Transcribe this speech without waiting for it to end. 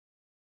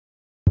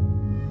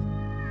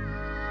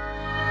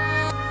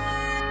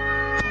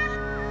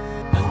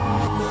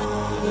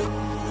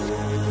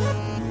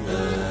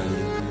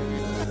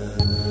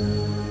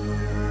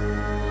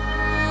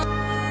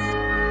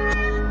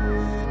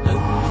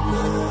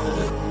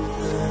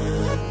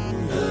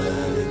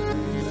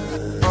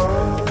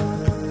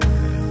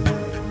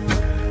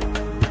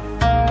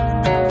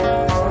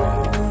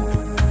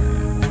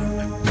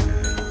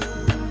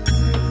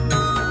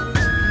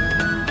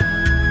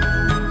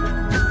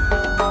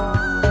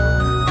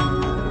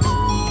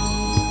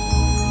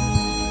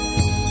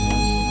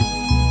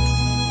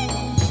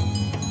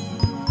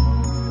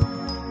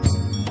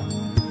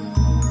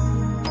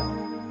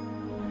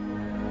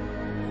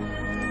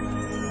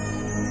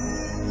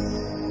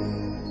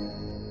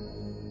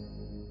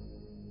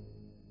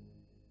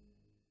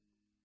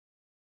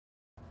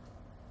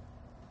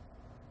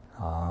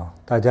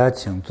大家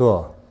请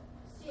坐。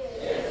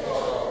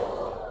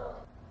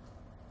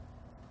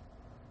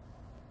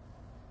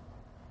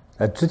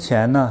之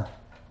前呢，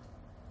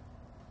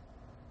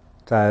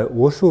在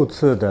无数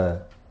次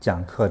的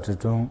讲课之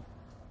中，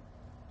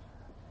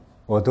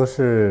我都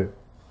是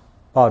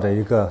抱着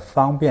一个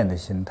方便的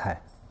心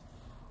态，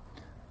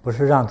不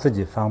是让自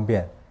己方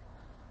便，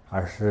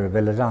而是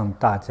为了让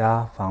大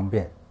家方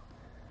便，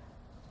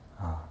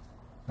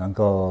能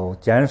够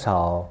减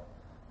少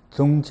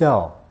宗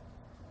教、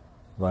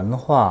文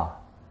化、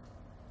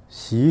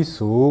习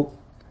俗、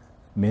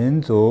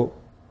民族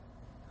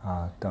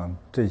等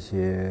这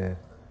些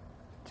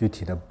具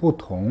体的不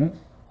同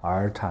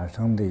而产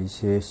生的一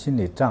些心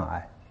理障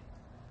碍。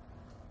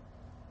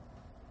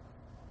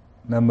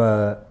那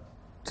么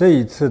这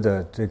一次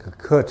的这个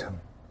课程，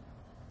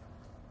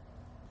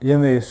因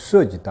为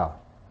涉及到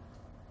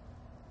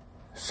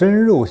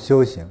深入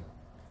修行，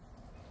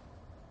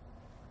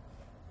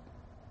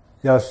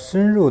要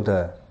深入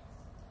的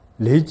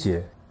理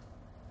解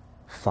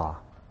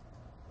法，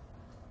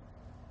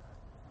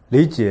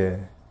理解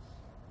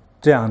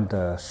这样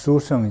的殊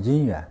胜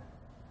因缘，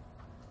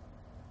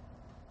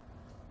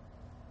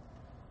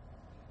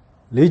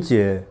理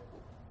解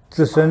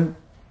自身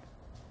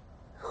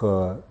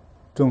和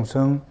众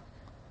生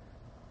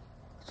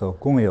所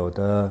共有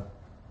的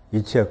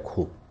一切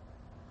苦。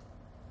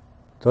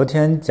昨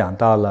天讲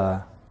到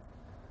了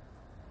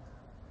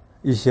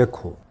一些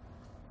苦，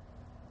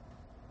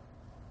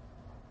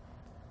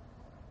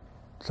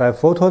在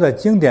佛陀的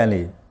经典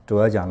里主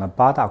要讲了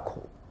8大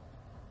苦。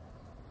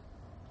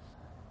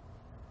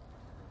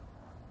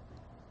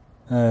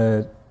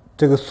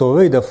这个所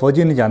谓的佛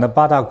经里讲的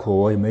8大苦，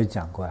我有没有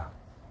讲过呀？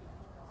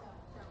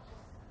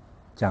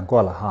讲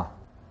过了哈。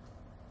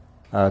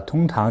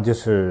通常就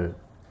是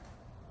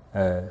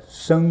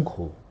生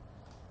苦、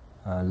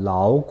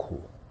老苦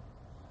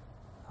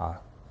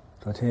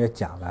昨天也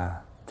讲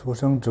了出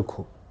生之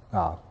苦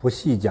不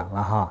细讲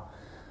了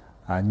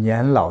哈。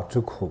年老之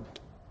苦，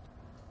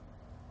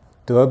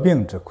得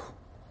病之苦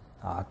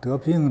得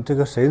病，这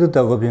个谁都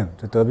得过病，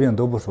这得病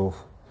都不舒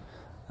服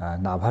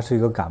哪怕是一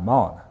个感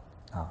冒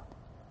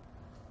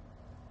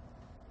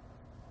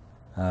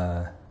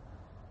呢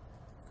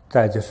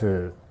再就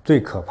是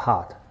最可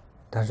怕的，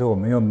但是我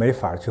们又没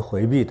法去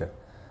回避的，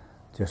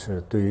就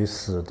是对于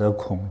死的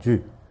恐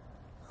惧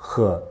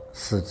和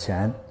死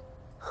前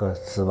和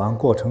死亡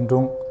过程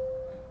中，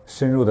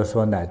深入的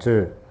说乃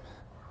至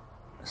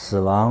死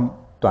亡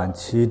短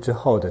期之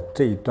后的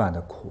这一段的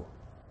苦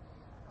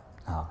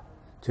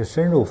就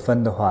深入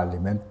分的话，里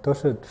面都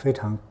是非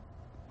常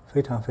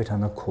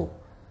的苦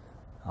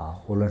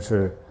无论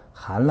是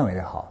寒冷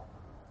也好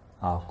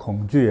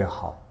恐惧也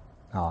好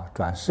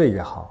转世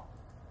也好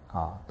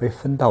被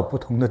分到不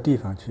同的地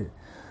方去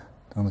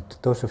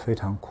都是非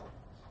常苦。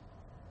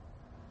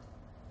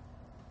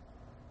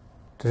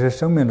这是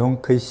生命中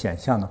可以显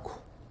象的苦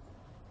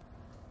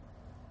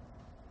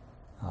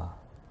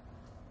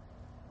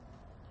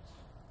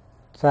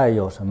再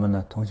有什么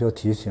呢？同学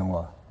提醒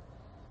我，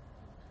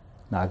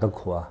哪个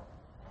苦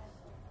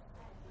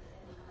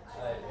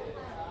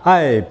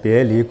爱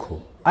别离苦。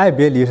爱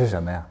别离是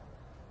什么呀？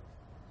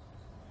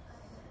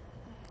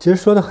其实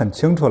说得很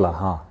清楚了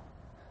哈，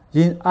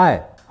因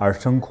爱而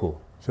生苦，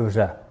是不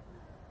是？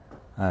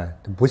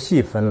不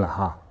细分了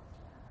哈。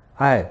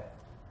爱，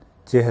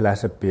接下来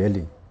是别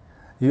离，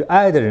与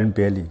爱的人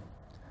别离，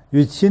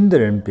与亲的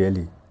人别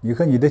离。你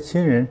和你的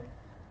亲人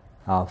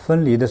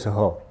分离的时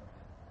候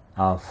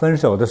分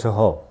手的时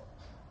候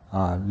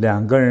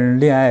两个人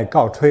恋爱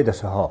告吹的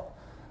时候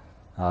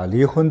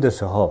离婚的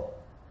时候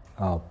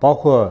包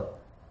括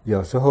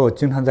有时候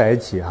经常在一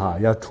起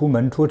要出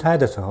门出差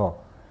的时候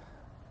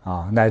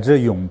乃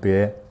至永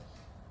别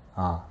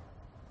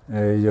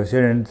有些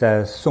人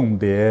在送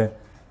别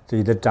自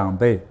己的长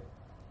辈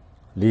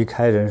离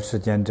开人世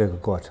间这个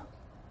过程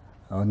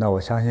那我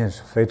相信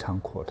是非常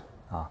苦的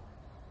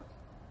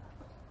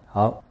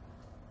好，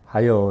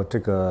还有这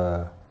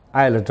个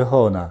爱了之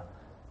后呢，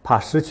怕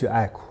失去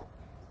爱苦，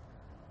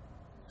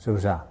是不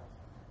是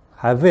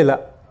还为了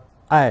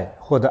爱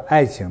获得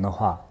爱情的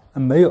话，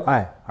没有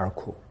爱而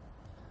苦。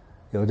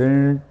有的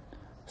人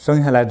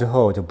生下来之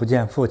后就不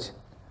见父亲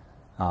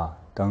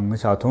等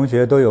小同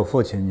学都有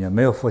父亲也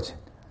没有父亲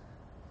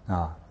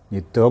你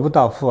得不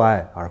到父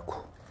爱而苦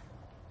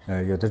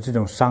有的这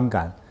种伤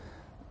感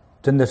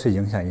真的是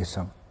影响一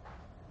生。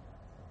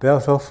不要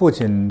说父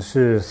亲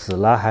是死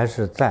了还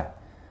是在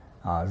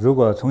如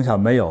果从小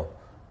没有，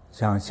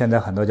像现在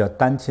很多叫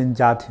单亲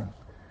家庭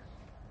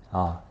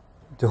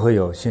就会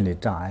有心理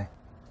障碍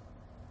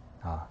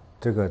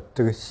这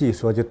个细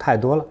说就太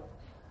多了。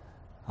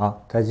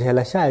好，再接下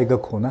来下一个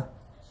苦呢？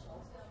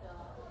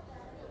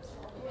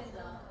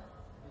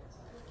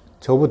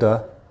求不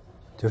得，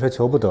就说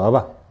求不得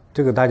吧，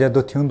这个大家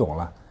都听懂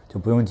了，就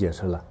不用解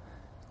释了。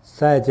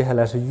再接下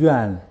来是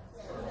怨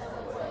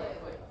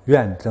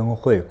憎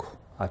会苦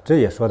这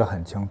也说得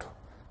很清楚。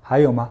还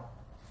有吗？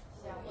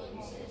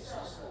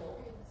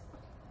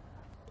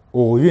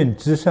五蕴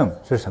之盛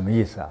是什么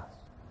意思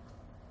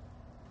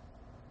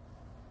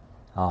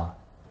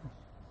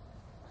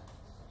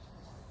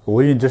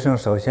五蕴之圣，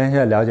首先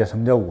要了解什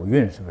么叫五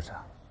蕴，是不是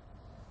啊？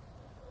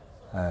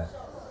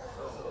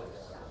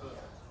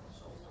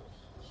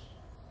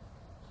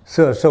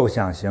色受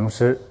想行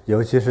识，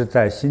尤其是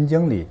在《心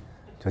经》里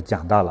就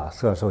讲到了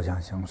色受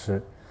想行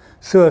识。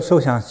色受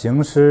想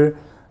行识，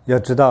要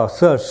知道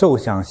色受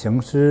想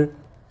行识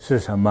是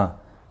什么，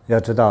要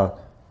知道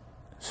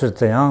是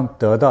怎样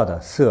得到的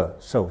色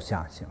受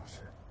想行识，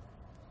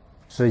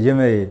是因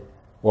为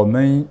我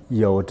们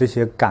有这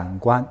些感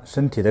官，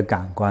身体的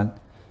感官，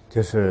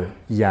就是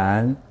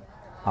眼、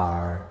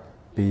耳、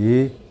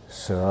鼻、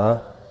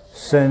舌、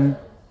身、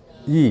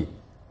意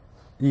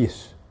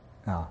识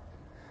啊。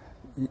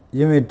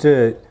因为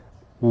这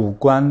五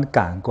官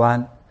感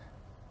官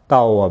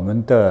到我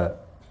们的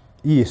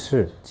意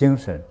识精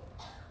神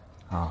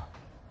啊，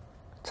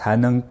才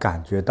能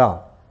感觉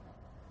到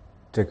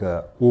这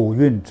个五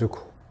蕴之苦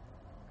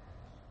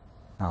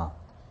啊。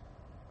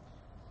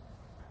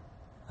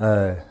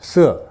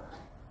色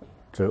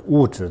指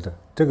物质的，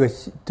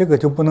这个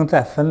就不能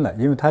再分了，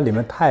因为它里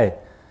面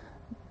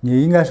你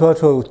应该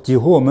说几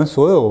乎我们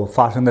所有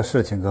发生的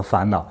事情和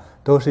烦恼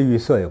都是与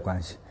色有关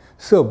系。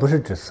色不是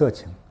指色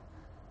情，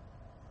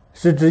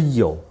是指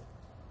有，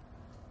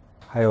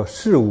还有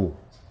事物，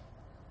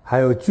还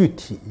有具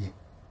体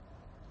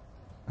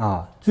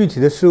啊。具体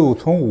的事物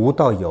从无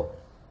到有，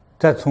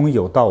再从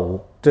有到无，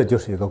这就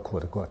是一个苦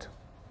的过程。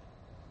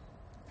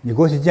你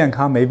过去健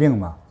康没病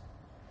吗？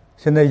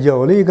现在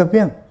有了一个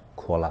病，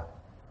苦了。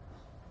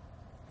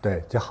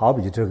对，就好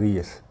比这个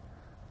意思，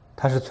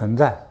它是存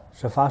在，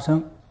是发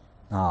生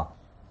啊。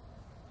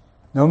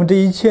那么这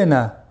一切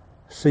呢，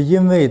是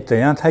因为怎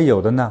样才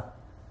有的呢？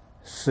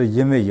是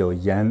因为有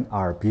眼、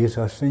耳、鼻、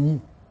舌、身、意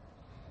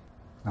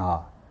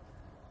啊。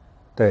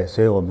对，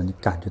所以我们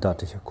感觉到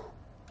这些苦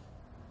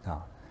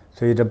啊。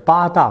所以这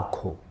八大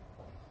苦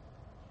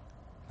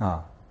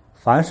啊，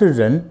凡是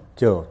人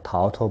就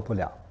逃脱不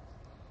了。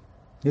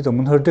你怎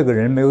么说这个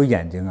人没有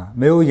眼睛啊？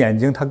没有眼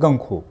睛他更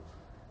苦。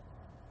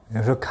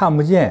你说看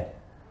不见，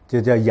就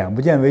叫眼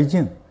不见为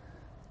净。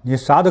你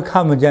啥都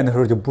看不见的时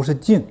候，就不是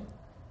净，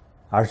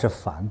而是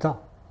烦躁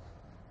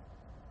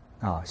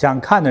啊。想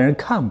看的人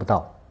看不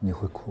到，你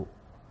会苦；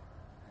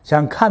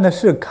想看的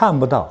事看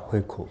不到，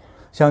会苦；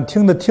想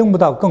听的听不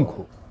到，更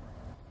苦。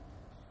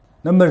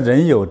那么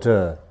人有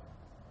这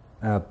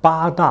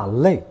八大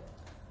类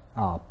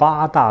啊，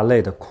八大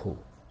类的苦，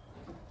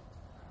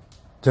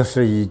就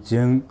是已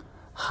经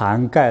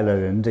涵盖了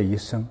人这一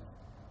生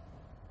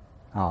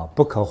啊，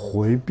不可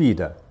回避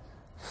的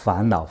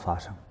烦恼发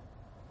生。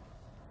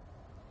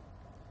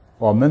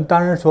我们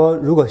当然说，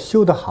如果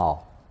修得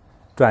好，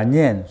转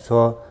念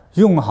说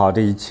用好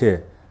这一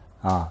切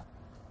啊，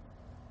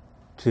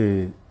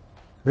去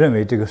认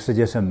为这个世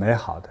界是美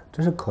好的，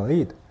这是可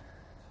以的。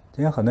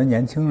今天很多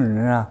年轻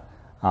人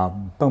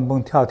蹦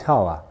蹦跳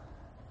跳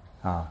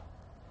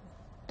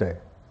对，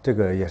这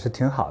个也是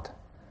挺好的。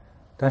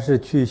但是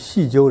去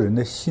细究人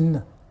的心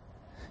呢，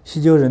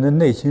细究人的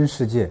内心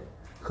世界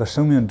和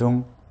生命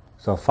中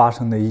所发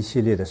生的一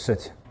系列的事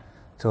情，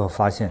最后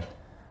发现，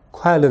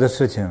快乐的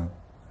事情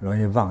容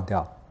易忘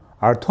掉，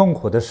而痛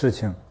苦的事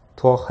情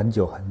拖很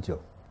久很久。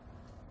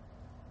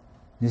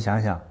你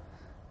想想，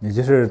你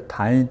就是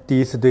谈第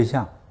一次对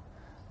象，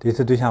第一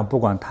次对象不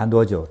管谈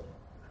多久，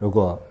如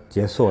果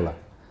结束了，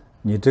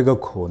你这个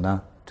苦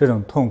呢，这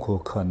种痛苦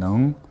可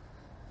能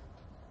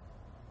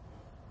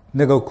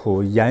那个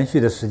苦延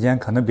续的时间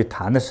可能比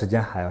谈的时间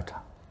还要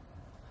长，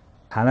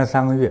谈了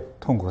3个月，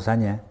痛苦3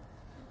年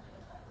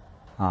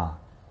啊。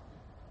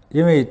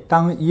因为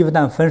当一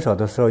旦分手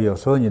的时候，有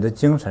时候你的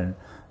精神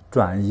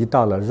转移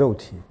到了肉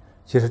体，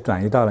其实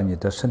转移到了你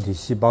的身体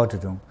细胞之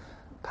中，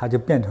它就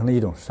变成了一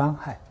种伤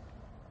害。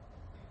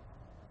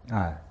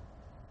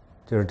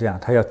就是这样，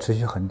它要持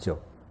续很久。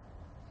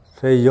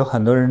所以有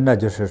很多人呢，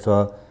就是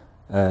说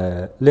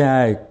恋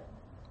爱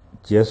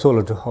结束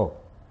了之后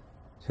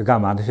去干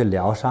嘛呢？去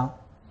疗伤。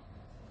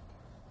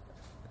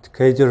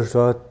可以就是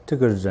说，这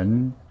个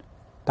人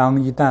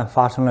当一旦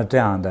发生了这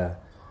样的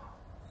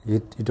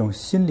一种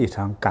心理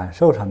上感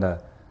受上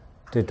的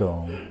这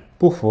种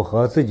不符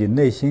合自己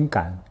内心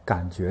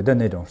感觉的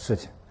那种事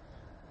情，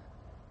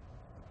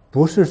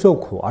不是受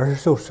苦，而是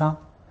受伤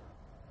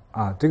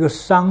这个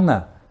伤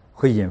呢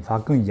会引发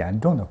更严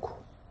重的苦。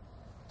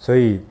所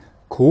以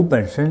苦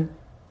本身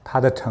它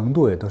的程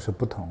度也都是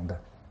不同的。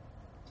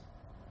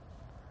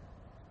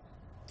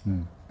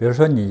比如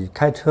说你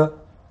开车，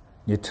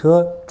你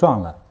车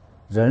撞了，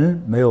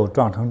人没有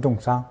撞成重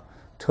伤，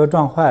车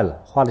撞坏了，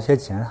花了些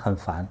钱，很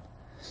烦。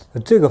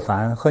这个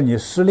烦和你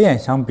失恋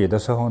相比的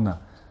时候呢，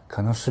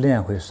可能失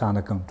恋会伤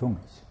得更重一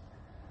些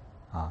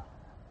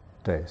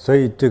对，所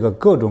以这个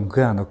各种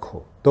各样的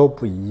苦都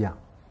不一样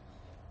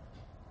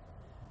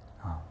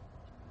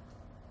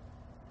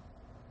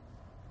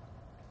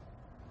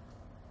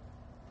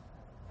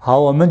好，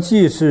我们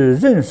既是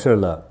认识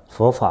了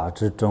佛法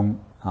之中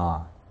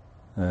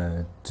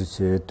这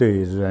些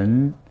对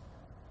人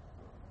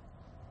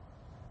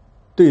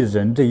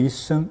这一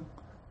生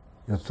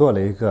又做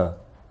了一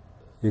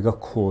个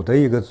苦的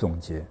一个总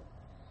结。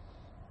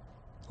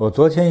我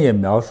昨天也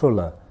描述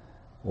了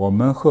我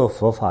们和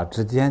佛法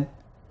之间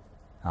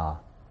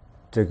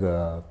这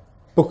个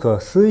不可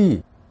思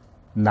议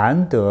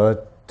难得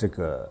这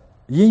个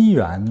因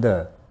缘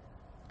的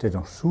这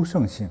种殊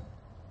胜性。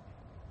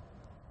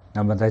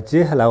那么在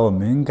接下来我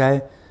们应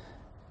该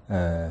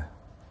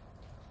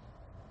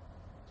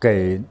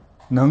给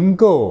能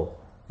够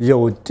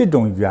有这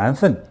种缘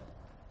分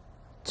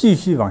继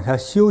续往下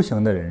修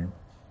行的人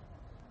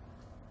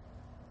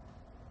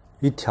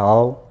一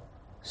条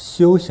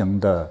修行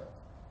的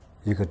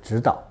一个指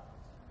导。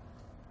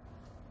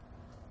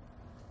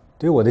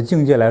对我的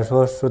境界来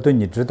说，说对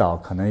你指导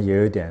可能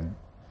也有点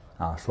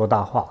说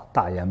大话，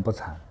大言不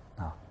惭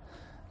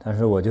但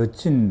是我就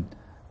尽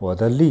我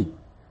的力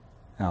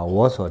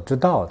我所知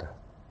道的，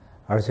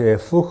而且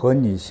符合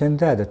你现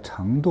在的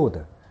程度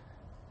的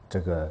这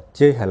个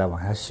接下来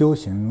往下修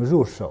行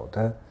入手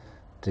的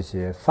这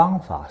些方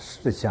法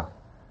事项，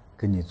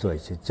跟你做一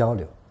些交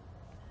流。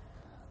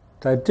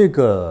在这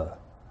个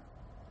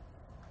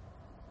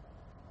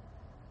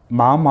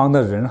茫茫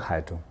的人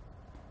海中，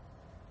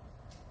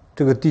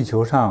这个地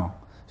球上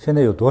现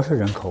在有多少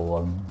人口，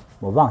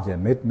我忘记了，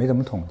没怎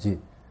么统计，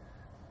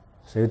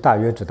谁大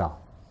约知道？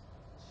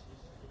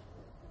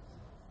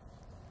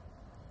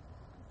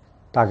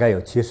大概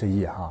有70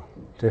亿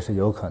这是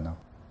有可能。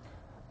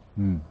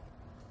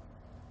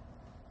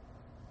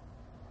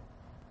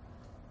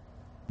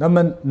那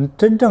么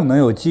真正能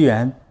有机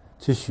缘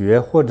去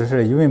学，或者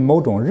是因为某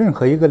种任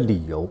何一个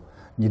理由，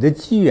你的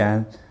机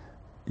缘，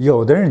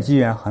有的人机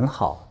缘很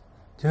好，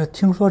就是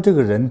听说这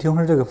个人，听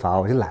说这个法，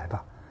我就来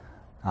吧，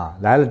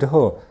来了之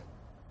后，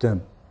就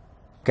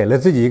给了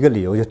自己一个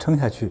理由就撑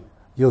下去，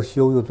又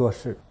修又做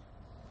事。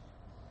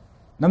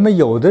那么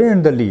有的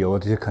人的理由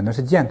就可能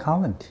是健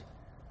康问题，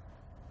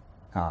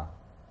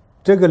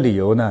这个理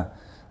由呢，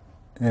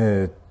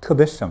特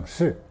别省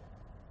事，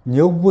你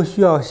又不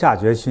需要下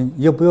决心，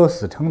又不用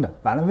死撑着，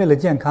反正为了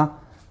健康，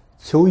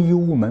求医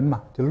无门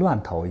嘛，就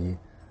乱投医，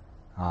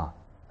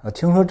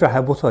听说这还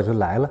不错就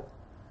来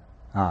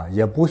了，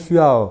也不需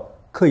要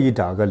刻意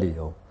找个理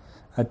由，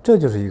这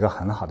就是一个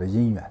很好的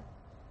因缘，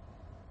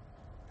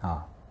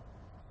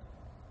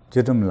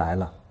就这么来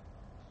了，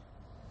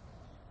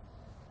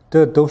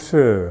这都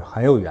是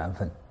很有缘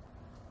分。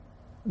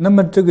那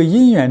么这个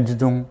因缘之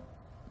中，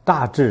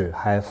大致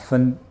还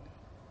分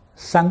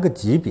3个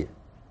级别。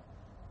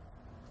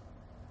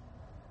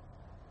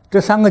这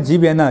3个级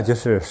别呢，就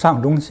是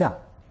上中下。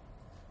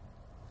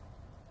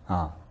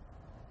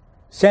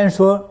先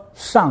说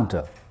上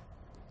者，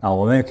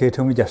我们也可以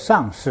称为叫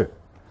上士。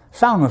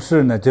上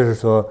士呢，就是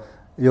说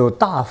有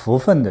大福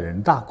分的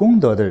人、大功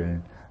德的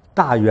人、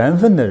大缘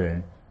分的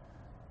人，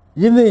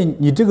因为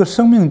你这个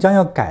生命将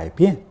要改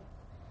变。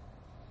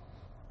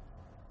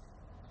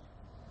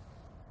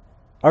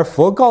而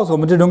佛告诉我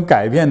们这种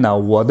改变呢，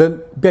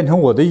变成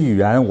我的语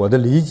言，我的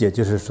理解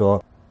就是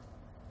说，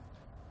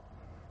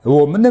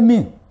我们的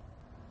命，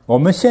我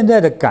们现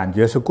在的感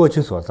觉是过去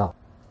所造，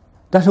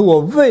但是我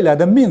未来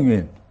的命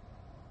运，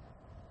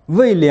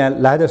未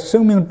来的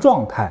生命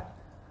状态，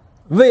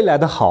未来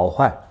的好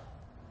坏，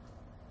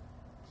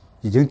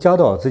已经交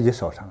到我自己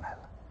手上来了。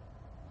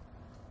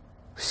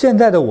现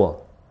在的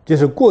我就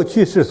是过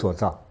去世所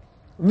造，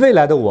未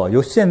来的我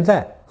由现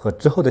在和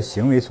之后的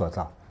行为所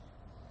造。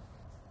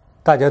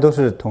大家都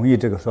是同意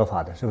这个说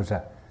法的，是不是？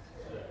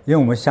因为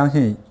我们相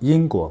信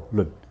因果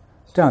论，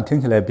这样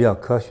听起来比较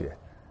科学。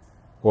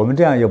我们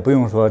这样也不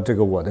用说这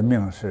个我的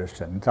命是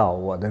神造，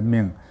我的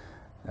命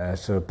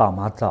是爸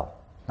妈造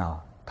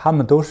他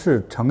们都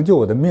是成就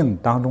我的命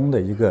当中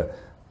的一个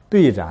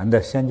必然的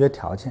先决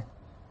条件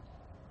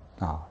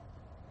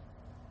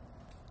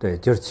对，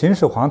就是秦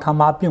始皇他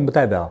妈并不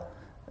代表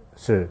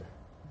是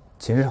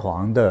秦始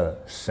皇的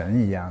神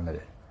一样的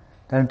人，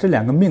但是这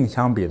2个命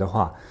相比的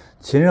话，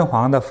秦始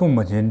皇的父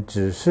母亲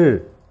只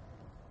是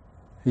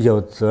有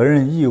责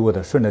任义务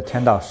的顺着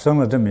天道生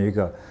了这么一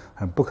个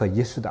很不可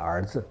一世的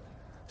儿子，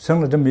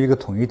生了这么一个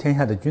统一天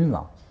下的君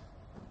王。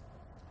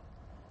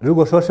如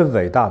果说是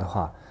伟大的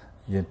话，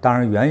也当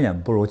然远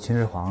远不如秦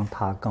始皇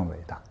他更伟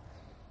大。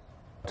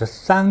这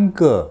3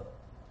个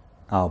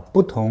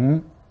不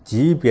同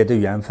级别的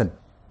缘分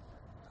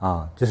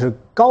就是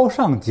高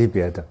尚级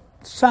别的、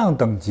上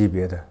等级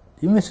别的，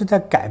因为是在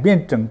改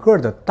变整个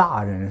的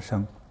大人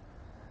生。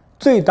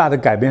最大的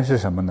改变是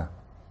什么呢？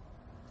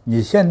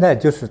你现在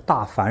就是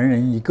大凡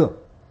人一个，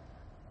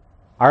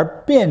而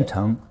变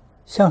成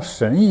像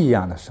神一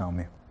样的生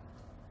命。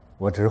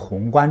我只是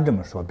宏观这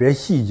么说，别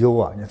细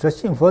究你说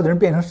信佛的人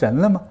变成神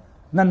了吗？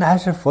那还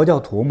是佛教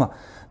徒吗？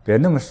别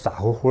那么傻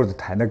乎乎的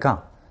抬那杠，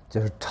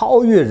就是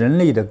超越人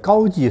类的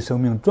高级生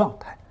命状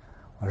态。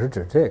我是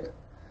指这个，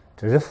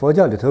只是佛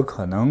教里头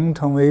可能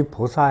成为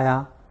菩萨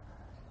呀、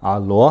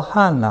罗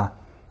汉啦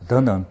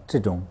等等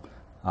这种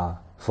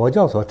佛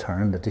教所承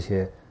认的这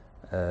些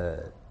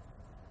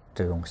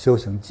这种修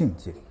行境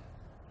界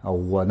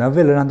我呢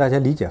为了让大家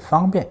理解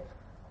方便，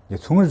也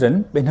从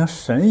人变成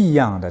神一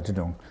样的这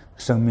种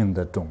生命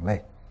的种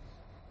类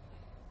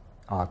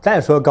再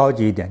说高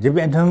级一点，就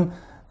变成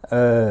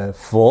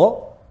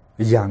佛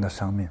一样的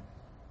生命。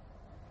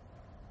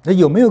那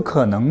有没有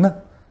可能呢？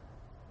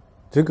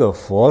这个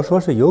佛说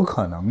是有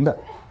可能的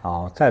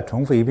啊。再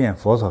重复一遍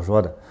佛所说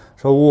的，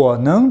说我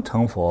能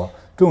成佛，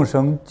众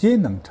生皆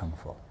能成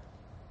佛。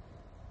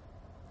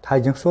他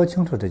已经说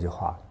清楚这句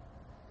话了。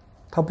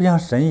他不像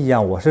神一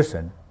样，我是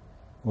神，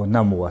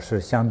那么我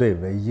是相对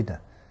唯一的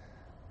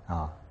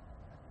啊。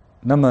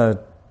那么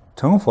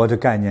成佛这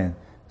概念，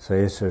所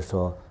以是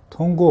说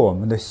通过我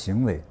们的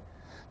行为，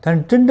但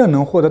是真正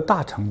能获得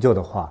大成就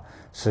的话，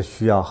是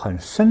需要很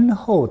深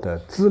厚的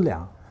资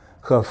粮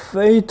和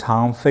非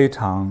常非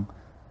常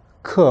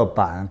刻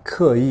板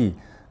刻意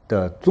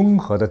的综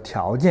合的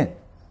条件。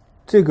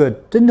这个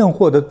真正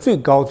获得最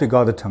高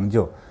的成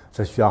就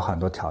是需要很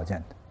多条件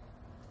的。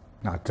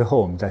那之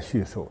后我们再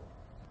叙述。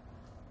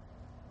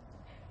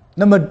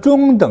那么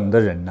中等的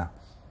人呢，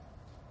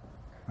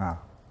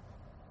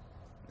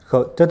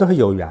这都是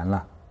有缘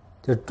了。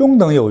就中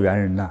等有缘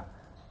人呢，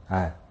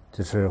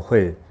就是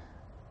会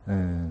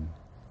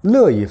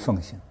乐意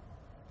奉行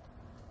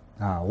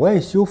我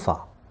也修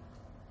法，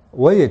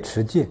我也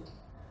持戒，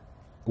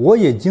我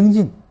也精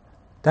进，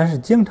但是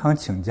经常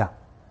请假，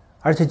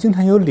而且经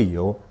常有理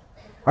由，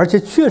而且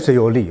确实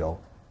有理由。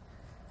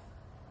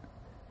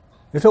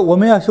你说我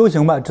们要修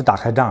行吧，这打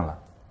开仗了，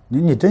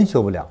你真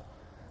修不了。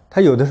他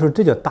有的时候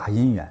这叫大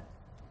因缘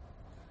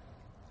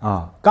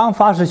刚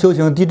发誓修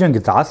行，地震给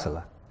砸死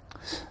了，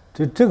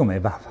这个没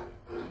办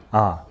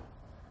法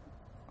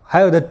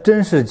还有的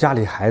真是家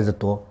里孩子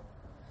多，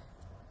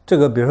这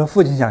个比如说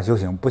父亲想修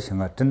行不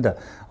行真的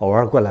偶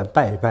尔过来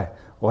拜一拜，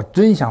我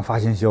真想发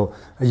心修，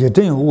也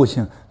真有悟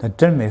性，但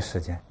真没时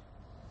间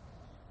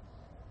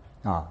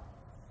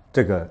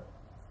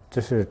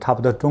这是差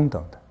不多中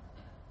等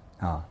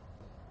的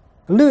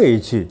乐意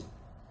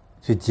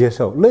去接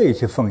受，乐意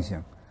去奉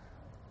行，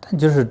但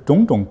就是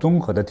种种综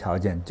合的条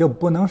件就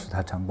不能使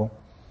他成功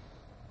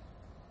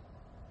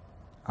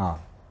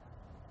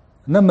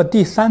那么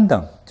第三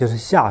等就是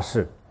下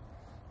士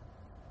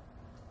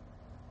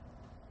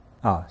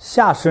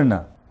下士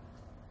呢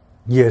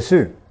也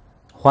是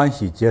欢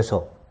喜接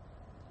受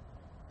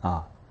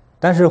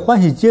但是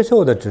欢喜接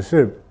受的只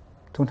是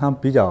通常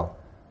比较，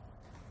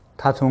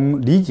他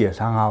从理解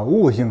上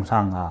悟性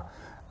上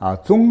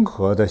综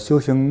合的修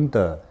行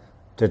的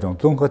这种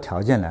综合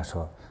条件来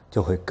说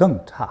就会更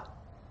差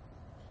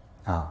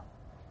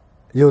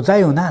有灾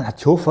有难了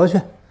求佛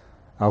去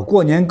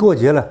过年过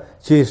节了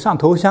去上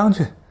头香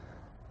去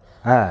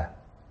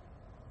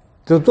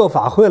就做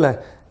法会了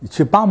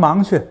去帮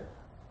忙去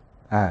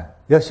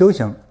要修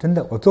行真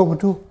的我坐不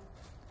住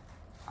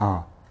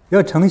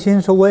要诚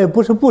心说我也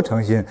不是不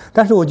诚心，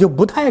但是我就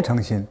不太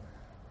诚心，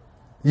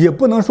也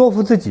不能说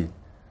服自己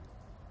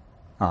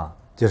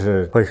就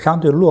是会相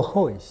对落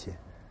后一些。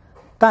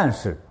但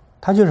是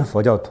他就是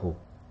佛教徒，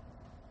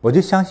我就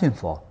相信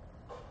佛，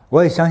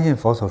我也相信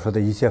佛所说的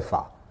一切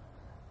法，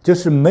就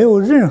是没有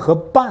任何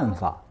办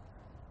法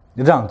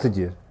让自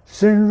己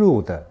深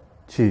入的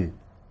去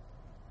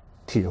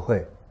体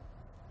会，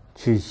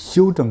去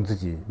修正自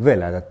己未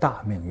来的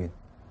大命运。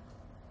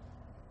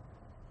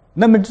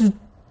那么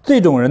这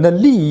种人的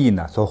利益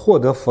呢，所获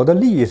得佛的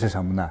利益是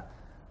什么呢？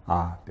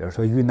比如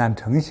说遇难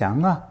成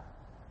祥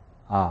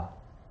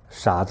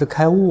傻子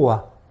开悟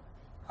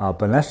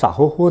本来傻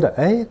乎乎的，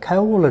开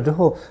悟了之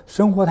后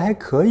生活的还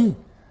可以，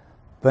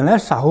本来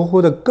傻乎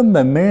乎的根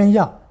本没人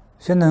要，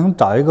现在能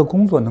找一个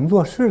工作能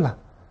做事了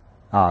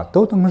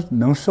都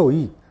能受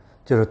益，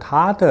就是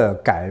他的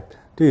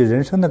对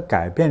人生的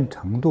改变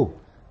程度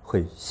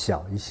会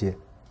小一些，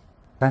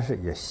但是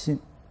也信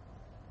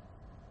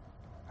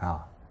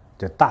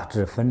这大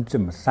致分这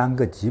么3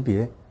个级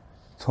别，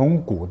从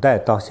古代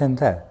到现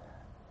在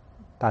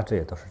大致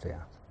也都是这样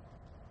子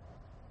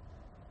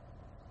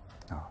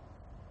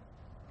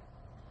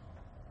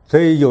所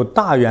以有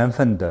大缘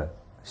分的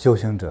修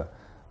行者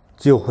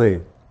就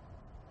会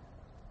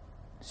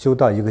修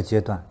到一个阶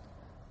段，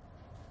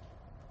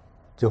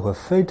就会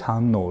非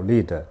常努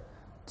力的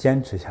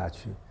坚持下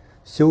去，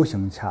修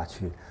行下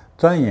去，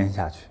钻研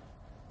下去。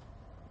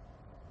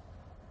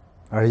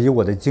而以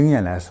我的经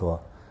验来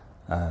说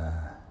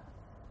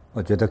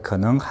我觉得可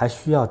能还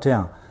需要这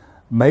样，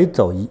每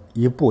走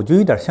一步就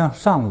有点像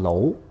上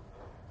楼。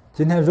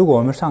今天如果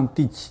我们上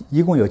第7，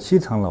一共有7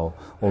层楼，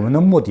我们的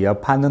目的要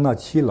攀登到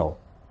7楼，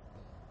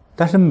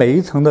但是每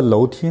一层的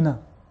楼梯呢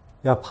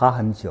要爬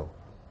很久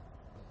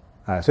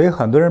所以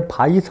很多人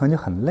爬1层就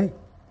很累，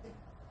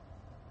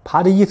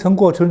爬的1层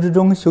过程之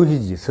中休息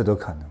几次都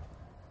可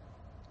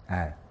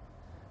能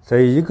所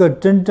以一个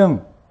真正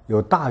有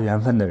大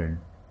缘分的人，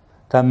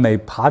在每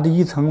爬的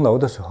1层楼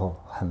的时候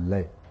很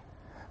累，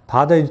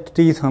爬的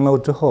这1层楼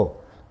之后，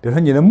比如说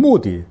你的目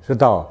的是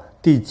到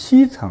第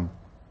7层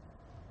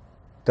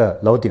的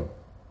楼顶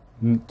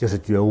就是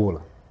觉悟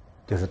了，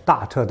就是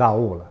大彻大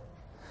悟了。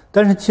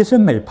但是其实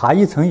每爬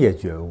1层也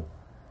觉悟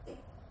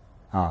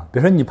比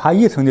如说你爬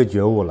1层就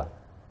觉悟了，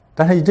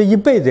但是你这一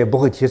辈子也不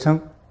会提升，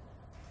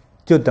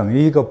就等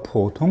于一个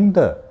普通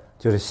的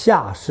就是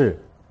下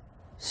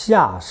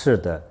士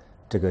的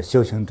这个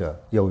修行者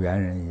有缘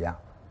人一样，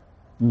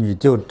你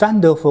就沾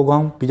得佛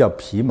光比较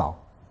皮毛，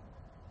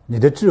你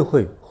的智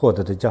慧获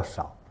得的较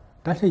少，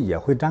但是也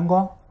会沾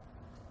光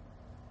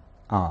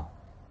啊，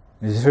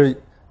你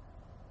是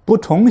不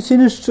重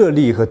新设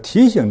立和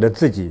提醒着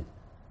自己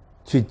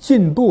去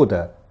进步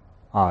的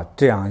啊，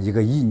这样一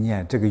个意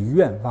念，这个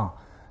愿望，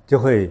就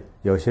会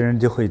有些人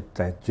就会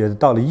觉得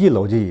到了1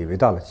楼就以为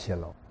到了7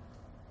楼，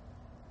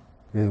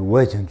因为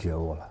我已经觉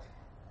悟了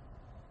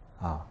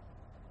啊，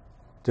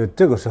就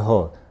这个时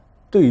候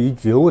对于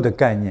觉悟的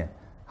概念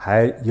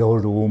还犹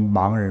如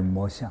盲人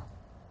摸象。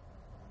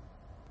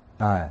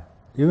哎，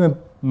因为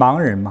盲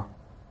人嘛，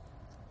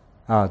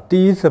啊，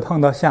第一次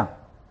碰到象，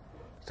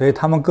所以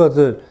他们各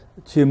自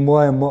去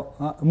摸一摸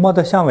啊，摸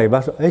到象尾巴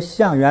说：“哎，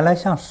象原来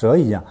像蛇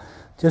一样，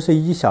就是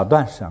一小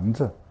段绳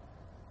子。”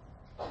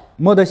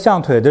摸到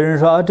象腿的人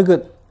说：“啊，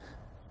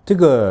这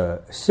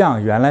个象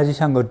原来就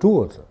像个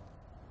柱子。”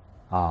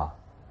啊，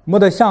摸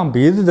到象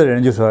鼻子的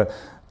人就说：“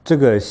这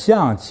个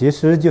象其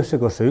实就是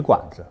个水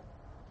管子。”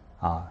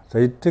啊，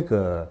所以这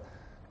个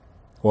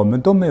我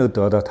们都没有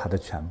得到它的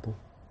全部。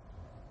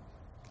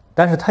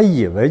但是他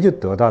以为就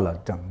得到了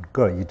整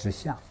个一只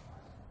象，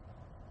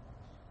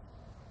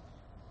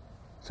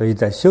所以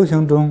在修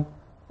行中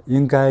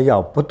应该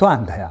要不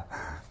断的呀，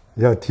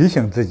要提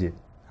醒自己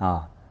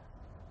啊，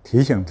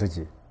提醒自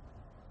己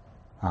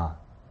啊。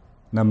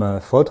那么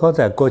佛陀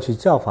在过去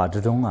教法之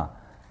中啊，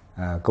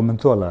给我们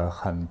做了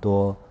很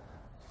多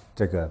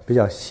这个比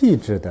较细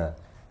致的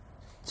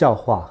教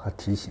化和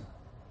提醒。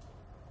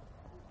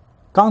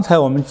刚才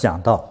我们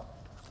讲到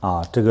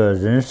啊，这个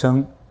人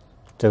生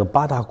这个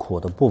8大苦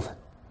的部分，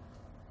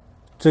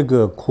这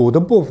个苦的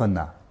部分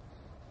呢，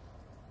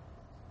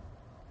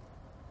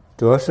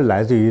主要是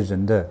来自于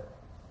人的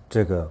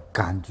这个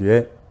感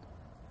觉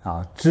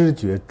啊、知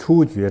觉、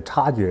触觉、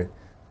察觉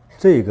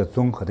这个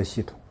综合的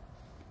系统。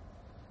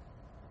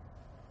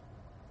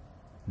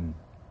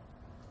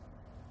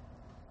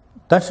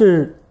但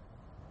是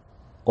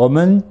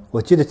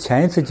我记得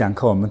前一次讲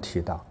课我们提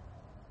到，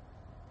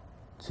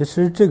其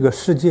实这个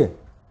世界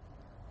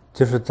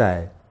就是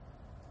在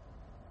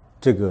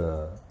这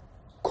个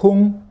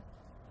空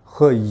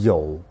和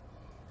有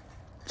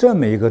这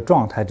么一个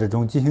状态之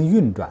中进行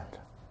运转着，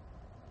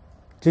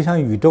就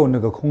像宇宙那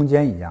个空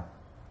间一样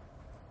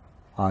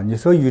啊。你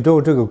说宇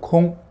宙这个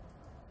空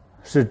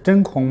是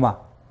真空吗？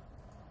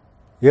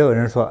也有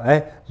人说，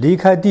哎，离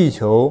开地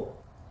球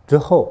之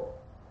后，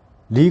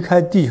离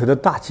开地球的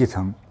大气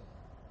层，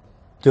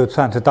就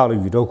算是到了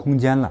宇宙空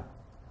间了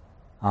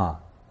啊。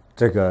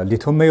这个里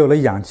头没有了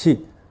氧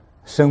气，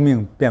生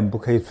命便不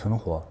可以存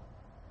活。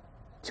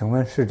请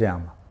问是这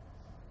样吗？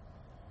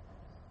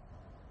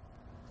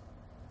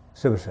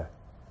是不是？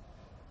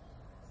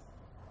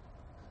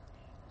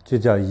就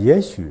叫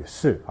也许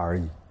是而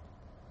已。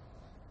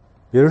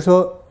比如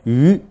说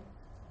鱼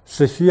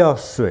是需要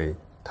水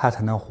它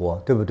才能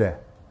活，对不对？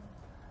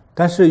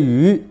但是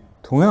鱼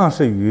同样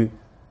是鱼，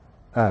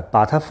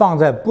把它放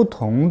在不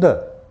同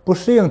的不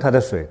适应它的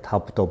水，它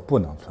都不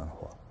能存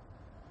活。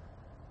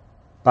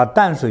把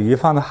淡水鱼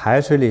放在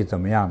海水里怎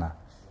么样呢？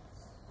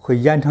会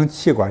淹成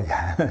气管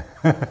炎。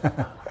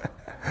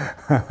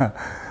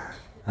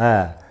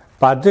哎，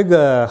把这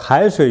个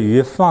海水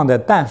鱼放在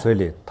淡水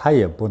里，它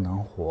也不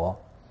能活。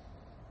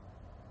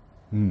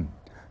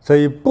所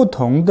以不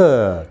同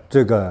的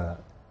这个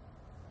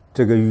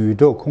宇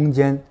宙空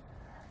间，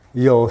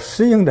有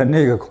适应着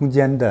那个空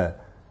间的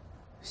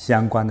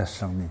相关的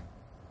生命。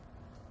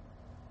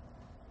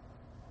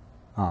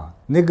啊，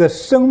那个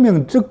生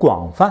命之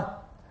广泛，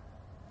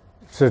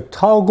是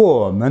超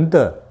过我们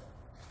的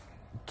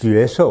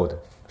觉受的。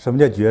什么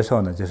叫觉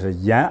受呢？就是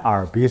眼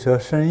耳鼻舌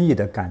身意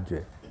的感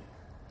觉。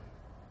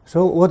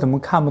说我怎么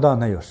看不到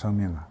那有生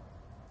命啊？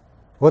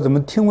我怎么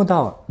听不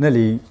到那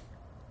里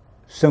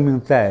生命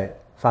在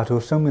发出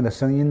生命的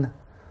声音呢？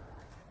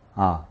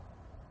啊，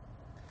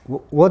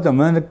我怎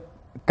么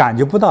感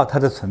觉不到它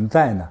的存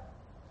在呢？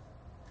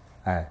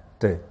哎，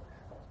对，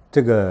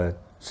这个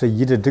是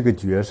依着这个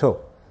觉受，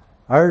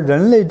而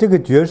人类这个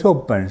觉受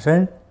本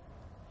身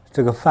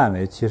这个范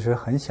围其实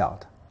很小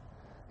的，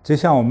就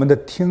像我们的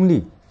听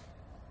力，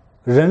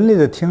人类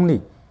的听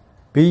力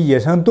比野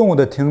生动物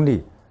的听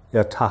力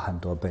要差很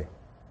多倍。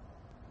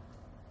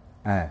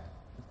哎，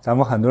咱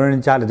们很多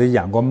人家里都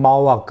养过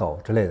猫啊狗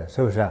之类的，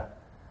是不是？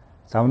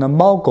咱们的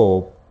猫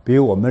狗比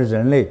我们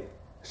人类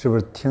是不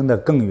是听得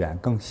更远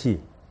更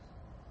细？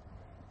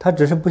它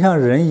只是不像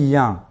人一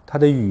样，它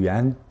的语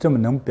言这么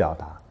能表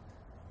达。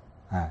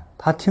哎，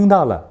它听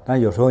到了，但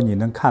有时候你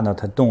能看到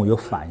它动物有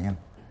反应。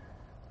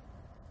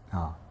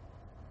啊，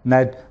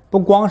那不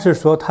光是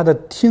说它的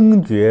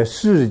听觉、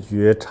视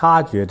觉、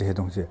察觉这些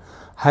东西，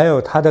还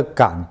有它的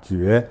感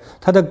觉，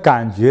它的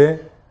感觉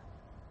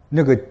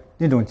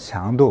那种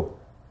强度，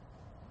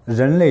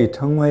人类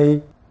称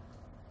为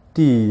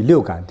第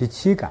6感、第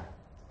7感，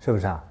是不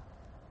是啊？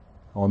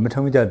我们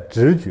称为叫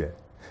直觉。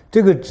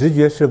这个直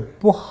觉是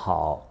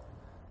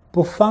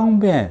不方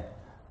便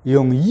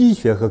用医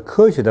学和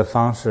科学的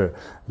方式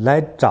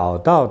来找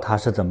到它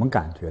是怎么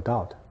感觉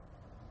到的，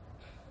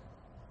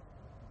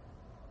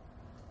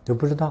就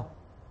不知道。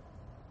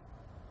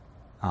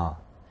啊，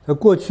在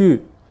过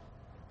去，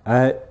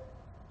哎，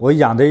我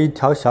养的一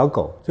条小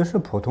狗，就是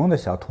普通的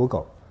小土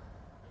狗，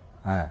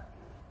哎，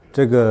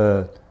这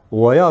个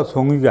我要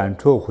从远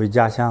处回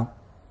家乡，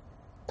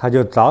他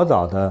就早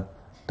早的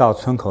到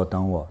村口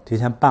等我，提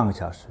前半个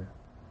小时。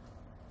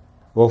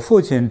我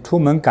父亲出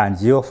门赶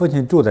集，我父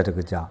亲住在这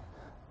个家，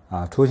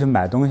出去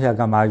买东西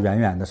干嘛，远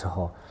远的时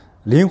候，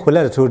临回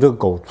来的时候，这个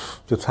狗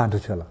就窜出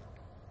去了，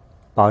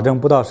保证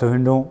不到10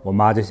分钟，我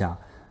妈就想，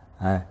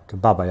哎，这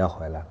爸爸要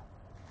回来了，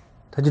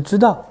他就知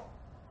道，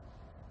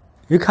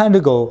一看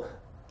这狗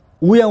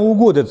无缘无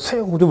故的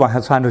嗖就往下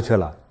窜出去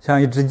了，像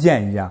一支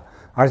箭一样，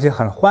而且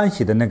很欢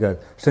喜的那个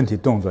身体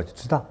动作，就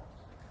知道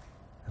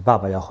爸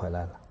爸要回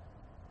来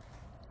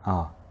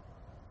了。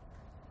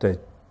对，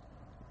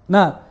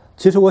那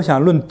其实我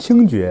想论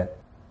听觉，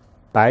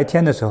白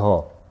天的时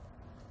候，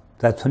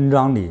在村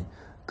庄里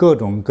各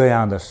种各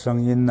样的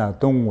声音呢，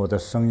动物的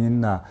声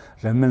音呢，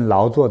人们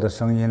劳作的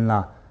声音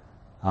啦，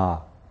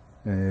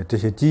这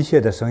些机械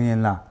的声音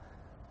啦，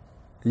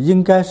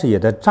应该是也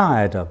在障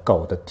碍着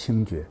狗的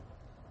听觉。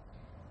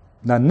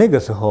那个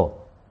时候，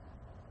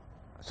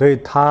所以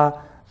他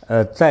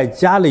在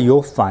家里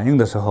有反应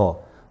的时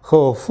候，和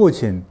我父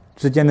亲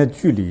之间的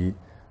距离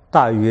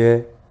大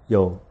约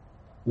有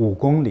5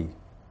公里。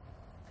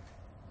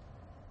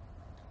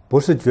不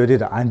是绝对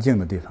的安静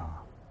的地方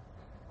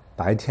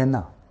白天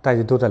呢，大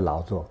家都在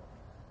劳作，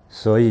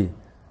所以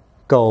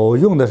狗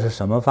用的是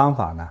什么方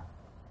法呢？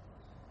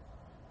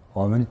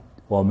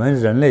我们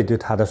人类对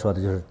它的说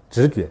的就是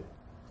直觉。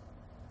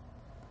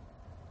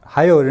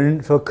还有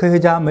人说科学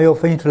家没有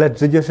分析出来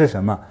直觉是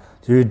什么，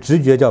就是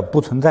直觉叫不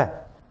存在，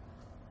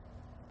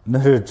那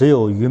是只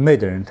有愚昧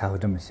的人才会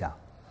这么想。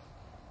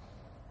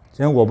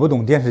因为我不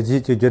懂电视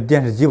机，就觉得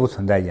电视机不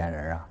存在演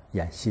人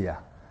演戏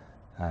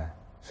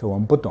是我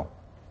们不懂。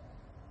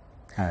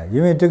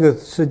因为这个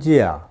世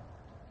界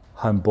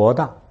很博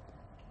大，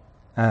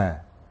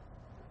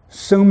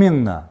生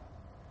命呢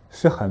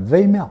是很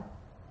微妙，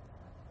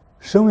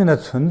生命的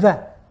存在，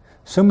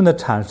生命的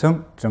产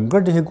生，整个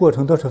这些过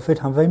程都是非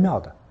常微妙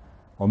的，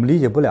我们理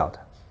解不了的。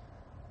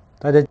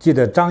大家记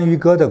得章鱼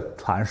哥的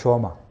传说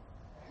吗？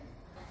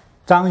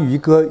章鱼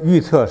哥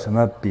预测什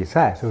么比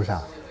赛，是不是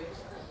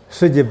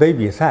世界杯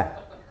比赛，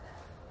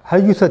还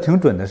预测挺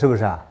准的，是不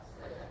是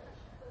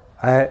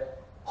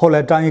后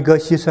来章鱼哥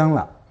牺牲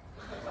了。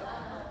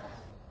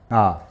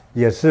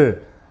也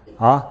是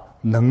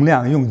能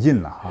量用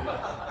尽了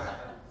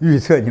预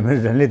测你们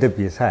人类的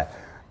比赛。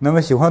那么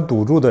喜欢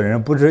赌注的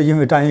人，不知因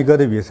为章鱼哥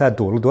的比赛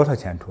赌了多少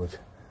钱出去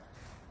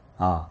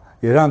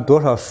也让多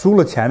少输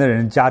了钱的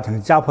人家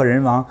庭家破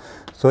人亡。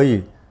所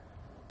以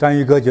章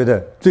鱼哥觉得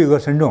罪恶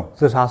深重，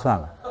自杀算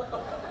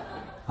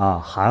了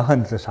含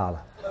恨自杀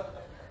了。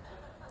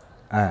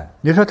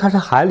你说他是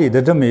海里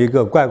的这么一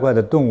个怪怪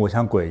的动物，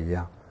像鬼一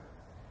样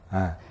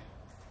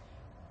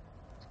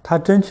他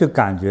真去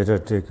感觉着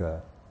这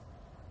个。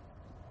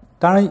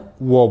当然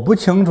我不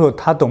清楚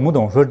他懂不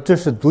懂，说这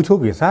是足球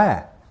比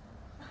赛，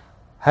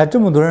还这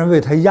么多人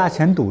为他押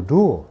钱赌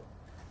注，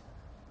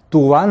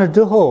赌完了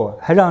之后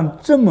还让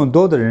这么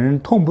多的人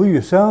痛不欲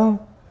生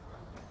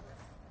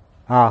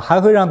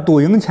还会让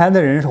赌赢钱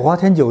的人是花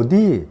天酒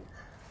地。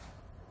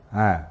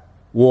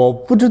我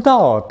不知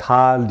道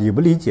他理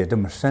不理解这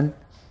么深，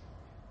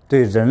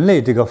对人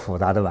类这个复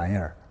杂的玩意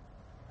儿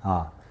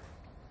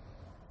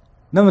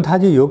那么他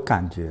就有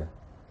感觉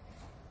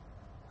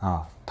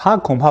他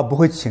恐怕不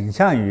会倾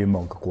向于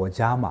某个国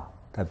家嘛，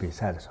在比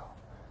赛的时候，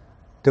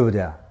对不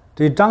对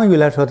对于章鱼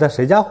来说，在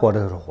谁家活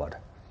着都是活着。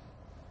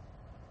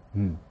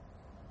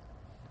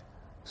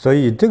所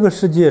以这个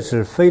世界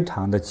是非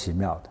常的奇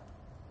妙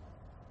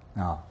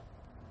的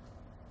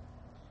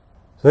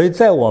所以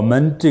在我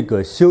们这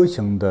个修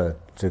行的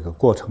这个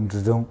过程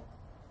之中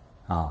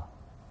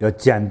要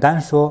简单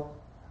说，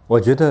我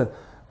觉得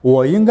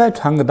我应该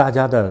传给大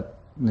家的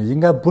应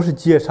该不是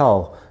介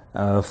绍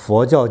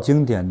佛教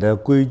经典的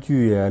规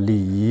矩礼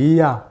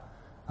仪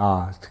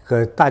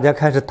和大家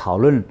开始讨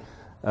论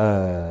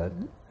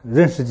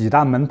认识几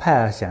大门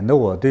派显得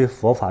我对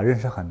佛法认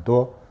识很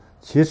多，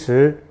其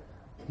实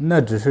那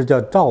只是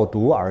叫照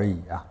读而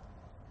已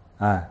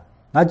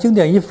拿经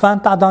典一翻，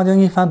大藏经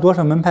一翻，多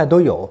少门派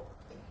都有，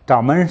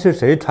掌门人是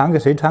谁，传给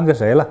谁传给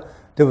谁了，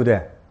对不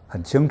对？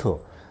很清楚。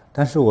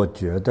但是我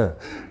觉得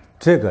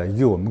这个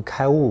与我们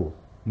开悟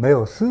没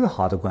有丝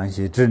毫的关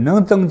系，只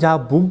能增加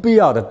不必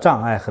要的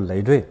障碍和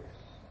累赘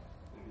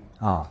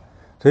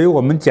所以我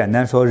们简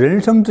单说，人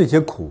生这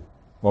些苦，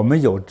我们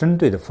有针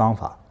对的方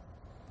法，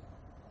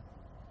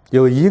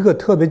有一个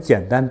特别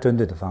简单针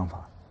对的方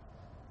法，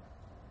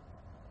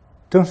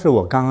正是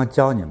我刚刚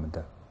教你们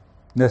的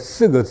那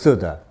4个字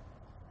的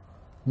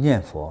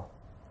念佛。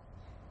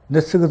那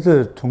4个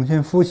字重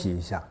新复习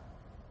一下，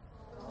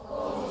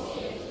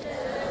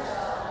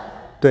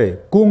对，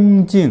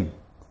恭敬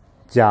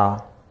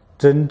加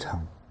真诚。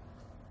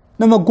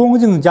那么恭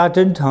敬加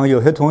真诚，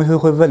有些同学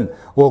会问，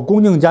我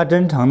恭敬加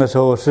真诚的时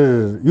候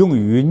是用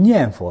于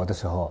念佛的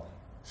时候，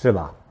是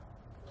吧？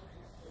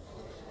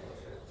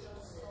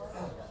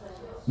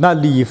那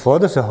礼佛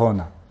的时候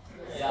呢？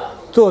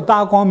做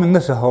大光明的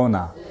时候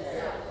呢？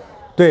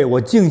对，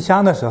我敬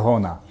香的时候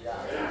呢？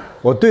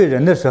我对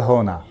人的时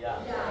候呢？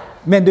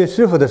面对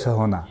师父的时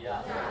候呢？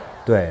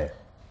对，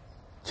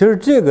其实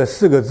这个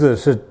4个字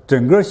是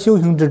整个修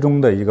行之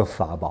中的一个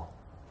法宝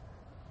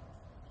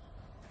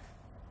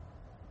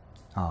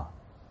啊，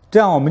这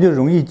样我们就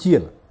容易记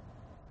了。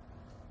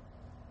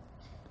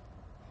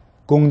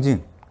恭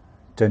敬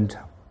真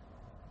诚，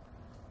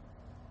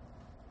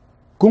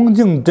恭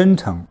敬真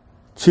诚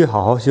去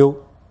好好修，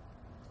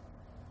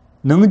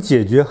能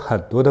解决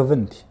很多的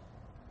问题，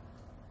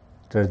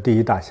这是第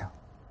一大项。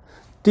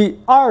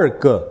第2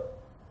个，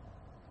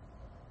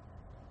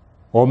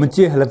我们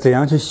接下来怎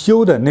样去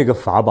修的那个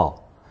法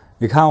宝，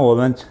你看我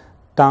们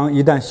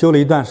一旦修了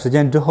一段时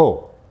间之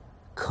后，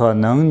可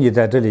能你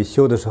在这里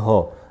修的时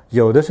候，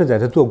有的是在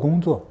这做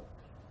工作，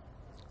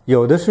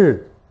有的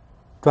是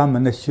专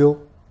门的修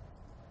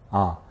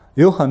啊，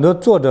有很多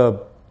做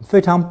着非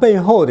常背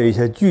后的一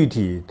些具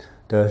体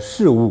的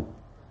事物，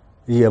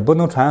也不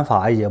能传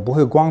法，也不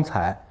会光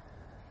彩。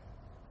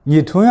你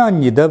同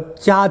样你的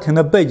家庭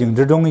的背景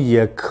之中，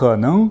也可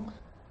能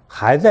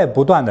还在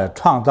不断的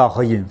创造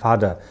和引发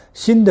着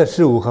新的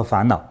事物和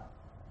烦恼，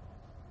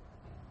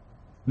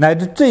乃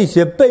至这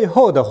些背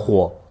后的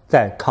火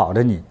在烤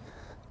着你，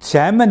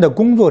前面的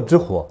工作之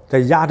火在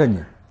压着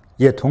你，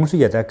也同时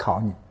也在烤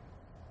你。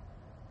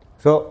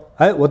说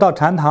我到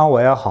禅堂我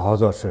要好好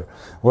做事，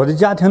我的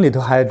家庭里头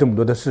还有这么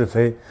多的是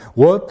非，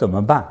我怎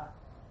么办？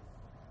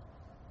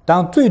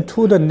当最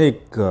初的那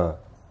个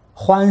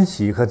欢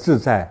喜和自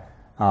在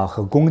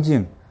和恭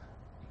敬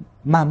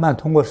慢慢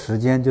通过时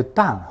间就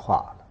淡化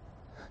了，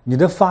你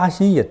的发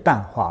心也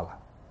淡化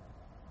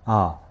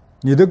了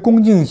你的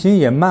恭敬心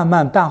也慢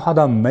慢淡化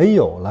到没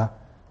有了，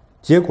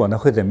结果呢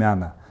会怎么样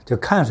呢？就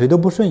看谁都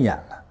不顺眼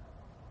了。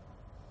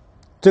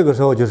这个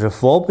时候就是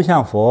佛不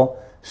像佛，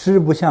师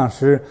不像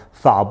师，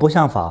法不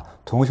像法，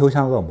同修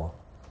像恶魔。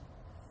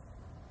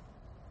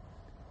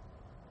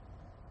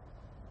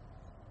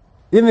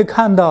因为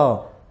看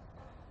到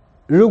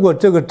如果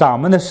这个掌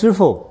门的师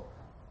父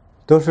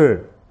都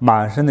是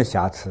满身的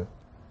瑕疵，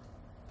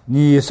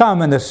你上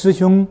面的师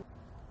兄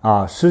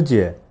师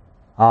姐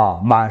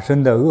满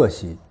身的恶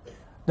习，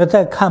那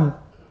再看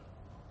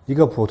一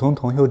个普通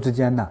同修之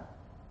间呢，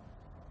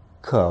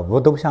可不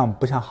都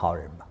不像好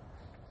人吗？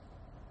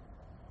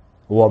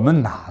我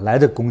们哪来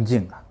的恭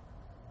敬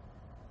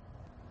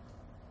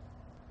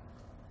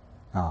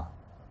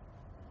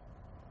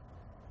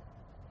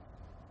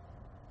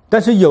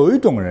但是有一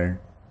种人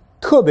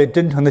特别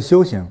真诚的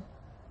修行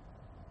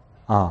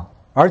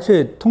而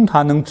且通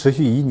常能持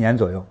续1年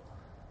左右，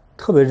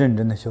特别认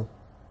真的修，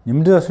你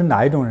们知道是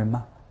哪一种人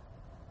吗？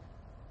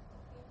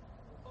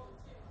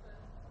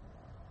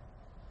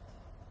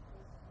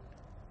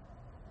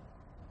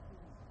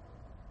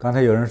刚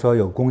才有人说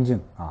有恭敬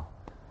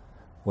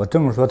我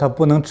正是说他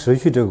不能持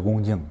续这个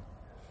恭敬。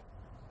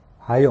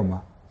还有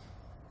吗？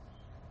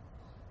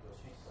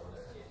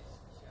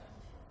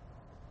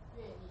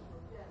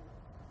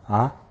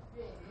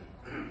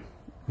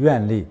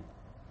愿力。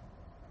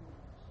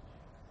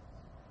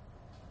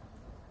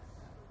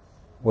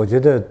我觉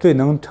得最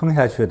能撑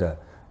下去的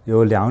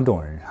有2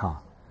种人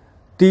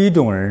第一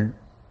种人，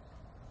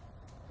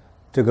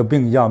这个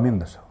病要命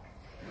的时候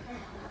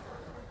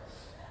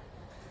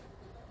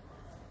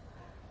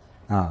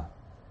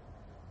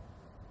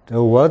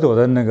这我走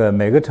的那个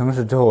每个城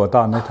市之后，我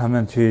到他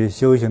们去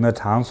修行的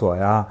场所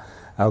呀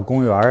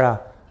公园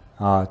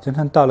经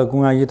常到了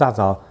公园一大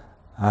早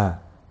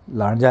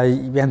老人家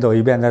一边走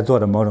一边在做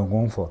着某种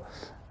功夫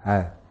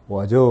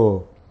我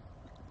就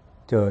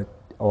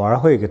偶尔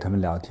会给他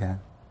们聊天，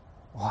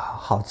哇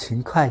好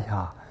勤快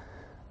呀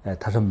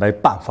他说没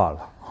办法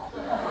了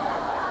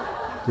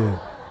对，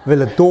为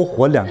了多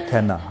活2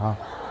天呢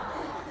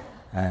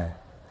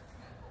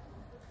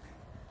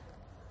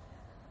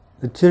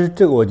其实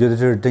这个我觉得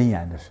这是真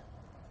言，这是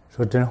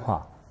说真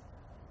话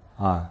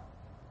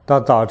到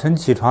早晨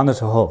起床的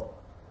时候，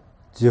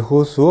几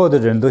乎所有的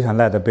人都想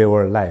赖在被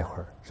窝里赖一会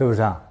儿，是不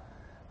是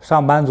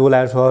上班族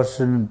来说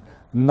是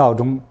闹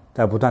钟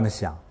在不断的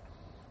响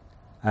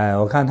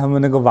我看他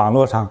们那个网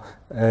络上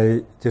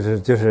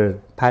就是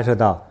拍摄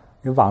到，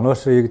因为网络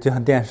是一个就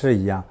像电视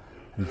一样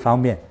很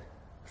方便，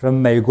说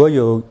美国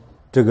有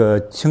这个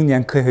青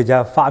年科学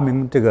家发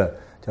明这个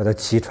叫做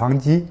起床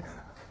机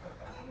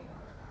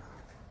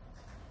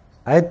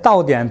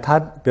到点他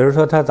比如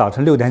说他早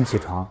晨6点起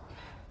床，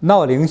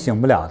闹铃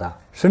醒不了的，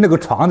是那个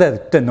床在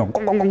震动，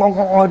咣咣咣咣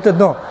咣震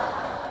动，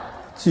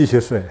继续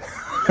睡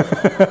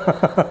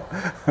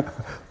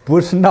不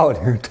是闹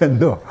铃震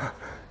动，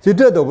就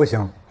这都不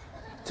行。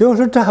就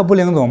是这还不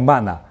灵怎么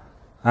办呢？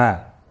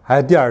还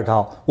有第2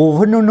招，5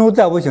分钟之后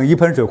再不醒，一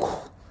盆水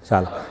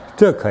下来，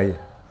这可以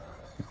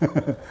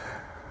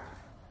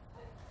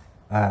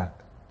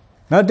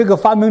那这个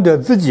发明者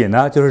自己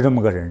呢就是这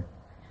么个人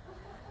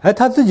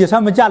他自己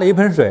上面加了一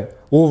盆水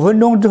，5分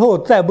钟之后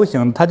再不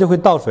醒他就会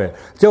倒水，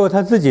结果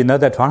他自己呢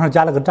在床上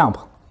加了个帐篷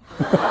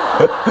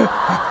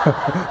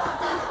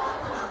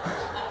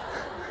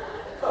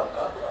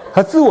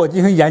他自我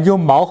进行研究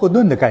矛和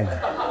盾的概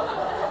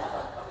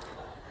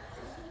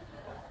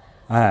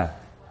念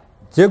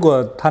结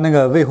果他那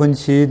个未婚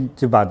妻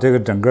就把这个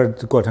整个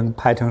过程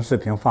拍成视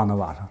频放到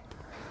网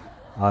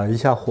上一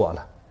下火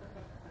了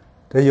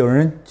这有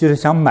人就是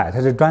想买他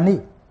的专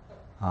利，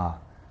啊，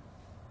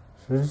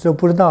这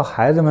不知道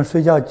孩子们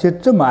睡觉就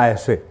这么爱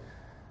睡，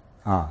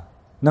啊，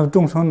那么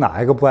众生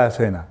哪一个不爱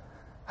睡呢？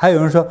还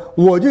有人说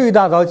我就一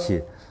大早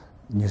起，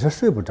你是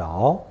睡不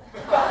着，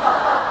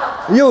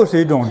又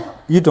是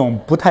一种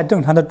不太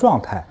正常的状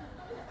态。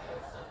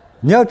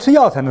你要吃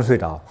药才能睡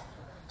着，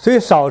所以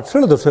少吃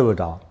了都睡不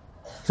着，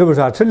是不是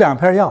啊？吃2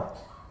片药，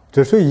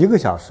只睡1个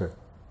小时，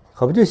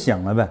可不就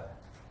醒了呗？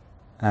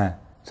哎，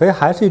所以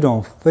还是一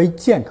种非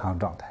健康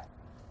状态。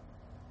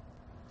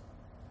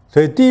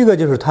所以第一个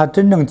就是他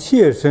真正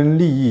切身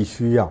利益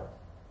需要，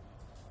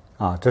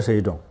啊，这是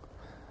一种。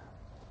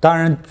当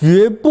然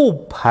绝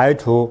不排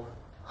除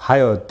还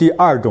有第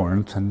2种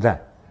人存在，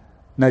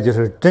那就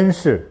是真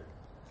是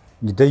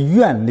你的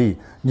愿力、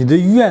你的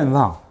愿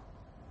望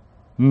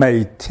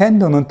每天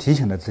都能提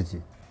醒着自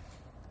己，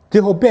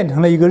最后变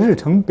成了一个日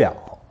程表。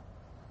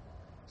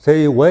所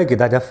以我也给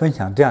大家分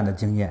享这样的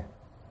经验。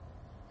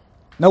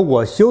那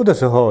我修的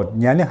时候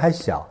年龄还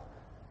小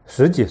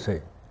，10几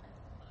岁，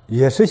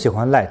也是喜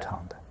欢赖床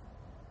的。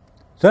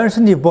虽然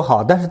身体不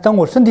好，但是当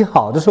我身体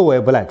好的时候我也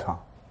不赖床。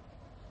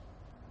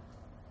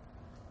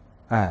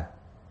哎，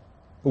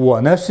我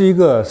呢是一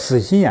个死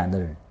心眼的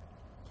人，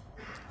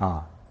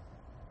啊，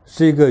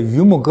是一个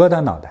榆木疙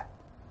瘩脑袋。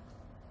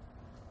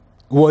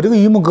我这个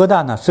榆木疙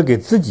瘩呢是给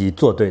自己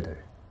做对的人。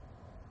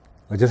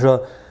我就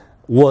说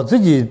我自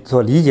己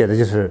所理解的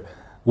就是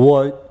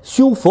我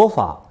修佛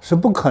法是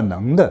不可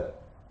能的，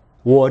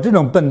我这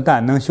种笨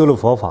蛋能修了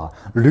佛法，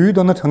驴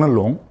都能成了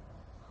龙，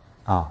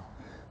啊，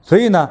所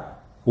以呢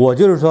我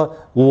就是说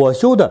我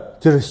修的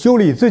就是修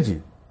理自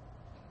己，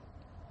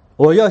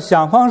我要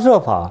想方设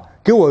法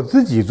给我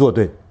自己做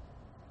对，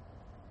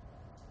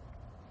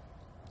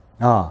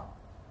啊，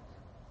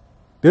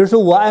比如说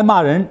我爱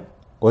骂人，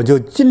我就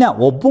尽量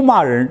我不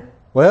骂人，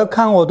我要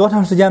看我多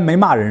长时间没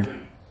骂人，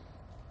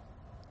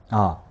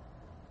啊。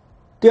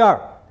第2，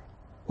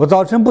我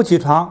早晨不起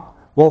床，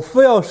我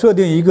非要设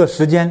定一个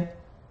时间，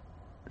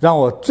让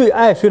我最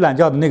爱睡懒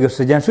觉的那个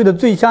时间，睡得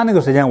最香那个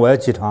时间，我要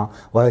起床，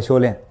我要修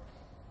炼。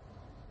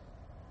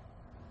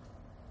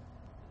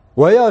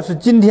我要是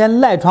今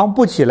天赖床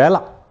不起来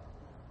了，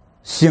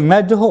醒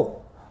来之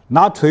后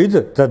拿锤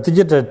子在自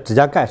己的指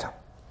甲盖上，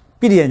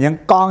闭着眼睛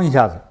刚一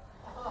下子，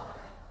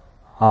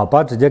啊，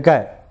把指甲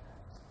盖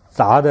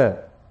砸的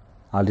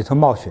啊里头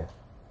冒血，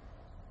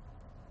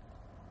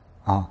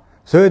啊，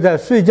所以在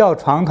睡觉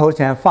床头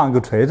前放一个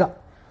锤子，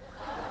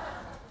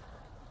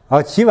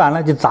啊，起晚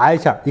了就砸一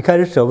下，一开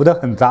始舍不得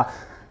很砸，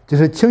就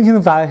是轻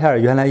轻砸一下，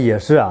原来也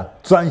是啊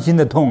钻心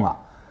的痛啊，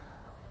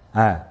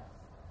哎。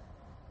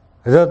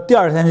这第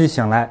2天就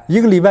醒来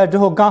，1个礼拜之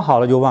后刚好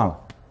了就忘了，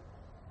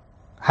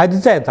还得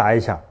再砸一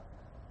下，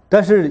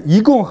但是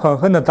一共狠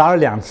狠的砸了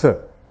2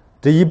次，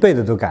这一辈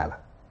子都改了，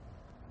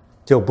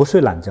就不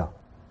睡懒觉。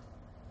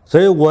所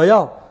以我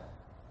要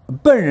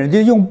笨人就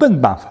用笨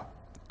办法，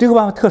这个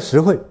办法特实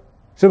惠，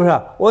是不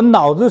是？我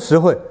脑子实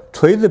惠，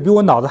锤子比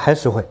我脑子还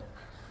实惠，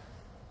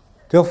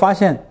就发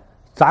现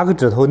砸个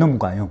指头那么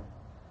管用，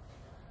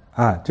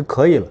啊，就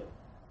可以了，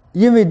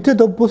因为这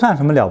都不算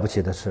什么了不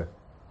起的事。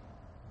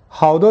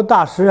好多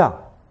大师啊，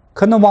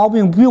可能毛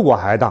病比我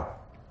还大，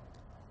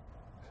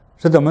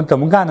是怎么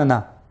干的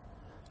呢？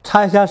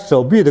插一下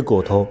手臂的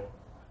骨头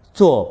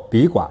做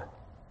笔管，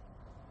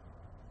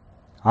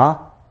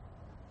啊，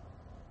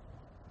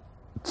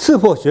刺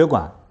破血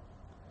管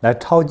来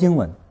抄经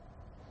文，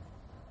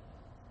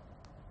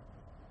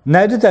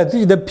乃至在自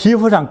己的皮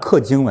肤上刻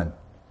经文。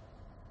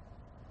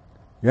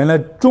原来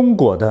中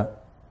国的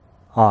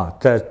啊，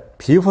在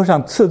皮肤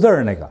上刺字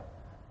儿那个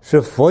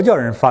是佛教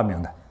人发明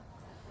的。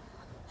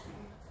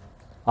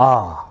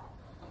啊，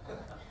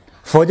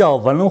佛教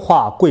文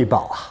化瑰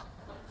宝啊，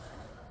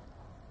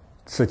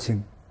刺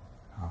青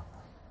啊。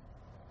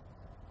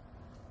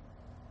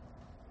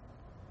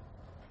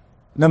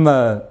那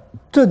么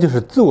这就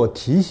是自我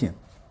提醒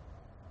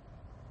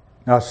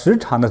啊，时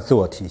常的自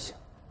我提醒。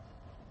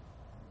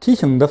提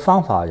醒的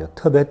方法有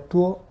特别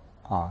多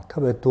啊，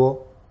特别多。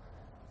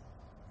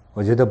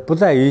我觉得不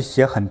在于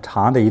写很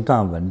长的一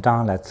段文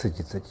章来刺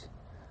激自己，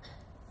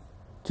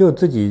就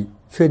自己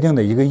确定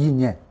的一个意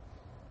念。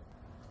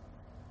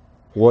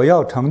我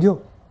要成就，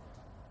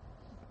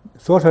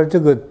说出来这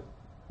个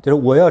就是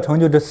我要成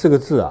就这4个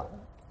字啊，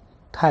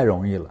太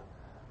容易了。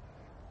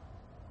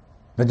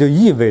那就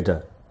意味着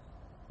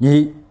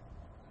你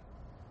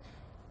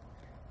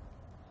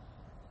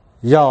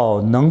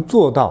要能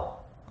做到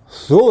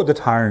所有的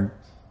常人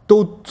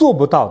都做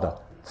不到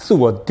的自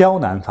我刁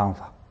难方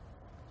法。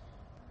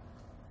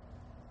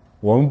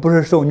我们不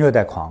是受虐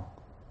待狂，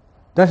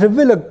但是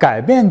为了改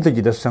变自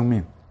己的生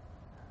命，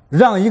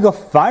让一个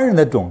凡人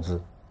的种子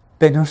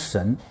变成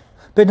神，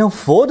变成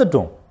佛的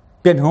种，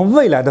变成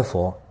未来的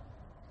佛，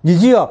你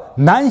就要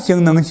难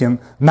行能行，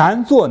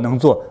难做能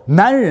做，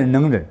难忍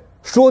能忍，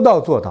说到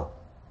做到，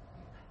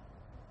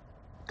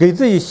给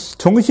自己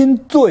重新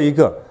做一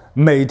个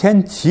每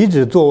天起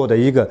止坐卧的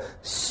一个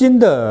新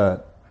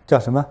的叫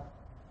什么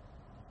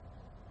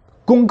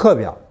功课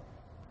表、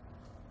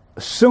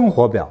生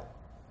活表。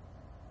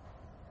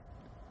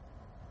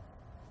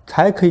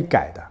才可以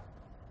改的。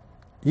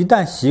一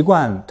旦习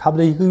惯，差不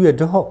多1个月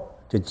之后，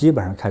就基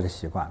本上开始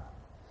习惯了。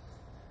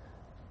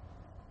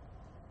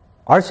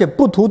而且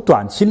不图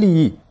短期利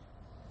益，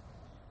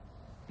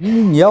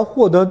你要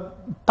获得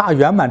大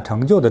圆满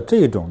成就的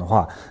这种的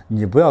话，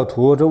你不要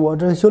图我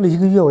这修了1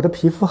个月，我的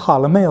皮肤好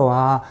了没有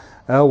啊？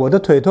我的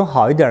腿痛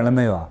好一点了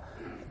没有啊？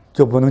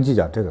就不能计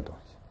较这个东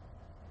西。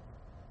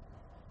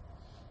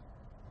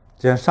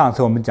就像上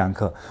次我们讲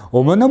课，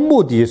我们的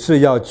目的是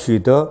要取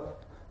得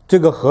这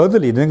个盒子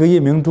里的那个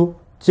夜明珠，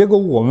结果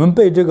我们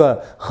被这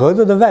个盒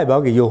子的外表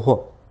给诱惑，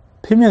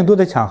拼命都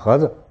在抢盒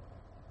子，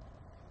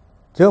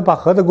结果把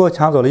盒子给我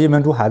抢走了，夜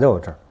明珠还在我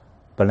这儿，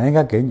本来应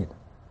该给你的。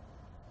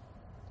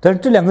但是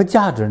这两个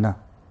价值呢，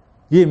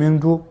夜明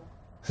珠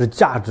是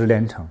价值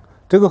连城，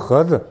这个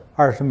盒子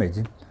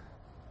$20，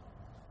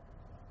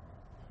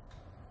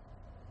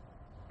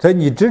所以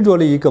你执着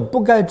了一个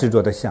不该执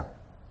着的相，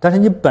但是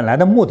你本来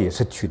的目的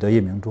是取得夜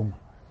明珠嘛。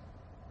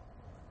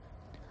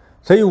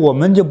所以我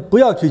们就不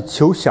要去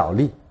求小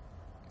利，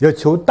要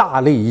求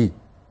大利益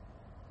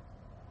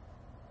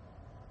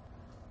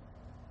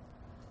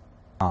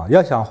啊！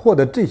要想获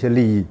得这些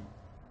利益，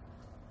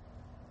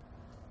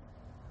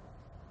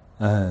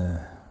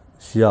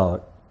需要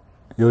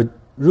有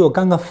若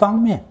干个方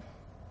面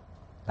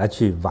来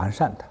去完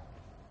善它。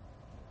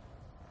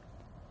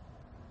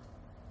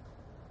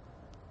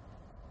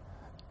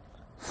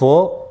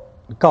佛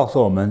告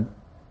诉我们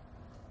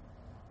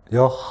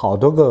有好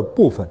多个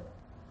部分，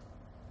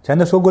前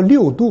头说过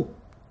6度，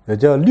也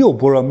叫6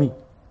般若蜜，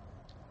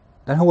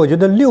但是我觉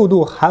得6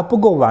度还不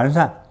够完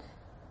善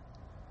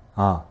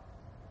啊，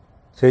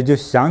所以就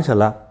想起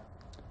了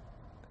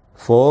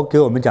佛给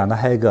我们讲的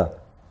还有一个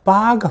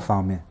8个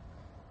方面。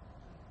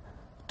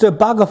这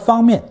8个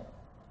方面，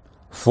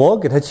佛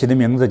给它起的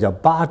名字叫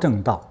8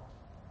正道，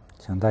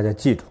请大家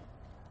记住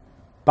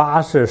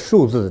，8是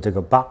数字的这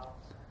个8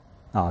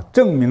啊，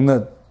证明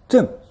的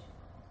证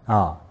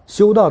啊，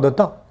修道的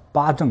道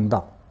，8正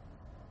道。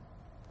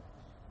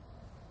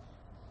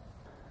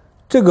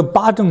这个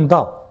8正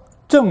道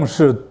正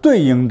是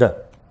对应着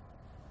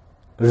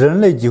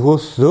人类几乎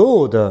所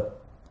有的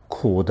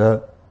苦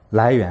的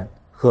来源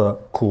和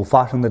苦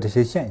发生的这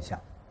些现象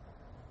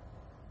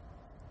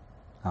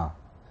啊。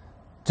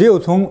只有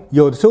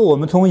有的时候我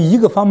们从一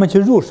个方面去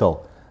入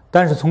手，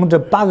但是从这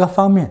8个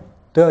方面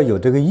都要有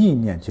这个意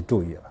念去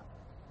注意了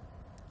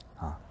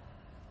啊。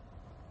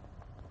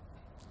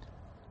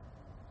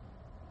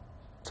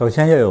首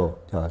先要有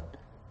叫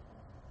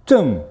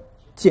正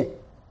见。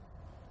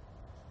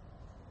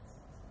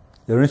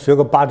有人学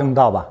过8正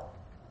道吧？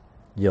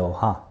有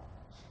哈。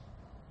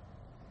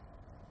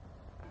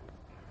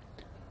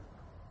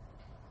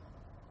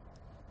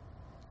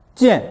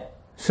见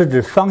是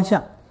指方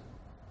向，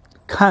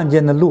看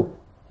见的路，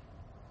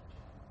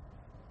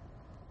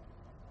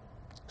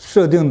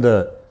设定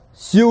的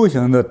修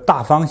行的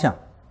大方向，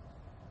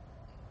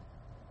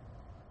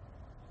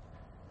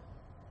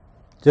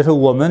就是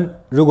我们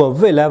如果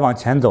未来往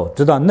前走，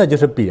知道那就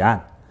是彼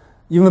岸，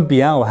因为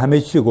彼岸我还没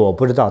去过，我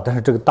不知道，但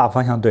是这个大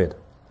方向对的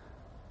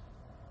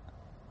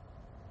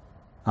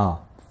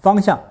啊，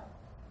方向，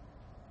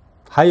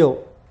还有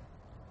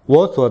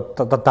我所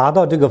达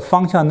到这个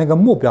方向那个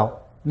目标，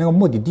那个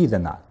目的地在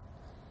哪里？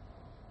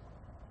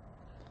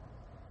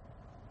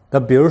那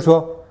比如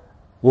说，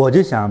我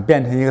就想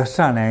变成一个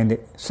善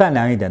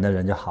良一点的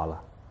人就好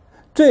了，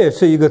这也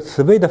是一个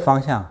慈悲的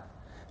方向，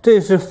这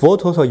也是佛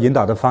陀所引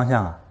导的方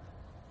向啊。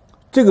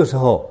这个时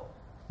候，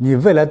你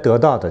未来得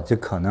到的就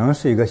可能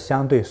是一个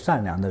相对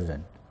善良的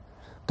人，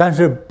但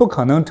是不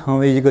可能成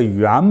为一个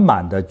圆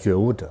满的觉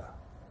悟者。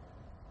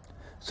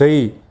所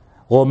以，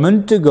我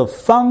们这个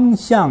方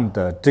向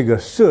的这个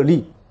设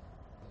立，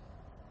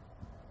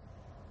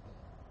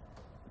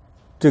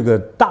这个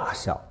大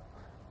小，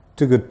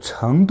这个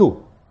程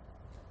度，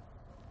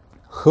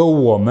和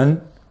我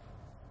们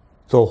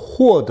所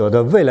获得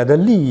的未来的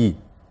利益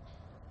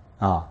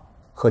啊，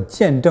和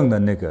见证的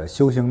那个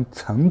修行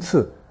层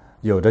次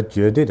有着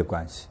绝对的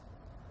关系，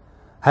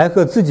还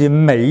和自己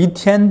每一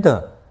天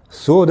的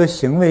所有的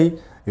行为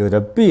有着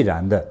必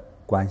然的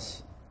关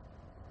系。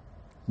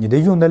你的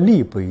用的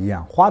力不一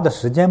样，花的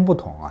时间不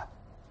同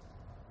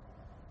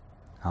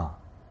啊。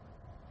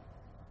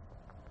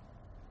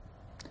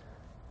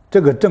这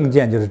个正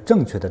见就是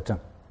正确的正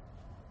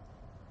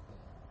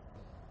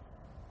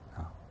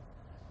啊，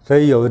所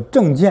以有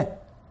正见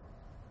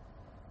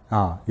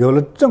啊，有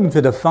了正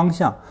确的方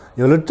向，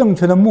有了正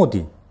确的目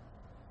的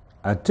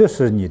啊，这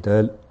是你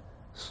的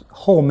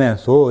后面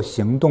所有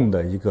行动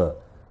的一个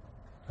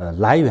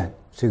来源，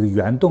是一个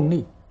原动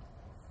力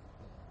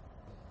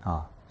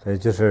啊。所以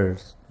就是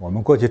我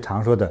们过去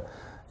常说的，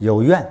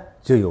有愿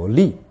就有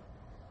力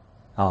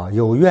啊，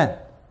有愿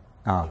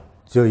啊，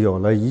就有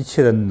了一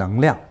切的能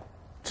量、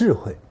智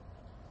慧。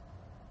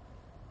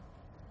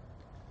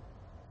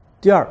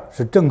第二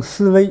是正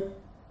思维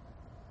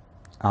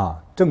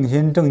啊，正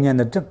心正念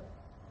的正。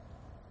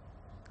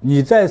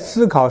你在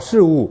思考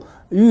事物，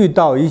遇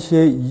到一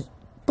些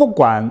不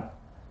管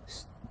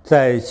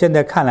在现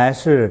在看来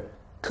是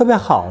特别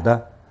好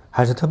的，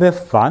还是特别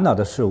烦恼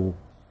的事物，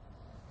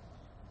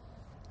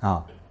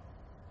啊，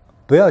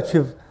不要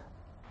去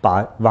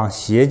往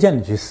邪见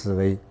里去思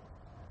维，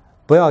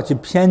不要去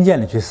偏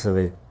见里去思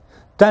维。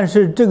但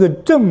是这个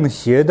正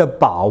邪的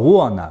把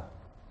握呢，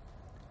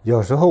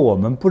有时候我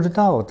们不知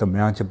道怎么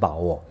样去把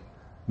握。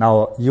那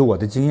我以我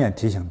的经验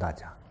提醒大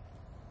家，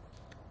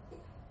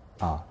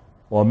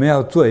我们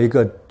要做一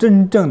个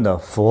真正的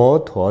佛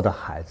陀的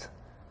孩子。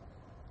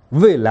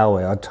未来我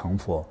要成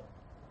佛，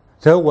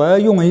所以我要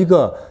用一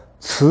个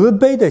慈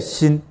悲的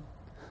心、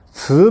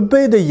慈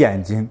悲的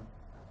眼睛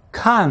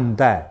看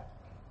待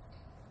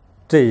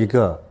这一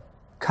个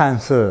看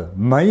似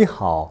美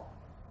好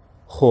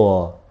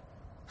或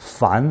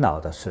烦恼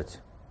的事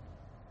情。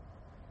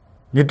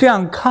你这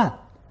样看，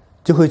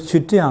就会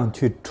这样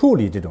去处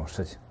理这种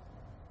事情。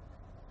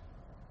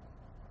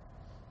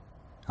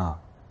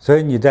所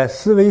以你在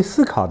思维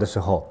思考的时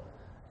候，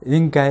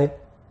应该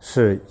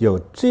是有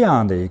这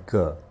样的一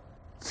个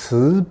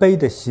慈悲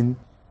的心，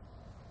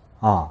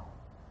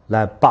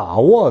来把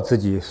握自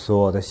己所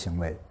有的行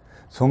为，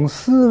从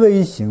思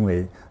维行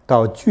为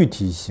到具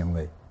体行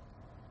为。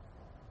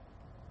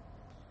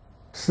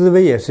思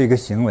维也是一个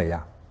行为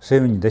呀，是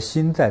因为你的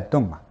心在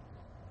动啊。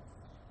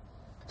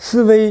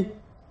思维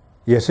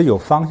也是有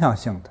方向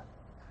性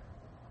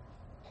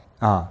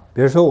的，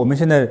比如说我们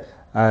现在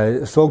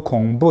说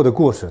恐怖的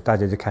故事，大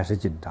家就开始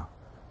紧张，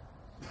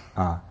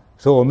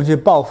说我们去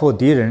报复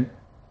敌人，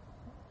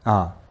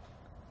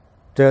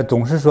这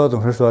总是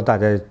说，大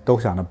家都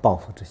想着报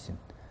复之心，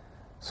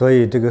所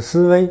以这个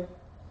思维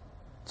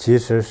其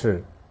实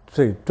是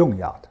最重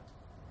要的。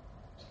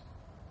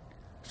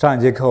上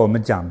一节课我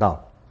们讲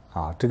到，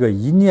这个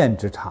一念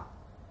之差，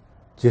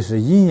就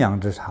是阴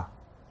阳之差，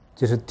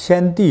就是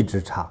天地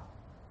之差，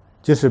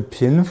就是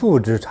贫富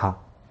之差，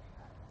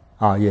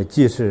也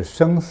既是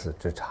生死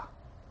之差。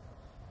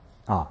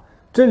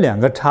这两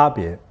个差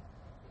别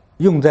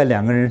用在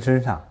两个人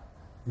身上，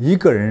一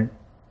个人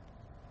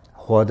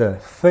活得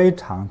非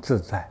常自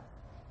在、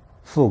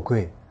富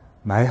贵、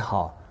美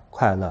好、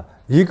快乐，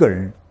一个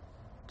人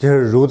就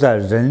是如在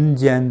人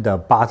间的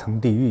8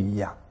层地狱一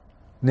样，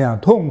那样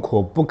痛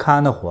苦不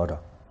堪的活着。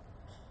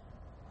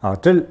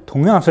这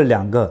同样是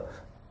两个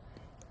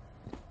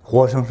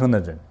活生生的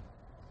人，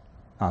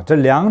这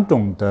两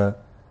种的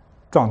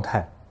状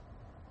态，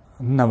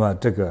那么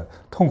这个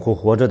痛苦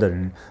活着的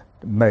人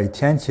每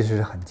天其实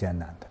是很艰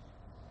难的。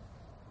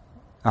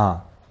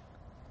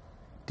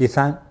第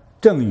三，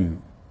正语，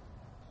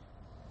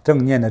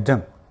正念的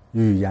正，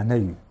语言的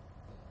语。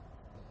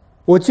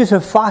我即使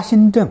发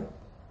心正，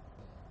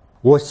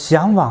我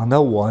向往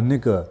的我那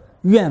个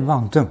愿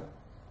望正，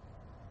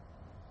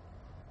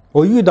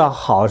我遇到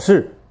好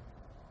事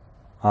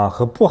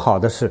和不好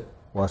的事，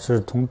我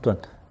是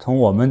从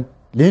我们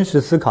临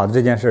时思考的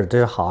这件事，这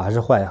是好还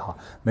是坏也好，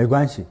没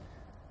关系，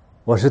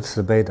我是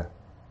慈悲的，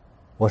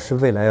我是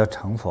未来要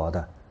成佛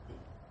的，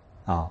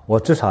我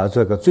至少要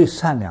做一个最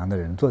善良的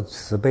人，做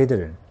慈悲的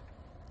人。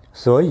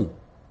所以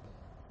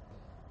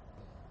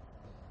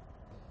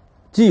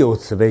既有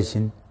慈悲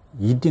心，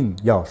一定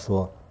要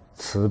说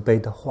慈悲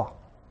的话。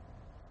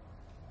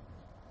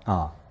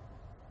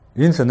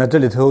因此呢，这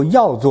里头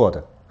要做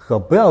的和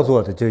不要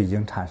做的就已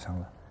经产生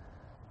了。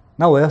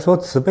那我要说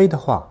慈悲的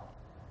话，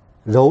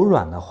柔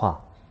软的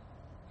话，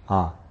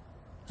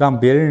让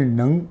别人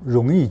能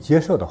容易接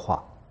受的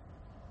话，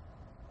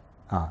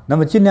那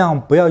么尽量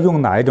不要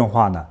用哪一种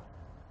话呢？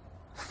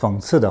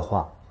讽刺的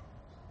话、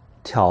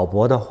挑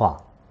拨的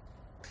话、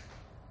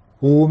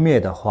污蔑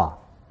的话、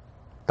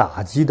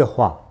打击的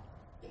话，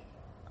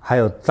还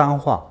有脏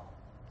话，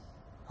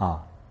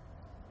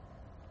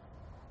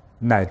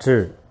乃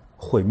至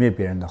毁灭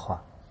别人的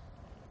话。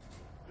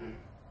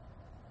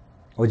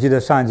我记得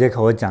上一节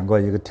课我讲过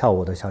一个跳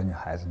舞的小女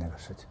孩子那个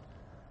事情，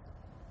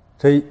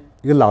所以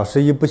一个老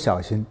师一不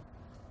小心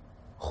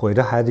毁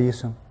了孩子一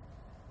生。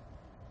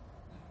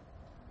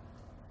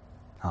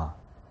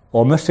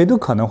我们谁都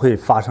可能会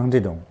发生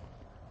这种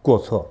过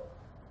错，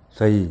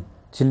所以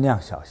尽量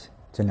小心，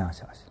尽量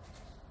小心。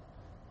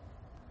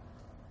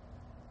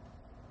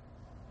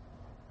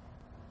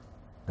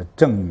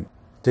正语，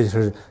这就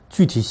是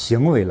具体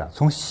行为了，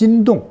从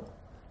心动、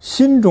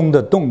心中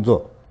的动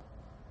作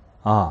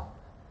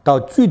到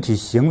具体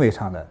行为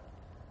上的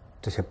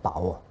这些把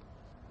握。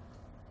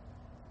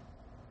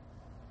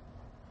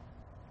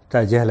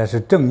再接下来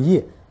是正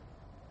业。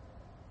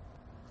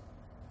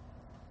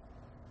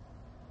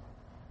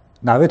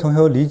哪位同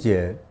学理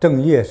解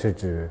正业是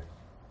指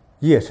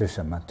业是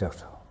什么？这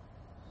时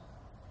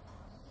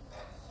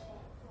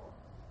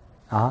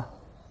候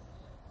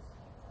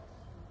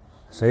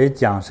谁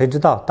讲谁知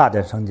道？大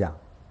点声讲。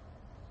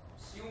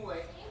行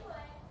为。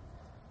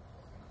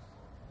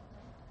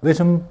为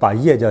什么把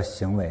业叫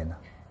行为呢？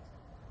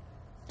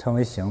称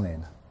为行为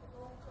呢？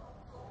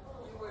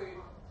因为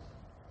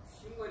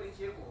行为的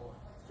结果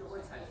就会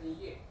产生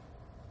业，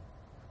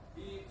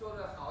你做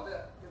的好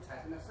的就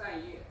产生了善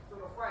业，做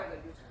的坏的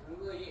就产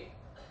生恶业。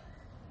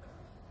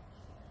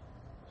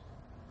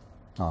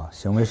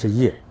行为是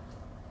业。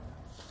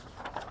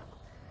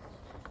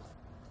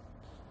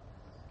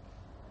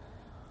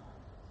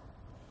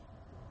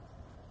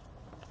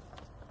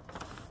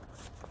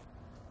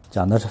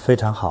讲的是非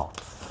常好。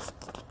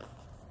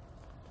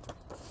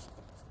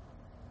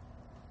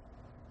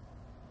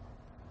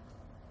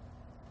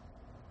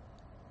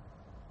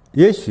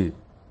也许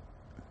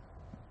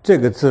这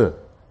个字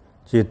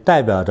就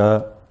代表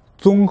着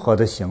综合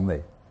的行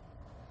为，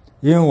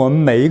因为我们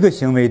每一个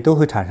行为都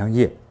会产生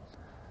业，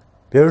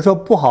比如说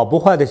不好不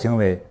坏的行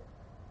为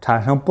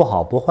产生不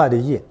好不坏的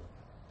业，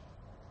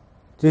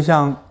就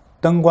像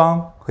灯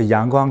光和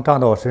阳光照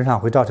到我身上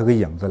会照出个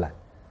影子来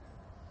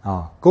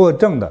给我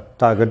正的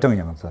照一个正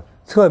影子，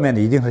侧面的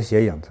一定是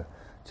斜影子，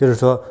就是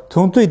说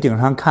从最顶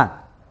上看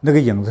那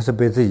个影子是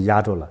被自己压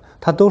住了，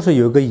它都是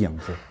有一个影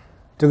子，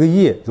这个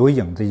业如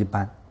影子一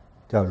般，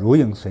叫如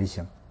影随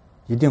形，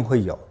一定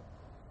会有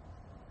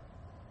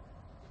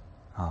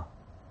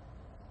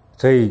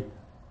所以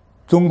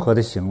综合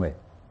的行为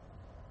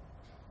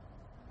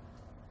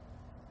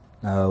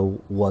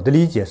我的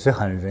理解是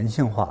很人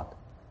性化的。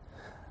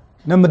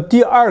那么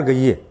第二个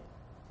业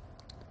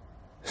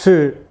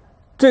是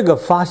这个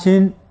发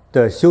心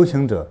的修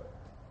行者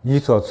你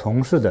所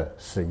从事的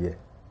事业。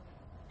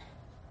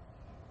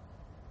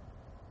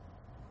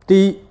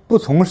第一，不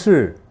从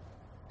事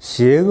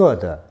邪恶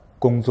的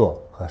工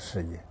作和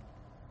事业，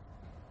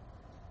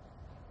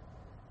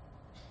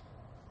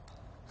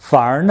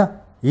反而呢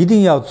一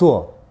定要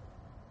做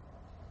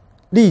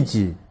利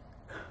己、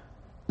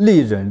利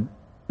人、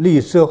利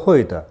社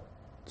会的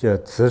这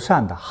慈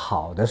善的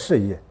好的事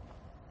业。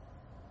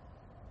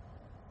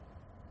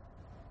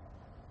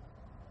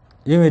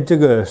因为这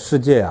个世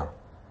界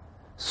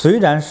虽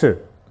然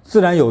是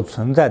自然有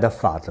存在的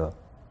法则，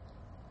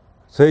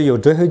所以有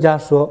哲学家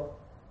说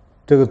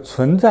这个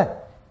存在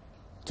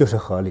就是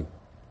合理，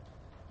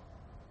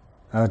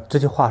这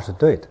句话是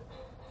对的。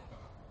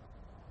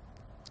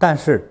但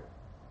是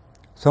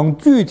从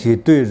具体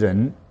对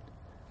人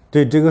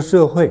对这个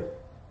社会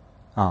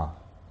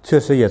确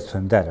实也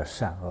存在着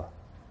善恶，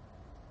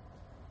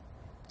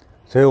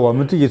所以我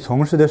们自己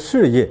从事的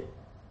事业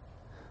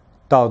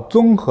到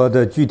综合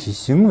的具体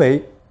行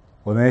为，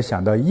我们也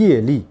想到业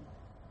力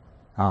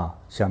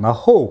想到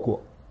后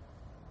果。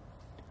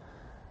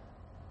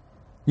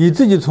你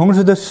自己从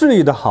事的事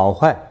业的好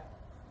坏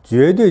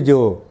绝对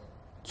就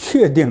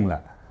确定了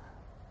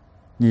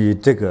你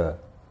这个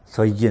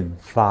所引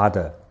发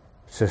的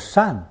是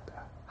善的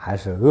还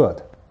是恶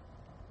的。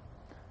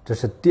这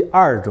是第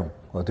二种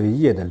我对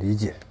业的理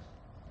解。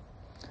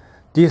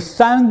第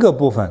三个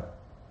部分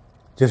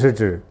就是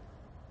指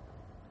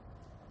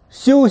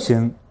修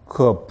行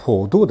和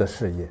普度的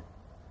事业。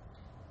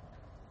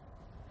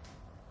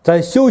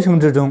在修行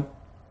之中，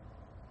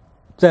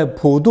在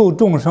普度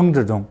众生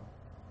之中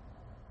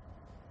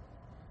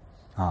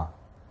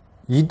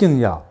一定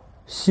要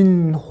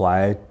心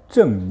怀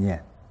正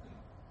念。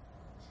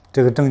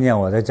这个正念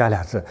我再加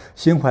俩字，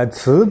心怀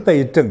慈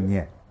悲正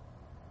念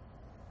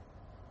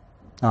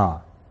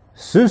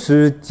时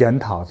时检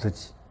讨自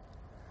己，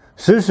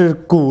时时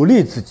鼓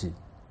励自己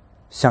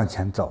向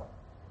前走，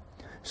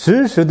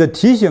时时的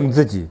提醒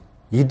自己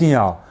一定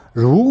要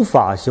如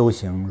法修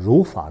行，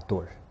如法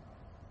度人，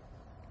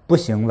不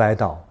行歪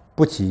道，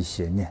不起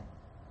邪念。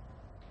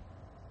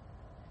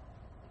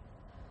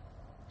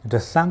这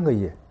三个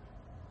业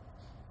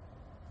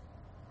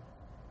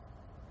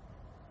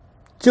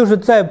就是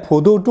在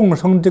普度众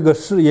生这个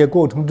事业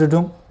过程之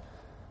中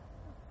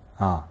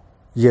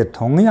也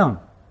同样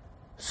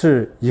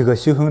是一个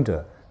修行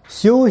者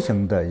修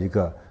行的一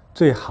个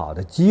最好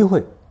的机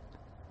会，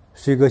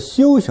是一个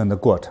修行的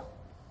过程。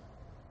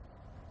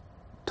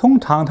通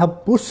常它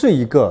不是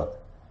一个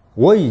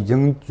我已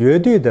经绝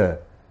对的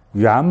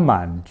圆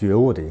满觉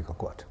悟的一个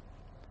过程，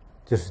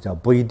就是叫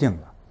不一定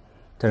了。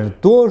但是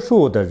多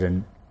数的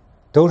人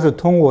都是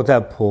通过在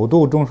普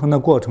度众生的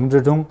过程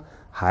之中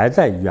还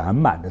在圆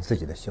满着自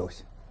己的修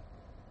行，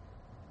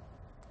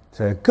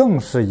所以更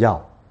是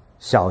要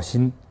小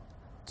心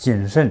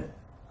谨慎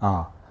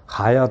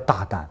还要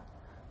大胆，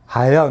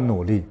还要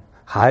努力，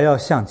还要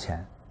向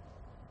前。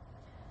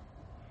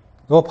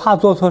我怕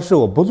做错事，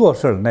我不做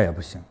事了，那也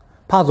不行；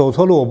怕走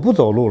错路，我不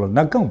走路了，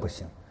那更不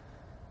行。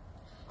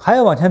还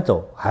要往前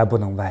走，还不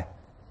能歪；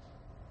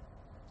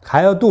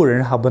还要度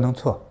人，还不能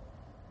错。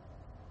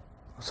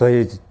所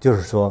以就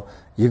是说，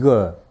一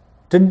个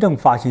真正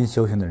发心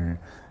修行的人，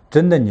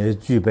真的你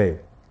具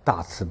备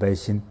大慈悲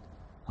心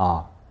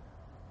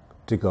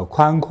这个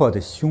宽阔的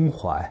胸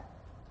怀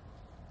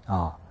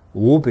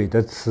无比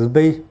的慈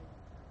悲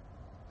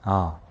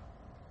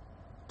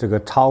这个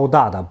超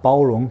大的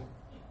包容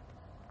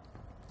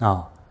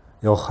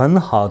有很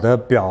好的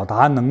表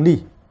达能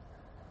力，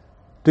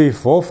对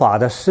佛法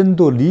的深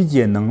度理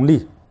解能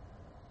力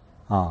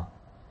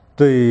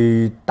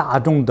对大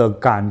众的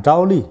感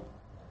召力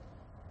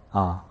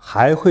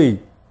还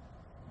会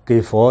给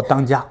佛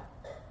当家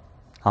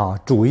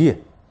主业，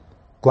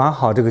管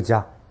好这个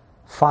家，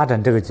发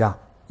展这个家，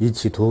以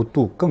企图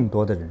度更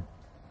多的人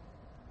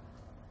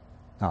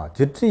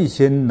就这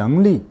些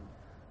能力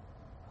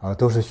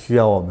都是需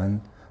要我们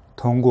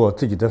通过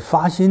自己的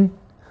发心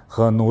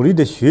和努力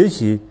的学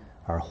习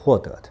而获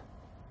得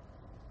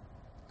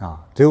的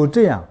只有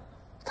这样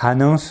才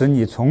能使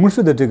你从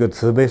事的这个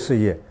慈悲事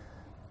业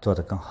做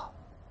得更好。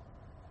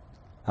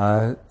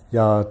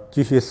要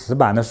继续死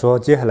板的说，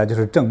接下来就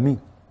是正命。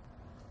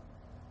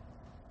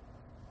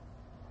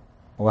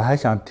我还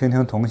想听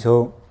听同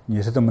修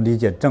你是怎么理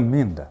解正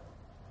命的？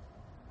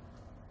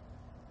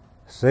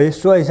谁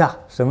说一下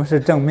什么是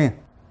正命？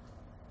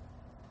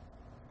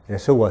也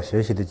是我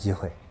学习的机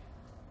会。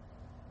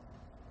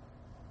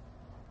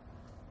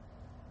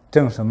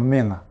正什么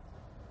命啊？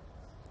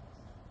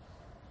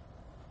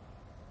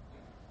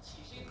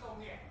起心动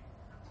念。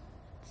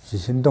起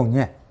心动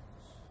念。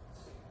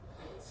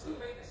慈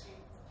悲的心。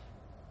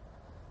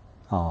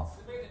哦。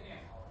慈悲的念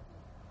头。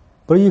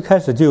不是一开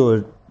始就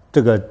有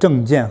这个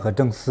正见和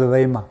正思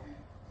维吗？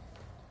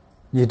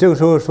你这个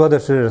时候说的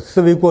是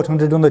思维过程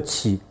之中的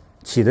起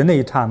的那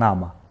一刹那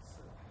吗？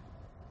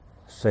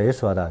谁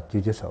说的？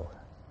举举手。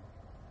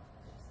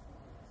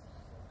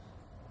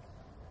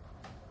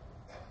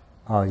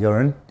有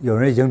人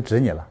已经指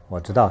你了，我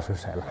知道是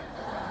谁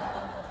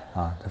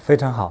了。非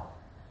常好，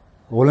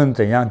无论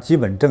怎样基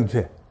本正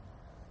确。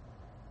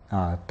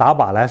打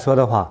靶来说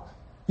的话，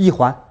一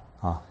环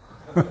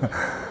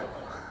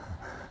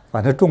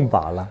反正中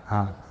靶了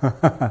啊。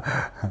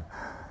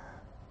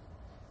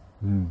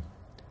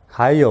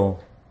还有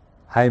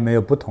没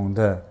有不同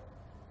的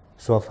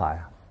说法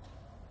呀？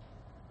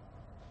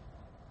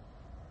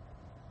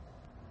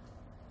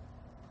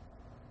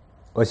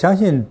我相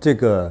信这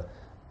个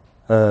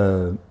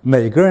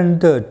每个人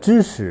的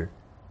知识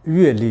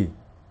阅历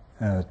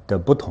的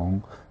不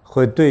同，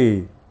会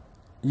对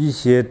一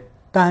些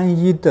单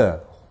一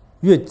的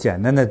越简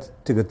单的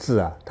这个字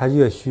啊，它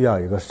越需要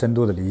一个深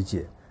度的理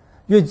解。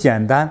越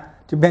简单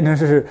就变成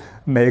是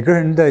每个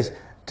人的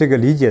这个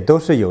理解都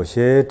是有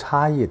些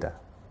差异的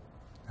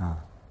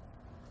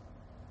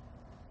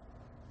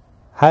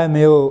还有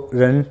没有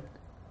人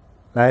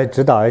来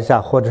指导一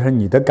下，或者是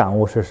你的感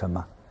悟是什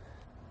么？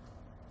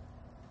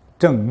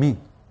正命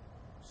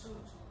赤子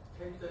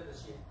天真的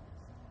心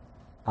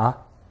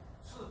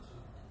赤子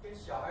跟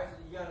小孩子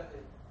一样的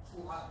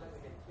出发那个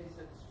天真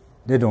的心，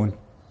那种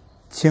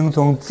轻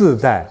松自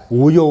在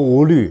无忧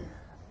无虑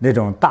那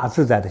种大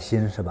自在的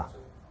心是吧？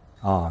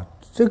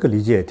这个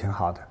理解也挺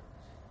好的。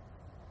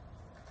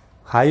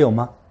还有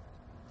吗？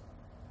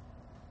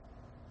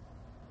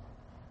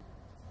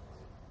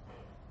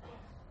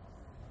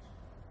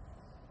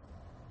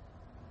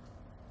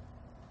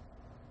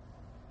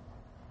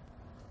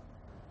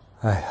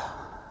哎呀，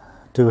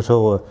这个时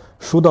候我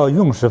书到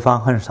用时方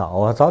恨少，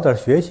我早点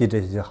学习这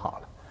些就好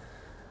了。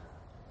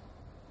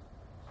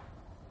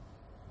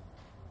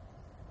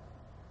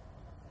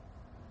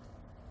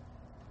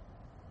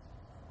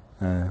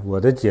我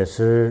的解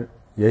释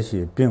也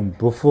许并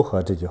不符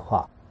合这句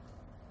话。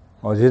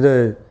我觉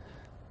得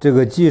这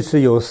个既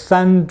是有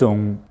3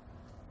种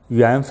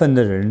缘分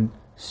的人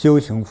修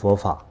行佛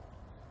法，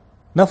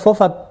那佛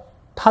法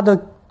它的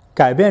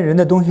改变人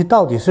的东西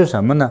到底是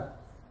什么呢？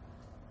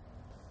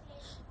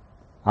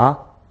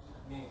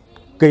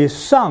给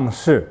上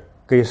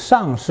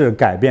世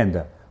改变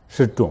的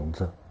是种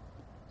子，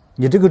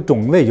你这个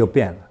种类就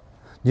变了。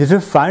你是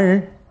凡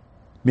人，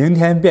明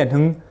天变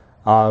成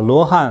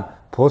罗汉、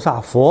菩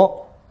萨、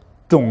佛，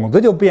种子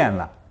就变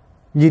了。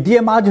你爹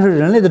妈就是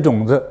人类的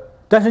种子，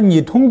但是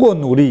你通过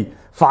努力、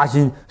发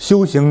心、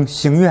修行、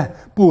行愿、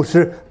布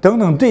施等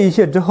等这一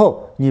切之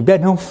后，你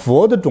变成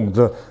佛的种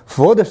子、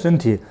佛的身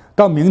体，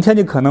到明天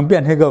就可能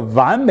变成一个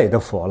完美的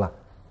佛了。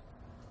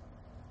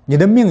你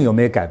的命有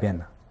没有改变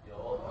呢？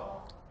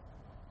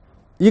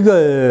一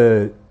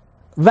个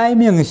歪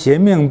命、邪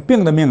命、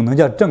病的命能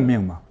叫正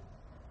命吗？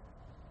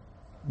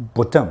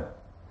不正。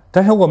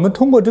但是我们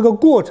通过这个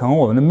过程，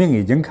我们的命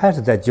已经开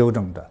始在纠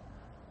正的。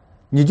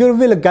你就是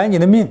为了改你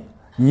的命，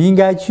你应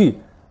该去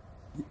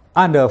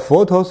按照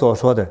佛陀所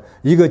说的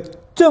一个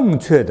正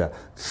确的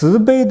慈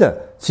悲的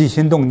起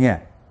心动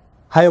念，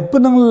还有不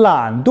能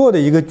懒惰的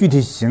一个具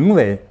体行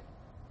为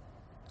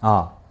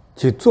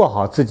去做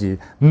好自己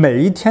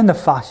每一天的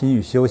发心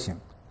与修行，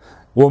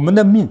我们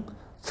的命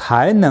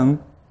才能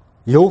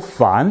由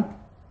凡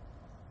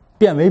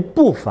变为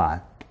不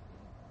凡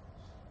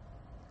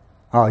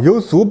由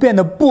俗变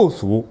得不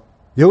俗，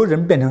由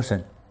人变成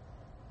神。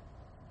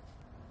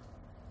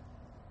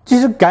其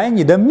实改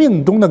你的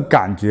命中的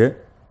感觉，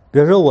比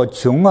如说我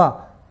穷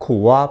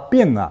苦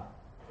病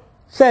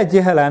再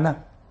接下来呢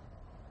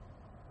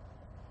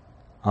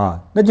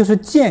那就是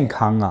健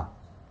康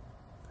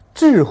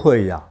智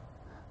慧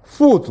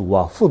富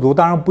足富足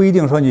当然不一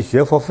定说你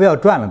学佛非要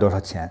赚了多少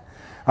钱，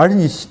而是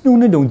你心中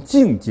那种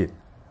境界，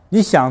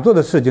你想做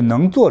的事就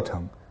能做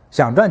成，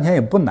想赚钱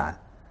也不难。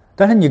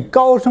但是你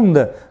高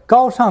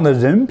尚的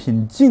人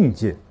品境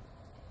界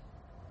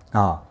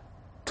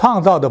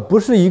创造的不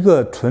是一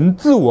个纯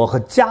自我和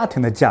家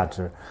庭的价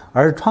值，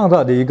而是创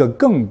造的一个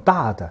更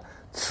大的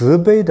慈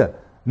悲的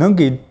能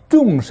给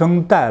众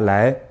生带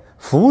来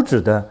福祉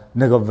的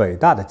那个伟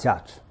大的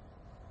价值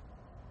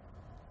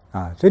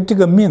所以这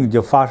个命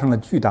就发生了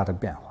巨大的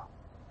变化。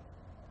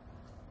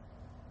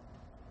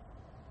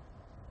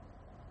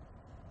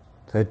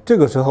所以这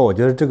个时候我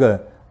觉得这个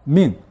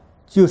命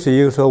就是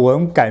一个说我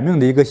们改命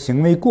的一个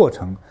行为过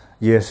程，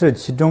也是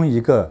其中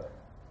一个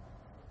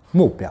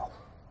目标。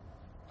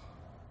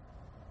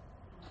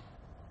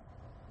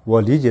我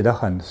理解的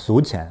很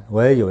俗浅，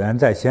我也有缘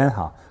在先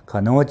哈，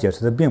可能我解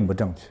释的并不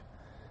正确。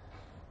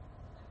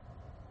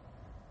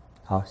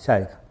好，下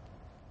一个，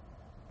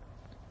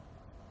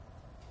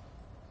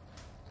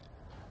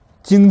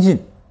精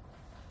进。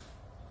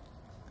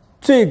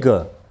这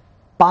个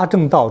八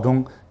正道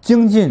中，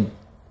精进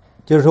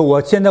就是说，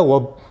我现在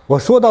我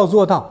说到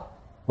做到，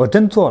我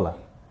真做了。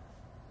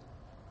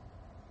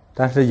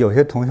但是有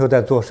些同学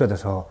在做事的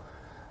时候，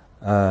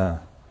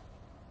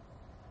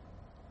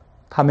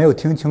他没有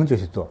听清就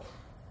去做。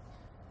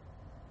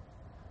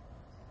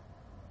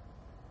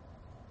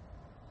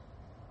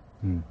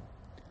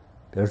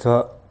比如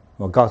说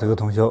我告诉一个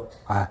同学，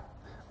哎，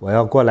我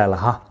要过来了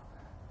哈，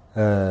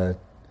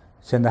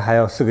现在还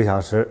要4个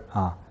小时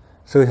啊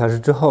，4个小时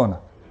之后呢，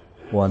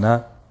我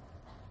呢，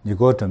你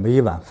给我准备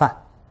一碗饭，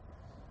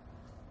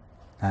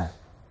哎，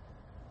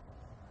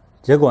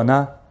结果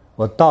呢，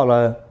我到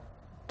了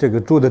这个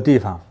住的地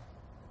方，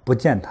不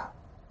见他，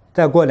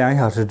再过2个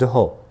小时之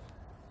后，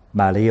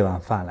买了一碗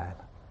饭来了，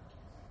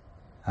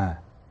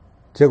哎，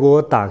结果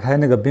我打开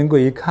那个冰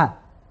柜一看，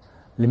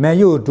里面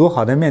又有煮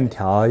好的面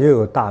条，又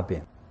有大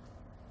饼，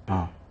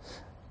啊，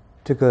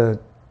这个，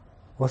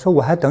我说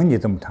我还等你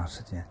这么长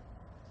时间，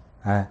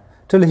哎，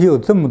这里有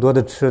这么多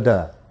的吃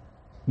的，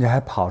你还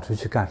跑出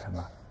去干什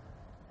么？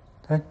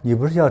他说你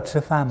不是要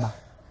吃饭吗？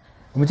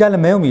我们家里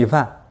没有米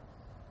饭，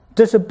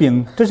这是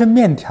饼，这是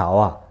面条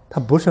啊，它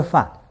不是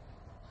饭，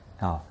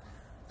啊，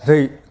所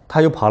以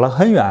他又跑了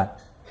很远，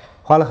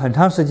花了很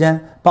长时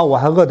间，把我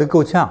还饿得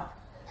够呛，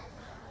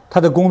他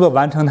的工作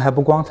完成的还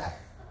不光彩，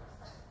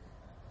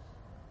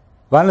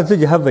完了自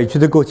己还委屈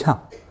得够呛。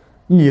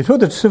你说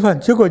的吃饭，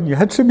结果你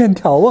还吃面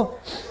条啊？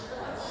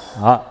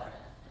啊，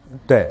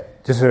对，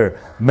就是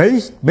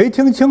没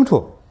听清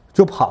楚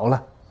就跑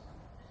了，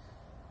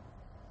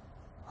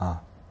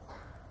啊，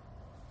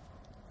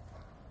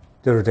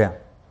就是这样，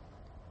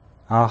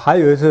啊，还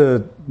有一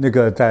次那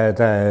个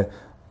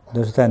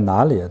那是在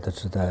哪里啊？这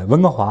是在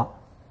温哥华，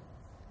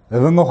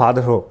温哥华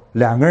的时候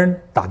，2个人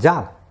打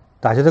架了，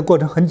打架的过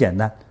程很简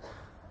单，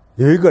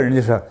有一个人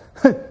就说：“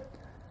哼，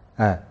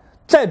哎，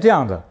再这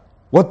样子，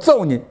我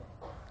揍你！”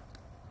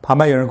旁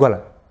边有人过来，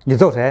你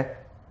揍谁？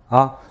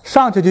啊，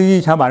上去就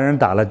一拳把人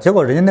打了，结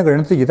果人家那个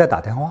人自己在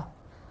打电话，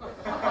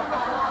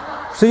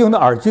是用的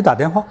耳机打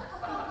电话。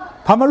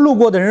旁边路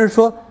过的人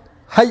说，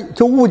还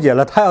就误解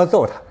了他要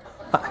揍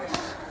他，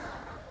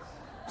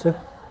这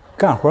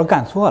干活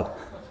干错了。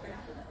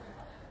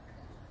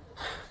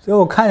所以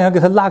我看见给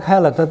他拉开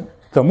了，他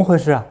怎么回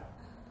事啊？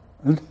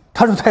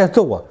他说他要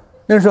揍我。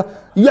那人说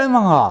冤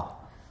枉啊！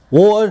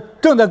我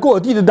正在给我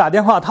弟弟打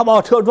电话，他把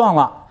我车撞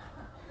了，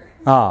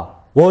啊！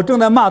我正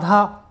在骂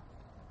他，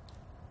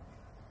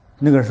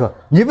那个人说：“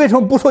你为什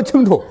么不说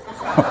清楚？”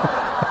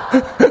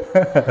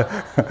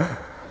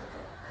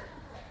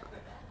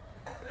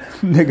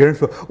那个人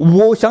说：“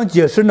我想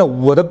解释呢，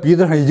我的鼻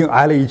子上已经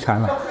挨了一拳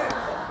了，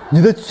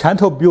你的拳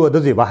头比我的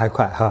嘴巴还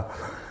快哈。”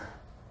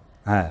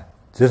哎，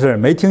就是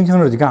没听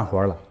清楚就干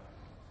活了，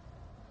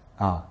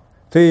啊，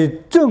所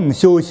以正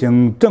修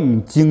行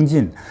正精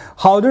进，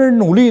好多人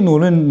努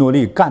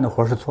力干的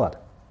活是错的，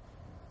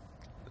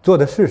做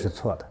的事是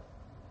错的。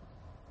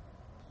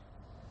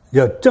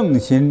要正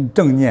心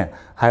正念，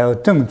还有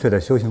正确的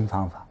修行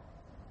方法。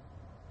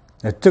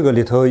这个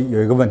里头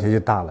有一个问题就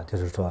大了，就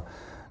是说，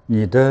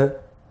你的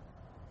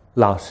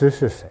老师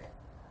是谁？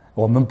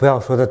我们不要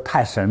说的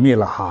太神秘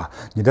了哈，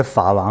你的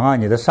法王啊，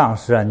你的上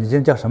师啊，你今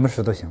天叫什么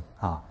师都行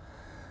啊。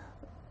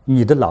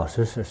你的老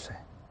师是谁？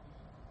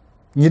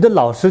你的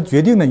老师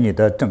决定了你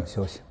的正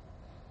修行。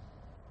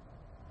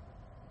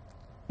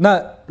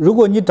那如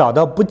果你找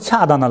到不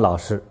恰当的老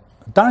师，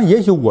当然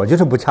也许我就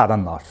是不恰当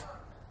的老师。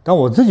但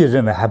我自己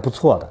认为还不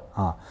错的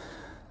啊。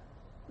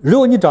如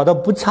果你找到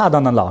不恰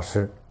当的老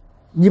师，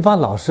你把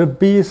老师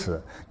逼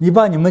死，你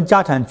把你们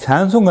家产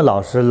全送给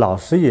老师，老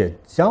师也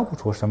教不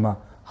出什么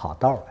好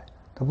道来，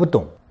他不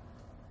懂，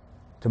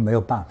这没有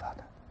办法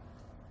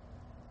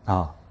的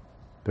啊。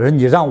比如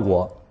你让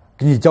我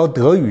给你教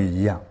德语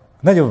一样，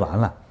那就完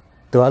了，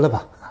得了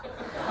吧，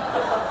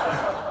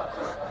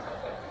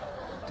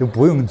就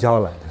不用教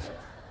了，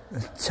就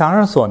是强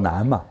人所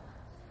难嘛，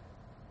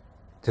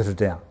就是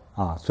这样。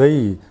啊，所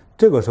以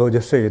这个时候就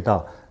涉及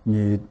到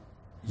你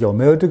有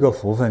没有这个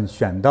福分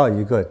选到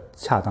一个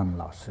恰当的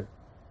老师。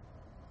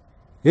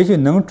也许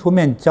能出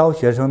面教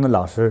学生的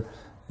老师，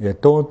也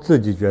都自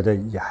己觉得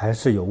也还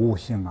是有悟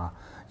性啊，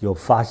有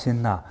发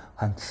心啊，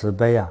很慈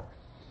悲啊。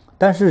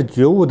但是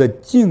觉悟的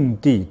境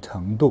地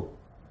程度，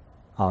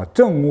啊，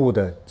证悟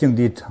的境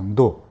地程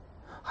度，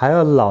还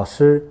有老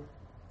师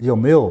有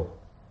没有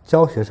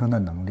教学生的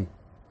能力。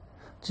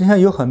就像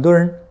有很多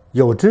人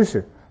有知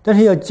识，但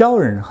是要教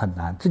人很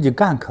难，自己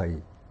干可以，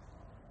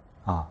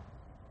啊，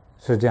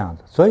是这样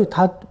的。所以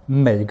他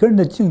每个人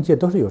的境界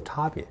都是有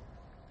差别，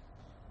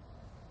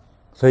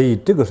所以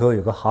这个时候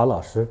有个好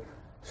老师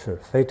是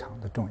非常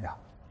的重要。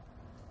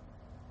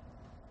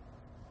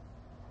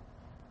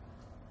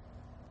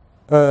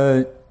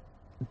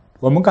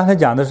我们刚才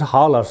讲的是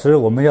好老师，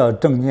我们要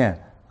正念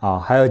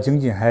还要精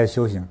进，还要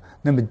修行。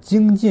那么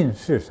精进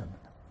是什么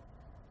呢？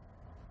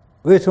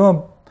为什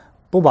么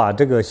不把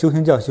这个修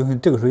行叫修行，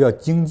这个时候要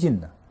精进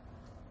呢？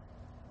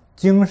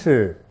精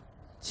是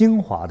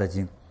精华的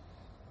精，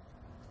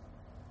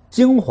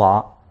精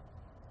华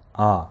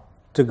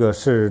这个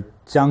是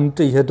将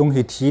这些东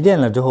西提炼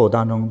了之后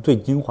当中最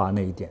精华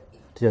那一点，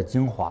这叫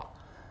精华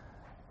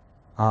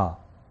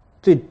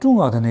最重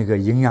要的那个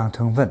营养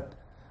成分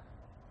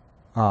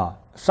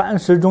山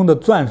石中的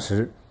钻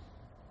石，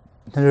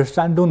它是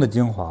山中的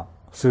精华；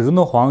水中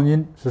的黄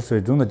金是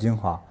水中的精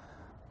华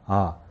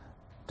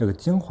这个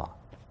精华。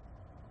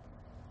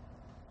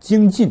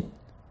精进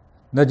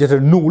那就是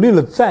努力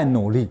了再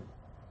努力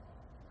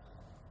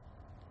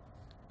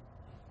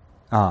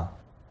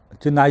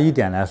就拿一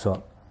点来说，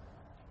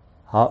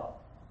好，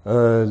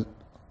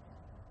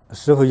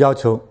师父要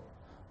求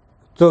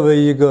作为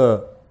一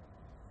个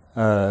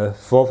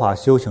佛法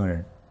修行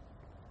人，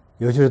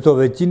尤其是作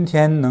为今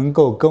天能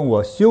够跟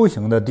我修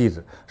行的弟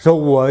子，说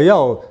我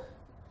要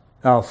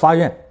发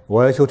愿，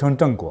我要修成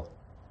正果，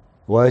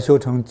我要修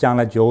成将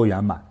来觉悟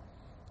圆满，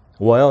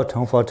我要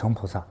成佛成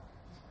菩萨。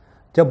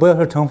这不要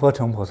说成佛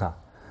成菩萨，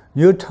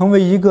你就成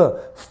为一个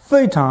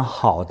非常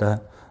好的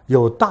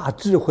有大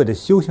智慧的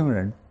修行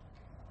人，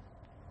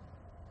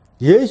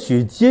也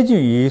许接近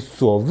于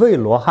所谓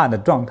罗汉的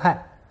状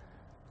态，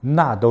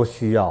那都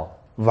需要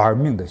玩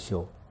命的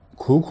修，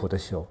苦苦的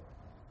修。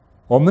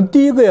我们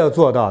第一个要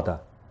做到的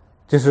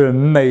就是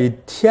每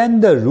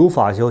天的如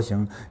法修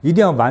行一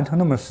定要完成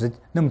那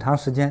么长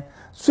时间，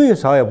最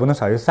少也不能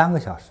少于3个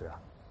小时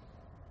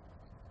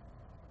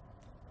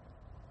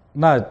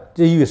那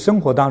这与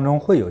生活当中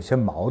会有些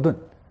矛盾。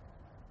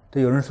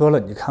这有人说了，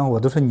你看我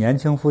都是年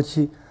轻夫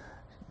妻，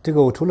这个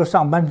我除了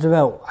上班之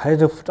外，我还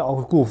是照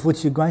顾夫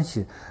妻关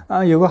系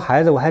有个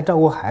孩子我还照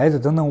顾孩子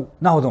等等，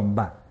那我怎么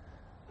办？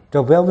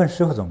这不要问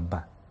师父怎么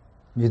办，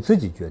你自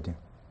己决定，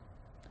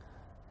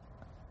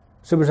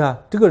是不是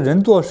这个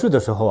人做事的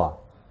时候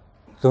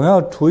总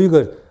要处于一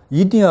个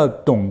一定要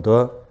懂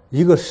得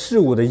一个事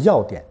物的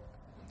要点。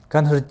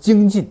刚才是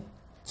精进，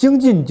精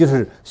进就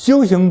是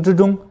修行之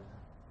中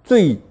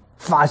最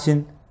发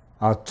心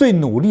最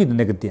努力的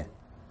那个点。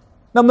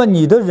那么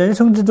你的人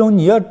生之中，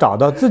你要找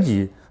到自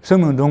己生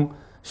命中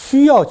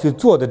需要去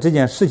做的这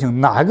件事情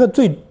哪个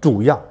最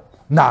主要，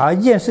哪一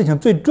件事情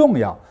最重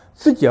要，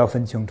自己要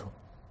分清楚。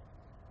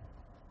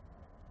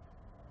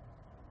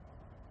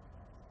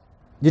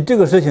你这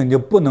个事情就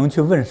不能去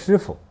问师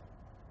父。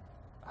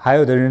还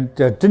有的人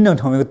真正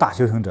成为一个大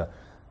修行者，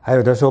还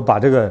有的时候把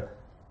这个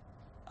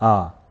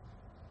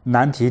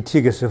难题提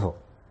给师父，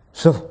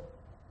师父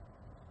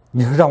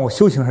你说让我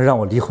修行还是让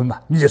我离婚吧，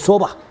你得说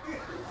吧。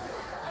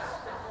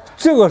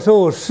这个时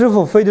候师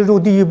父非得入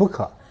地狱不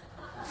可，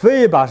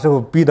非把师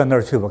父逼到那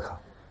儿去不可。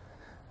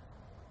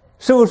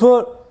师父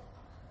说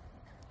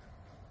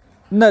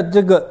那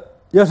这个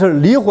要是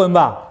离婚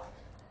吧，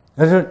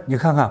要是你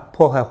看看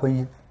破坏婚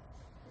姻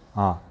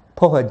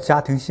破坏家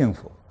庭幸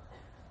福。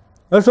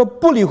要说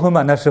不离婚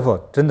吧，那师父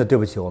真的对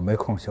不起，我没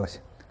空修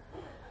行，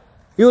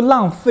又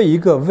浪费一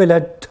个未来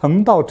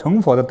成道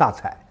成佛的大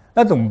财，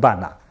那怎么办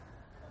呢？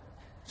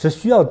是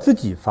需要自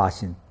己发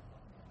心，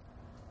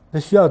那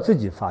需要自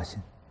己发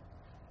心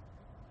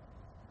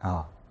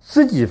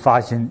自己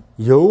发心，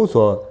有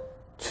所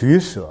取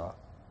舍，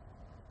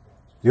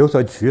有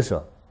所取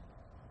舍，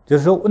就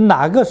是说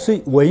哪个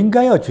是我应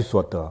该要去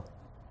所得，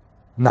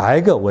哪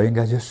一个我应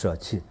该去舍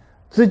弃，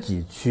自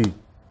己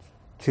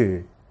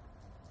去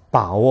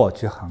把握，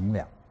去衡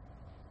量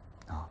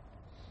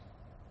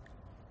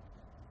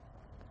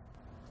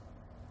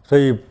所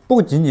以不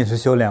仅仅是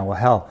修炼，我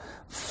还要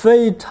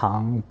非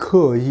常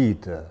刻意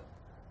的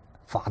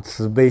发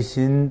慈悲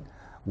心，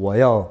我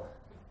要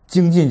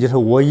精进，就是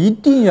我一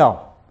定要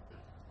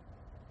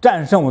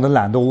战胜我的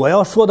懒惰，我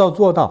要说到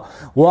做到，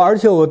而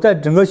且我在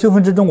整个修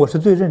行之中我是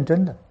最认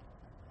真的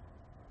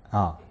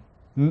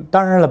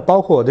当然了，包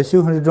括我的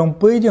修行之中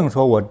不一定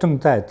说我正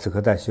在此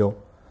刻在修，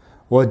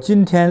我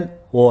今天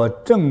我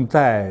正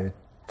在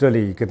这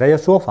里给大家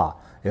说法，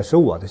也是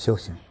我的修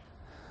行。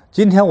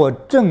今天我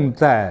正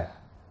在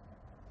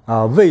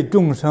为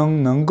众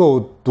生能够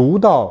读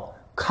到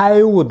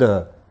开悟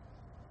的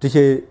这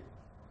些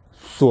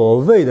所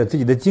谓的自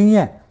己的经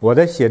验，我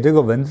在写这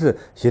个文字，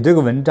写这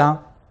个文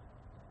章，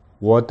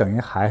我等于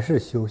还是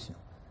修行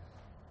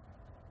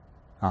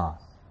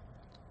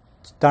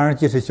当然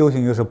既是修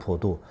行又是普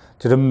度，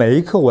就是每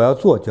一刻我要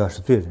做就要是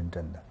最认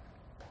真的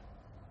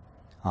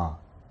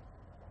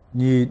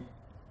你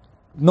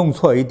弄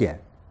错一点，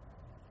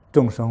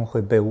众生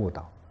会被误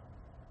导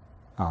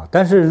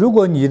但是如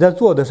果你在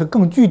做的是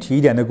更具体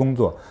一点的工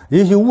作，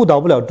也许误导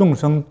不了众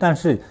生，但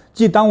是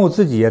既耽误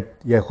自己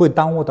也会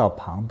耽误到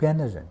旁边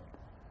的人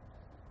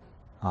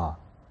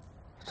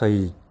所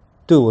以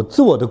对我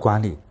自我的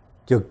管理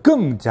就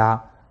更加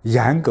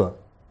严格，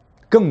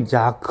更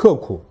加刻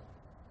苦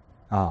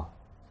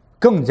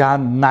更加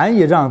难以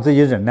让自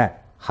己忍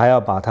耐，还要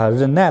把它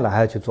忍耐了还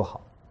要去做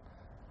好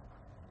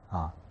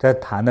在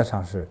谈得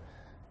上是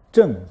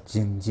正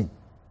精进。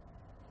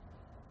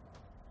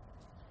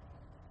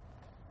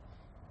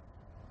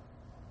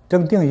这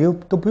个定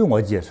都不用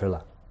我解释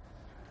了，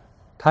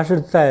它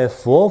是在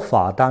佛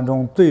法当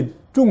中最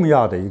重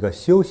要的一个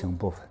修行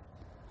部分，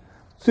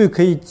最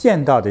可以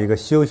见到的一个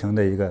修行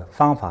的一个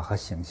方法和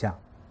形象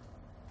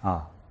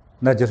啊，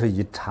那就是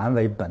以禅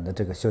为本的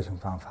这个修行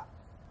方法。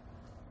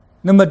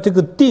那么这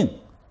个定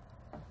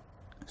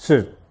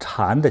是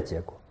禅的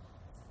结果，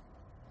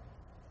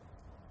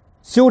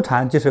修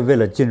禅就是为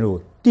了进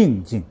入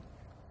定境。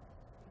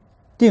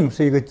定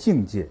是一个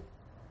境界，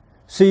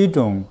是一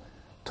种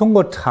通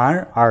过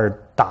禅而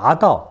达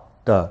到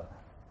的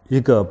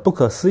一个不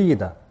可思议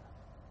的，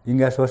应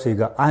该说是一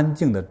个安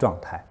静的状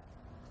态。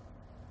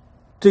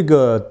这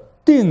个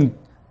定，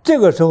这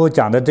个时候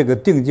讲的这个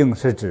定境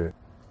是指，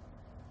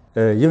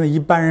因为一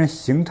般人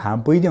行禅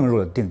不一定入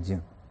了定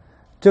境，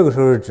这个时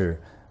候是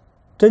指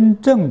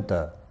真正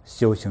的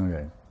修行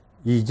人，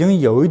已经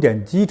有一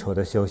点基础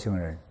的修行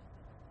人，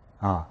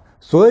啊，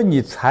所以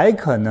你才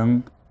可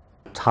能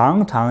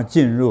常常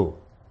进入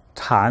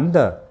禅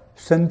的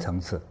深层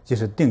次，就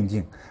是定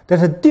境。但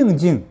是定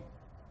境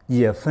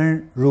也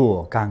分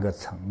若干个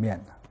层面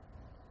的，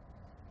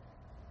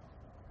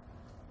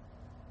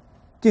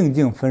定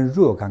境分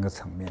若干个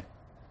层面，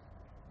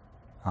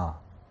啊，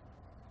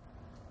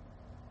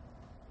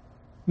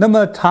那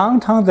么常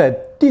常在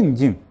定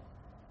境，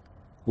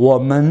我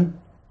们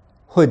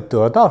会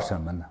得到什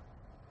么呢？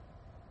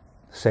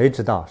谁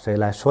知道？谁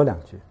来说两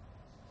句？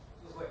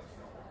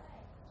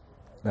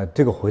那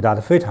这个回答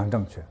的非常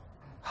正确。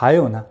还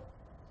有呢？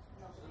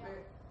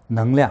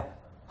能量。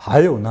还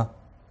有呢？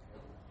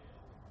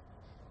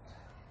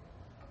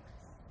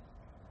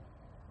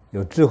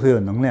有智慧有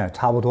能量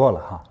差不多了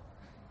哈。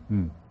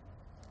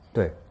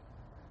对，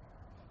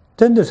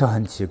真的是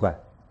很奇怪，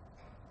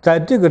在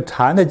这个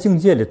禅的境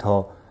界里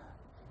头，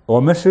我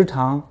们时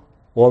常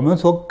我们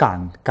所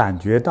感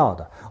觉到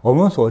的，我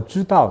们所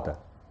知道的，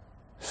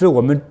是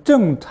我们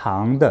正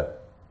常的，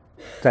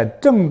在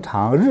正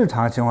常日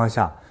常情况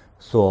下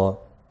所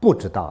不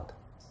知道的。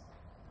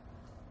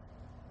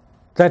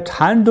在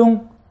禅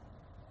中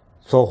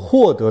所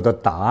获得的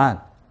答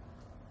案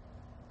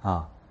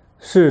啊，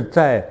是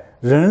在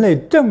人类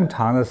正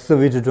常的思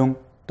维之中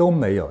都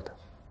没有的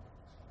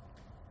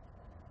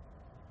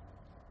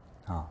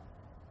啊。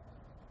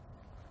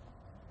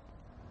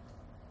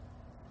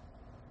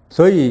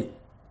所以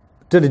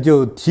这里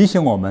就提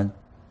醒我们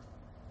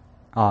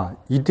啊，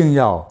一定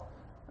要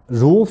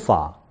如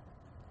法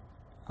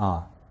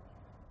啊，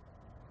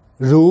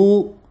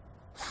如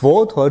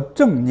佛陀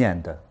正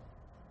念的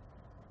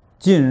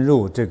进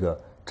入这个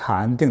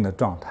禅定的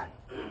状态，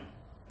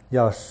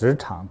要时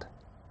常的，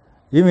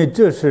因为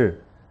这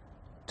是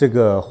这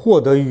个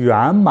获得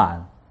圆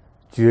满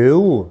觉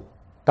悟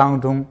当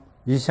中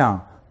一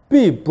项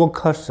必不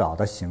可少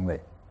的行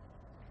为。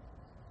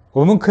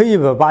我们可以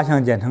把8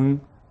项减成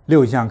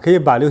6项，可以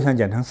把6项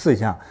减成4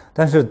项，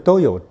但是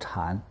都有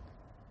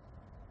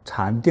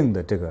禅定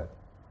的这个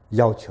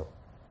要求。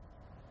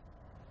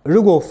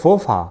如果佛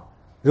法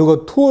如果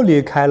脱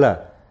离开了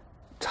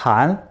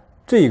禅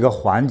这一个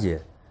环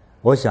节，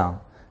我想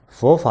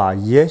佛法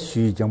也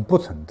许已经不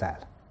存在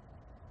了。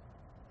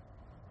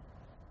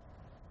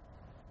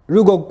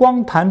如果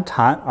光谈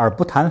禅而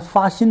不谈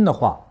发心的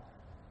话，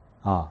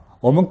啊，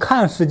我们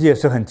看世界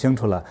是很清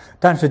楚了，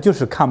但是就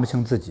是看不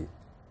清自己。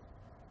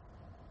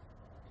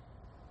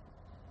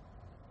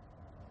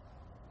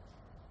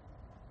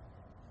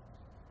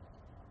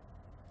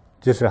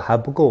就是还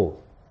不够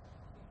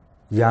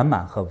圆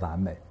满和完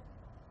美，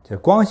就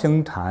光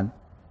行禅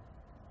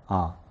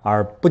啊，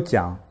而不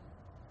讲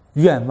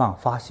愿望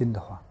发心的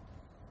话，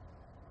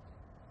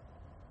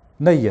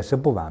那也是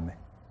不完美。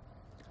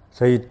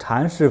所以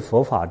禅是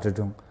佛法之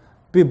中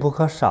必不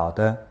可少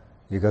的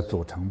一个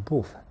组成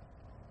部分，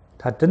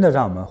它真的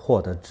让我们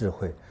获得智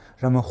慧，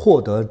让我们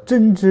获得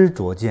真知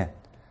灼见，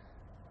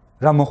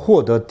让我们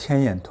获得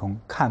天眼通，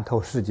看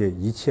透世界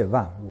一切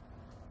万物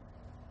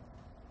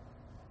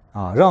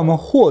啊，让我们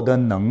获得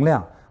能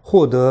量，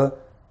获得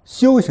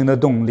修行的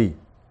动力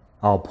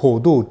啊，普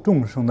度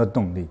众生的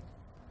动力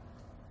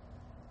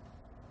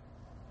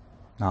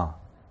啊，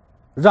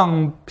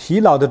让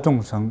疲劳的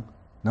众生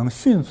能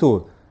迅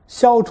速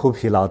消除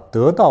疲劳，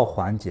得到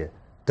缓解，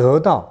得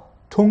到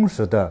充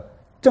实的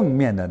正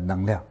面的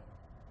能量。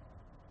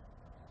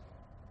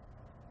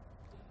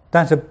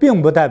但是并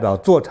不代表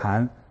坐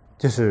禅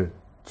就是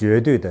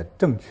绝对的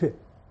正确，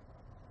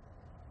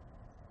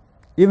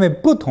因为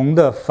不同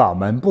的法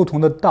门不同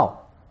的道，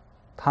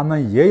他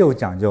们也有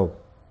讲究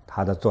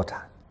他的坐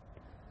禅，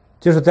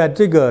就是在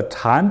这个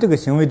禅这个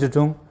行为之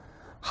中，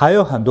还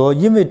有很多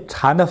因为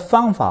禅的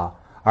方法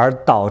而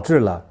导致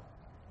了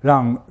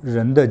让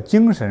人的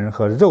精神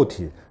和肉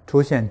体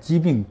出现疾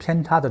病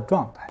偏差的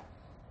状态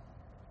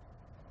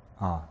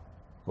啊。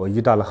我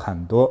遇到了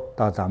很多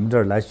到咱们这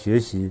儿来学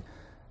习，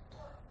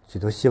许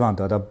多希望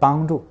得到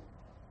帮助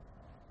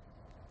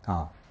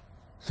啊，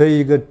所以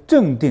一个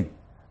正定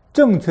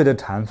正确的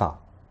禅法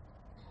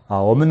啊，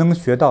我们能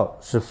学到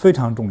是非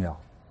常重要。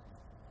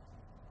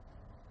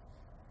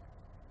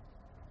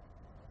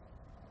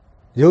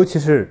尤其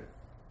是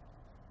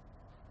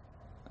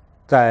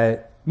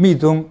在密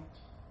宗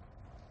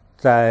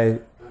在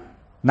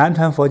南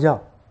传佛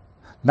教，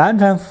南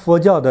传佛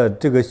教的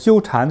这个修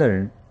禅的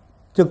人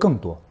就更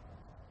多，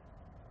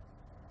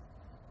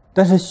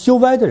但是修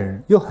歪的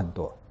人又很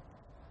多。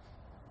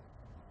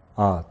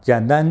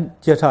简单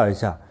介绍一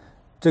下，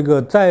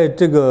在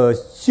这个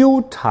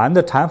修禅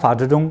的禅法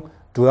之中，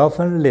主要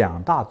分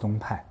2大宗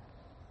派。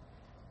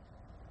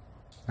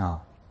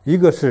一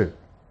个是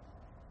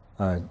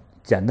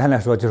简单来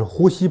说就是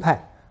呼吸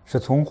派，是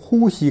从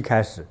呼吸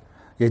开始，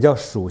也叫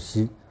数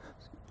息，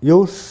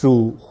由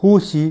数呼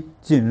吸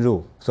进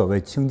入所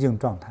谓清净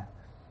状态。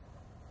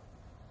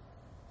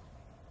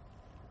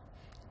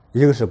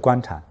一个是观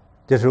禅，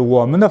就是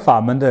我们的法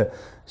门的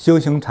修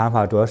行禅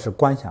法主要是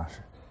观想式，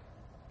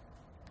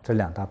这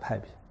2大派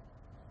别。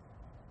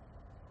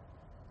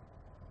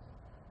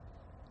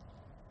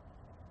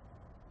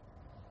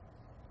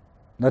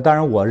那当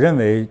然我认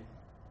为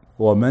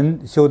我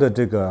们修的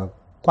这个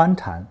观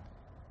禅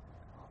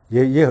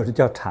也有的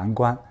叫禅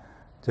观，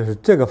就是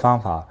这个方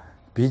法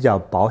比较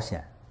保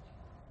险，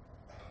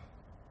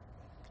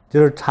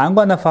就是禅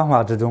观的方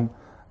法之中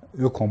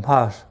恐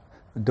怕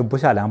都不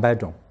下200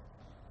种。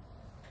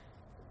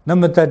那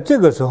么在这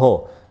个时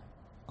候，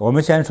我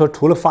们先说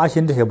除了发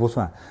心这些不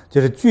算，就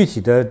是具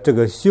体的这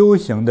个修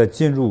行的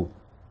进入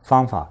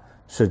方法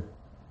是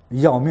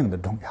要命的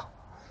重要。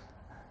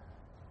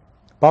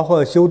包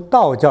括修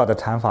道教的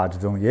禅法之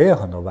中也有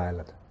很多歪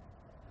了的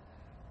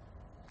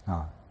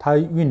他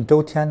运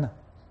周天呢，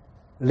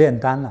炼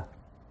丹了，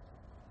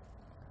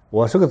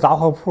我是个杂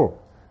货铺，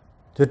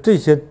就这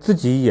些自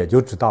己也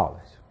就知道了，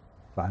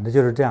反正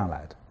就是这样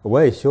来的，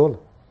我也修了。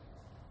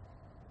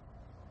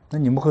那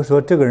你们会说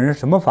这个人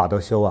什么法都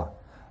修啊？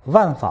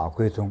万法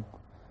归宗。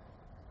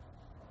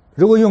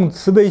如果用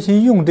慈悲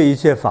心用这一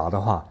切法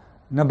的话，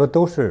那不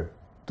都是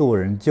渡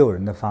人救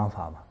人的方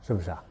法吗？是不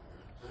是啊？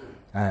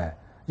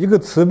一个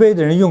慈悲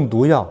的人用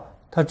毒药，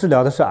他治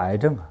疗的是癌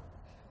症啊，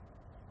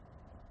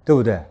对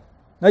不对？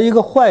那一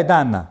个坏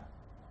蛋呢，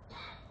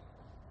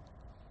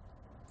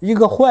一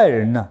个坏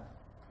人呢，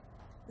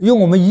用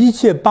我们一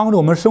切帮助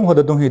我们生活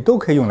的东西都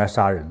可以用来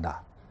杀人的，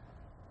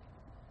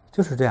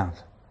就是这样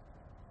子。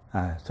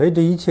所以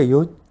这一切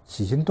由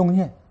起心动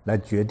念来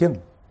决定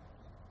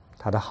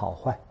它的好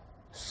坏、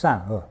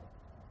善恶。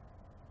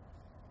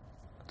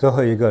最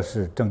后一个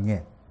是正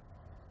念。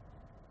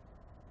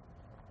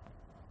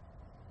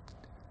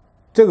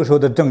这个时候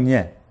的正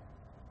念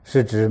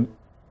是指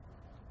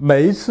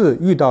每一次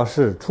遇到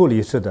事处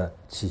理事的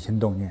起心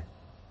动念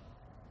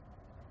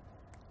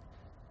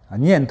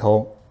念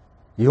头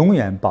永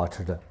远保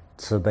持着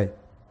慈悲，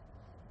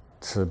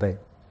慈悲，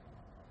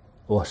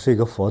我是一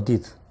个佛弟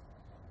子，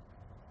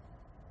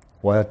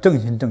我要正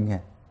心正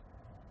念，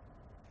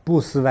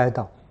不思歪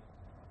道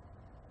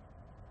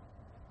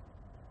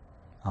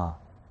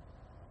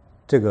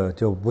这个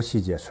就不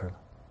细解释了。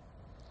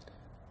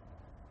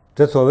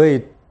这所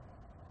谓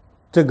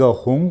这个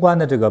宏观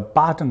的这个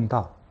八正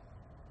道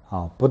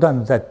不断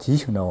的在提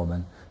醒着我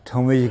们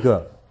成为一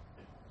个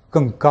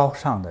更高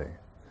尚的人。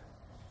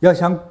要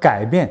想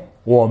改变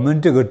我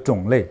们这个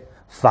种类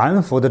凡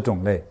夫的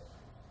种类，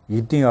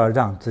一定要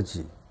让自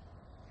己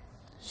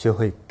学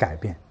会改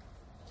变。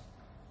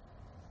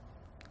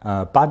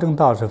八正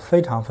道是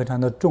非常非常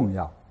的重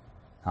要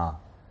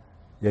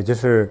也就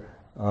是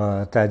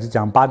在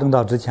讲八正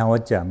道之前，我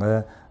讲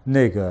的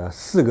那个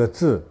4个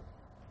字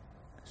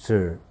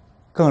是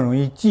更容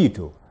易记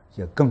住，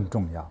也更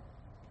重要。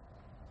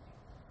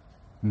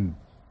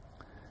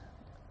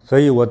所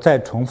以我再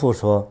重复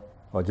说，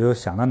我就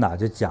想到哪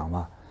就讲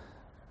嘛，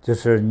就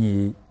是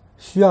你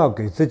需要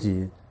给自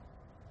己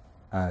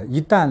一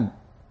旦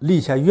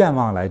立下愿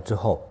望来之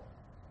后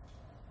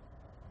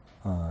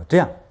这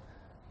样，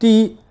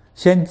第一，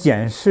先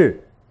检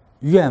视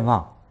愿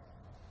望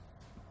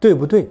对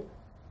不对，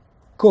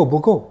够不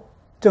够，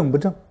正不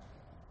正，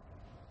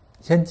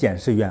先检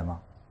视愿望。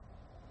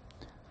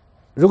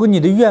如果你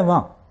的愿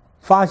望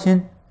发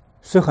心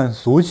是很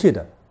俗气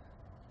的，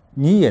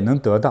你也能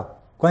得到，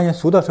关键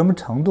俗到什么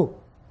程度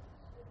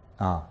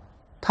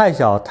太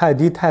小太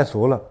低太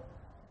俗了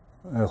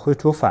会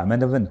出反面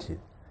的问题。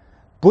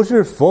不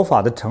是佛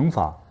法的惩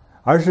罚，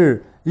而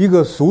是一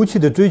个俗气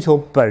的追求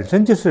本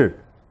身就是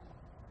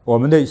我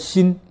们的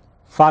心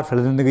发出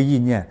来的那个意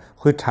念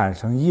会产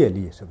生业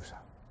力，是不是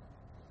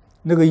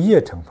那个业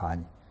惩罚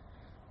你，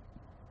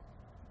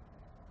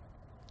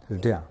是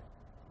这样，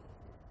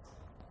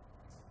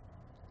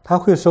他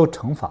会受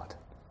惩罚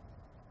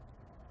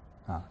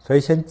的所以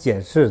先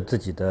检视自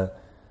己的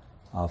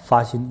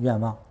发心愿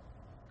望。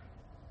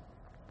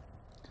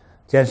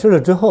检视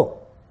了之后，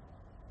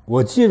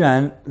我既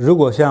然如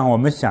果像我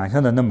们想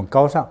象的那么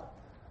高尚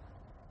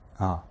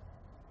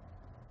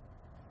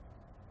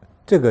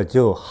这个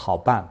就好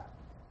办了，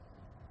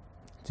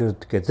就是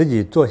给自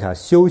己做下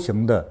修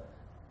行的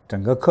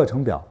整个课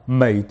程表，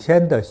每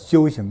天的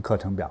修行课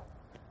程表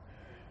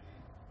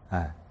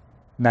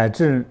乃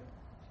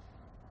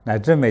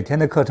至每天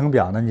的课程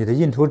表呢，你的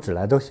印出纸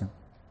来都行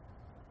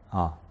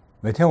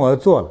每天我要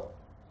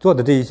做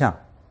的这一项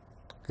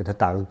给它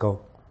打个勾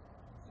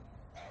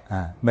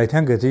每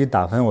天给自己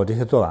打分，我这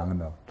些做完了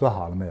没有，做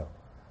好了没有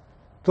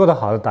做得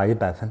好的打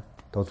100分，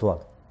都做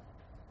了；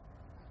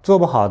做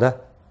不好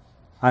的，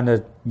按照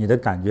你的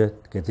感觉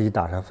给自己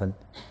打上分。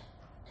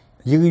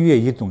1个月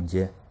一总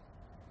结，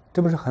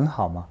这不是很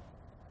好吗？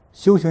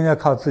修行要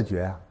靠自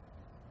觉啊！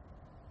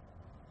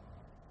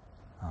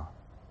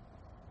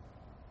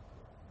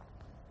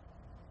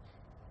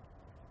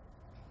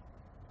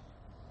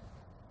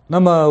那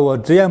么我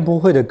直言不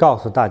讳地告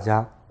诉大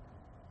家，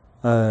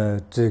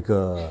这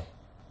个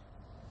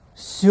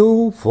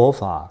修佛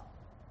法，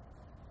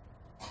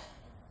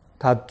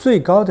它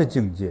最高的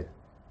境界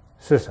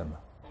是什么？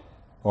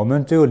我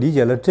们只有理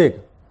解了这个，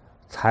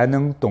才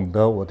能懂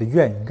得我的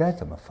愿应该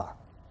怎么发。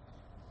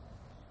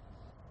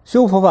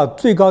修佛法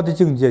最高的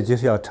境界就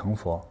是要成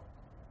佛，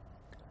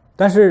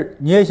但是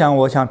你也想，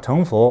我想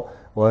成佛，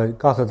我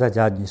告诉大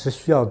家，你是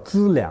需要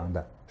资粮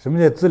的。什么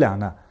叫资粮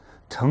呢？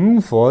成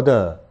佛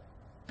的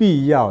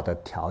必要的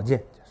条件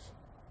就是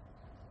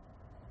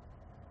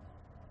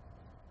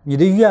你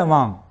的愿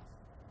望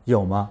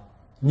有吗？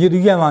你的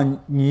愿望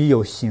你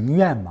有行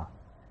愿吗？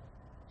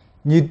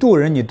你度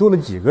人，你度了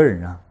几个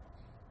人啊？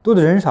度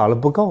的人少了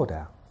不够的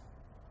呀。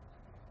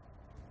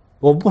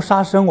我不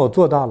杀生，我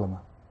做到了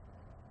吗？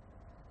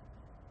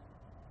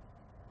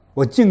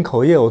我净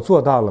口业，我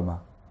做到了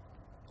吗？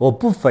我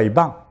不诽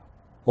谤，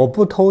我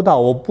不偷盗，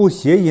我不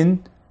邪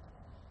淫，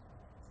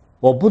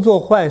我不做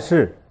坏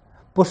事，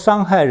不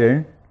伤害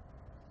人。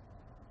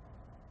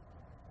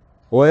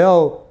我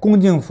要恭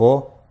敬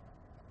佛，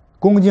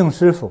恭敬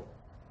师父。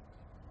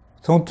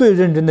从最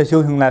认真的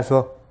修行来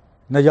说，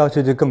那要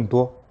求就更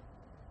多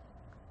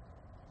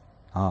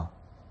啊！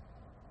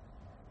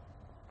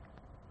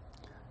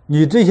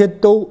你这些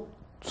都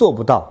做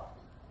不到，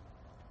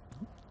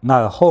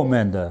那后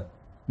面的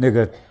那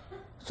个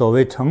所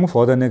谓成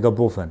佛的那个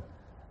部分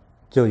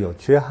就有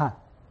缺憾，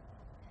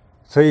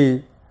所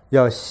以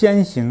要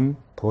先行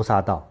菩萨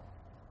道。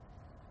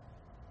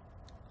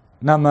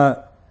那么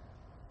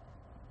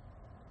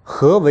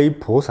何为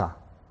菩萨？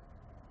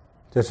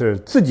就是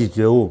自己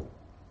觉悟，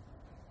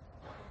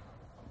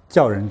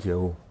叫人觉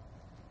悟，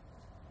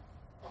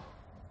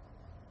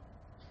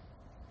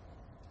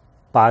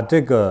把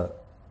这个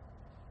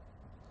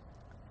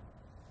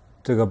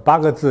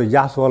8个字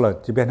压缩了，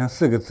就变成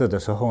4个字的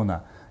时候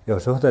呢，有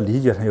时候在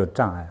理解上有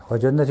障碍，我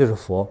觉得那就是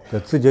佛，就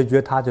自觉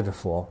觉他就是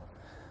佛。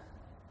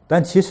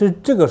但其实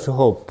这个时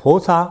候菩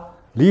萨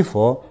离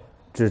佛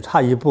只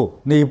差一步，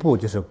那一步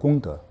就是功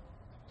德。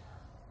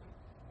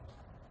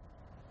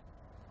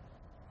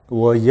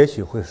我也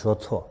许会说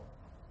错，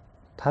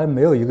它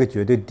没有一个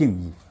绝对定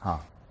义啊，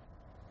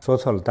说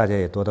错了大家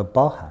也多多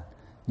包涵。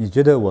你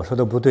觉得我说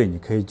的不对，你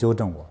可以纠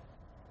正我，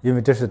因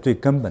为这是最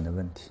根本的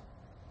问题。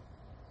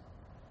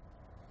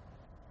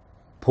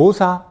菩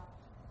萨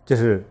就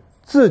是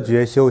自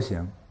觉修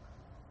行，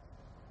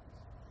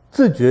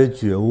自觉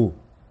觉悟，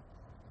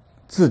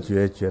自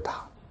觉觉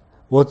他。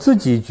我自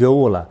己觉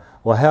悟了，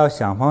我还要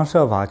想方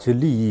设法去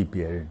利益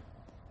别人。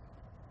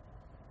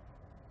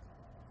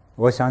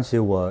我想起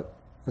我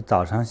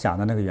早上想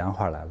的那个原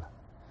话来了，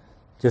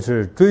就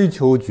是追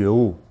求觉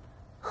悟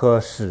和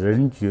使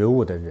人觉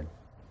悟的人，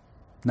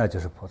那就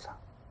是菩萨。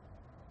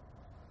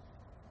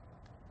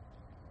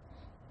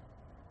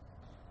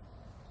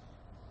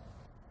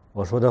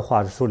我说的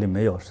话是书里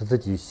没有，是自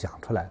己想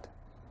出来的。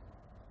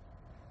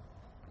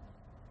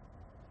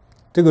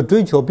这个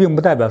追求并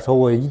不代表说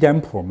我一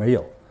点谱没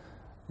有，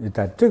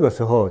在这个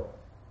时候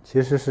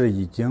其实是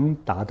已经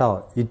达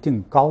到一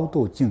定高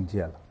度境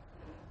界了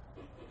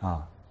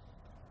啊。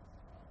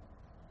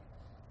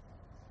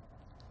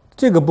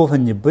这个部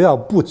分你不要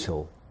不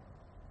求，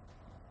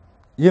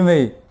因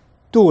为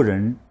度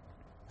人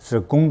是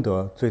功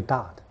德最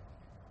大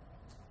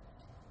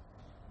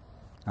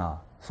的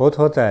啊。佛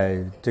陀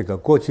在这个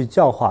过去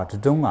教化之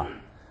中啊，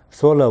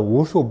说了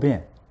无数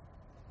遍，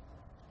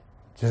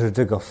就是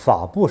这个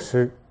法布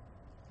施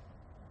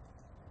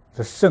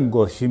是胜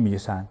过须弥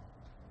山。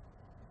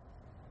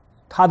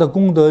它的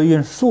功德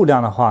运数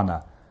量的话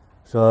呢，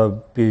说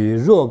比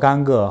若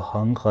干个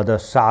恒河的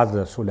沙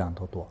子数量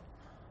都多，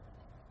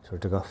就是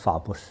这个法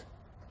布施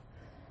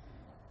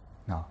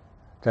啊，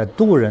在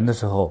度人的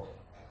时候，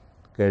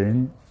给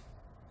人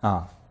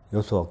啊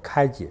有所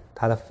开解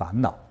他的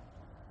烦恼。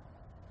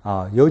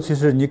啊，尤其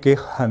是你给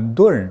很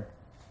多人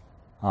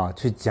啊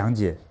去讲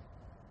解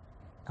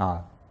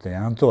啊怎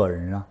样做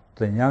人啊，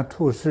怎样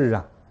处事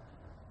啊，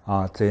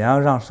啊怎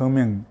样让生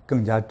命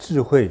更加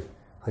智慧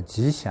和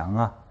吉祥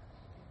啊，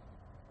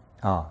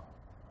啊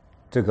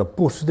这个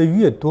布施的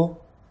越多，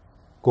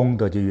功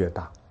德就越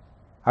大，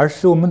而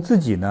使我们自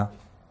己呢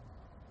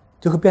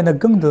就会变得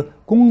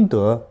功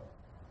德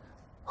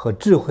和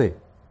智慧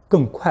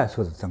更快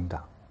速的增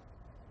长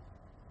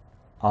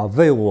啊，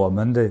为我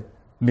们的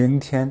明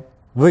天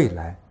未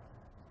来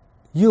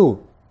又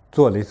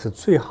做了一次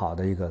最好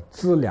的一个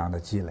资粮的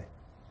积累。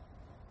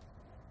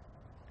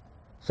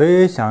所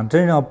以想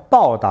真正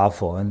报答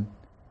佛恩，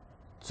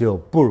就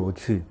不如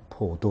去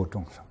普度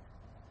众生。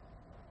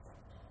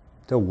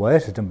这我也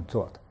是这么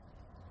做的。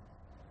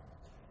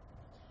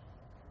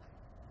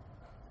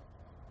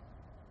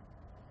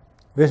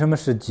为什么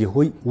是几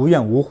乎无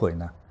怨无悔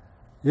呢？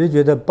也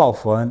觉得报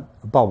佛恩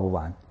报不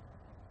完，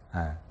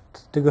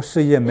这个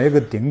事业没个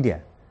顶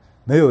点，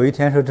没有一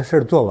天说这事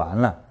儿做完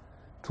了，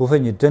除非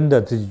你真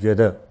的自己觉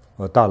得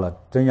我到了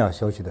真要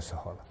休息的时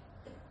候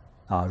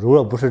了，如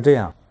果不是这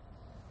样，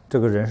这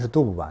个人是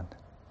度不完的，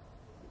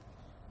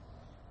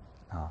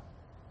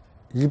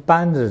一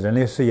般的人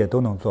类事业都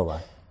能做完，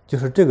就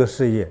是这个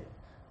事业，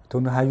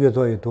同时还越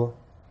做越多，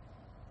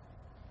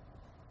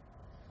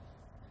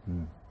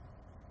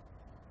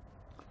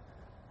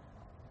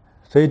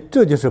所以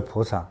这就是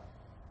菩萨，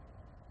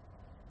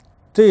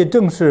这也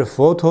正是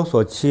佛陀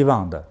所期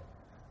望的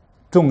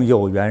众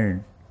有缘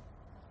人。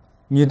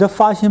你的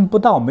发心不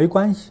到没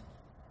关系，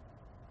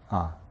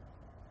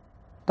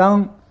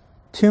当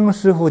听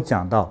师父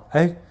讲到，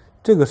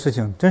这个事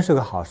情真是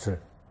个好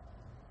事，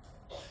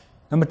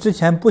那么之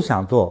前不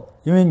想做，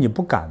因为你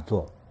不敢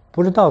做，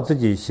不知道自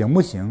己行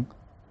不行，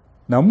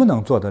能不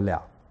能做得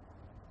了，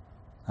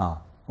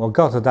我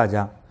告诉大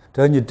家，只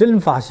要你真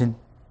发心，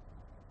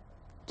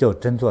就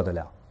真做得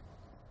了。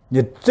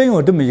你真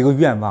有这么一个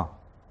愿望，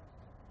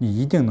你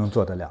一定能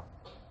做得了，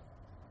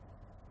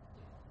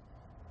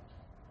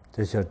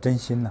这叫真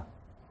心了。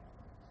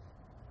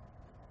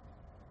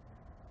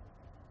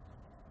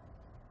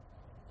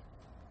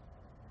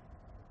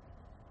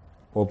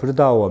我不知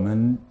道我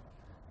们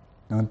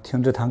能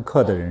听这堂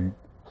课的人，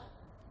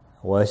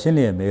我心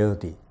里也没有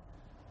底。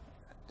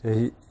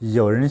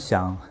有人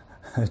想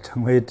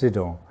成为这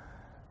种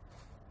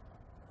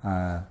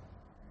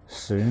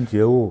使人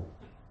觉悟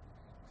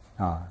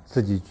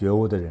自己觉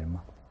悟的人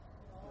吗？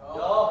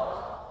有，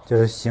就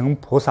是行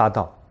菩萨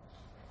道。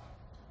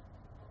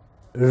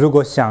如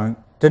果想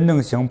真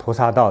正行菩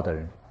萨道的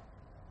人，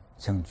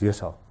请举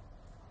手。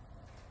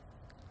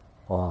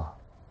哇，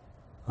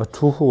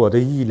出乎我的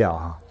意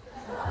料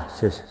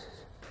谢谢，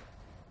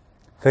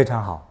非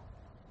常好，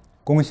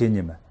恭喜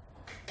你们。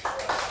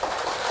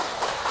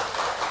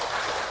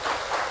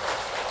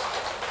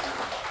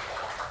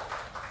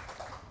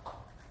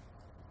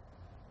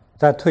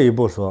再退一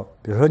步说，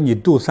比如说你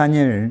度3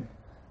年人，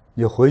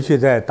你回去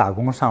再打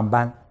工上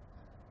班，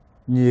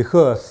你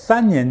和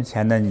3年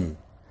前的你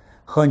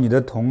和你的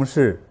同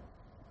事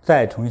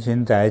再重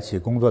新在一起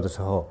工作的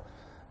时候，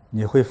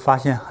你会发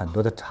现很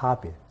多的差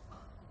别，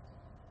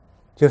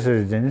就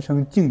是人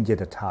生境界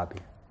的差别。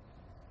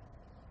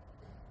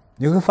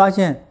你会发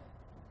现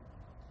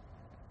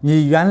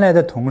你原来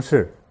的同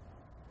事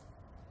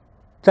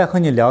在和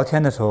你聊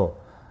天的时候，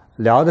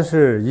聊的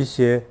是一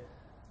些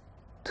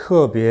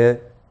特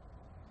别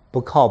不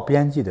靠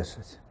边际的事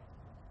情，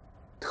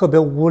特别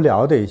无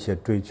聊的一些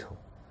追求，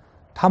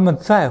他们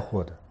在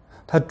乎的，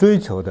他追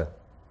求的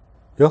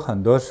有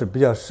很多是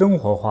比较生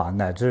活化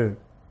乃至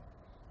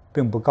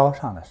并不高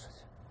尚的事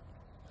情。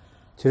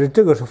其实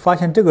这个时候发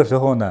现，这个时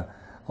候呢，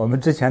我们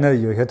之前的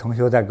有些同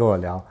学在跟我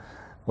聊，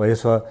我就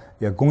说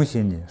也恭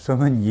喜你，说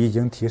明你已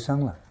经提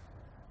升了。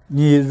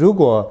你如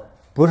果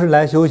不是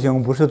来修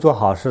行，不是做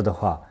好事的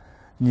话，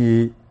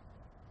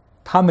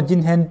他们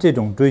今天这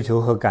种追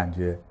求和感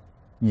觉，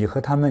你和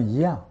他们一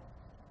样，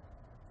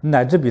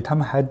乃至比他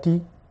们还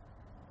低。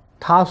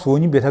他俗，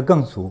你比他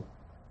更俗。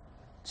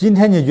今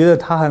天你觉得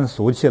他很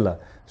俗气了，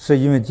是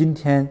因为今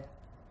天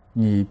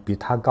你比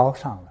他高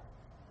尚了。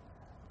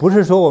不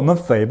是说我们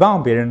诽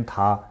谤别人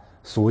他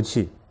俗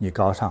气你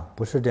高尚，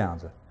不是这样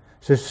子，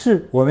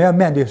是我们要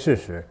面对事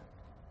实。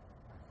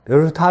比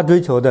如说他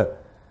追求的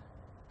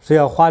是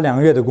要花2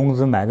个月的工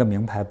资买个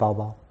名牌包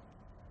包，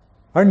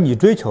而你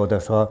追求的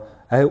说，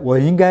我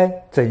应该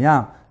怎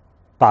样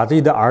把自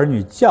己的儿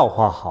女教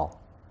化好，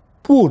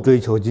不追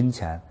求金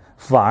钱，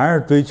反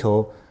而追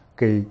求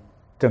给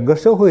整个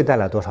社会带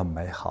来多少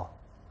美好。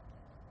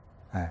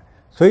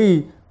所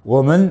以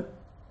我们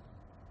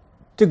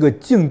这个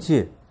境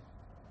界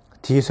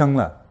提升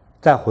了，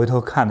再回头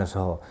看的时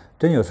候，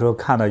真有时候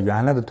看到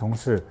原来的同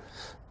事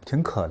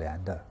挺可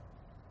怜的，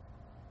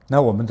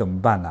那我们怎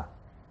么办呢？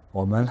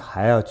我们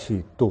还要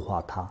去度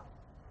化他。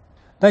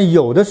但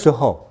有的时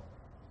候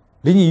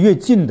离你越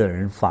近的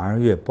人反而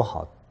越不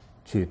好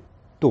去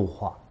度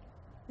化，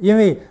因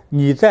为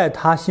你在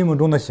他心目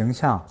中的形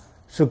象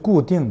是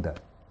固定的，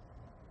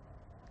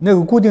那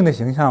个固定的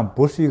形象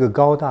不是一个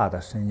高大的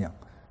身影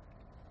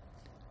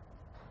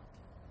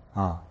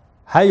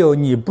还有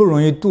你不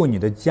容易度你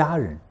的家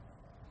人，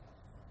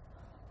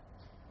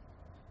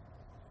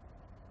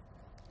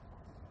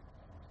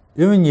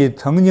因为你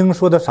曾经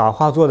说的傻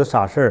话做的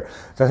傻事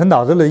在他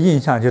脑子里的印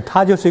象就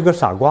他就是一个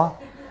傻瓜，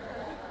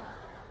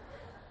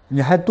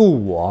你还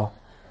度我，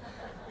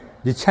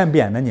你欠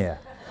扁呢你。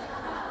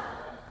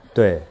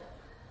对，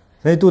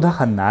所以度他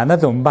很难，那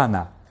怎么办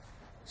呢？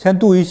先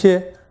度一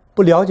些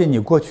不了解你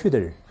过去的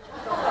人。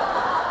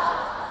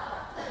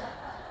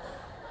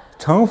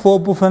成佛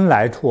不分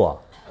来处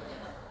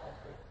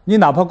你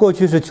哪怕过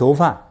去是囚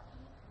犯，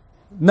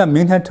那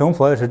明天成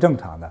佛也是正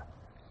常的。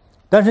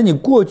但是你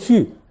过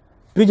去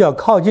比较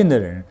靠近的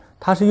人，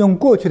他是用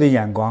过去的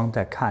眼光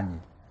在看你，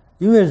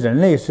因为人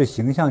类是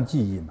形象记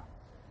忆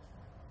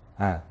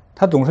嘛，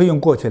他总是用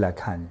过去来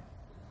看你。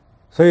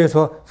所以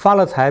说发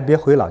了财别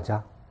回老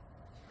家，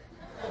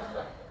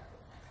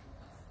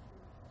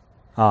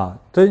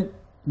这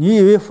你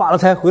以为发了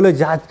财回了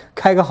家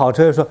开个好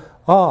车，说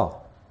哦，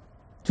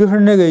就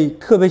是那个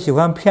特别喜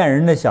欢骗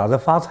人的小子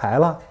发财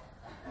了，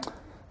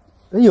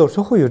有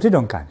时候有这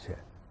种感觉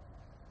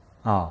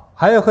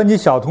还有和你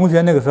小同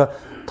学那个说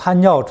他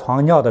尿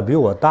床尿的比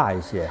我大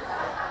一些，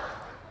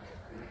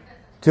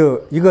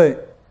就一个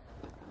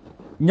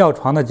尿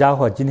床的家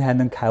伙今天还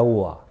能开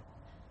悟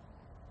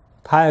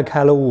他也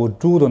开了悟，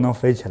猪都能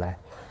飞起来。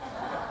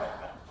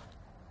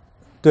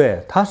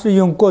对，他是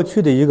用过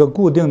去的一个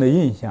固定的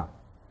印象，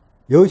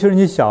尤其是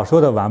你小时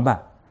候的玩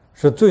伴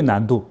是最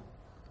难度。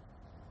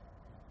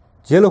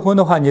结了婚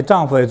的话，你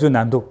丈夫也最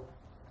难度。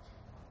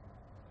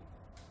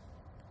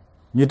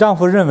你丈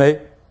夫认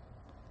为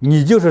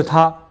你就是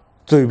他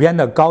嘴边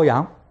的羔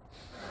羊，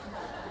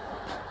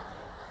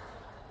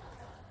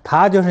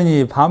他就是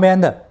你旁边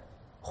的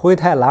灰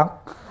太狼。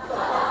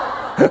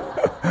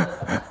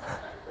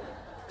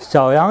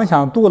小羊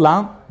想渡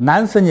狼，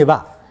难死你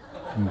吧。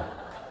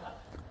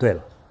对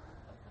了，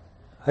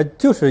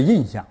就是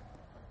印象，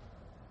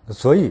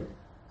所以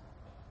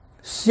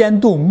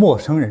先渡陌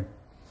生人。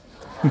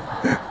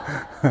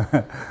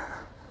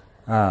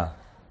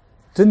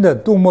真的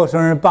渡陌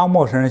生人帮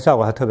陌生人效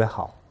果还特别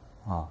好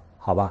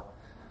好吧。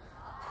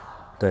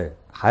对，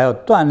还要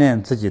锻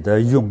炼自己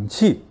的勇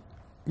气，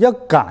要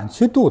敢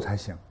去渡才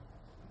行。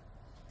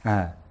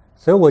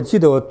所以我记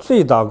得我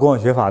最早跟我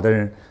学法的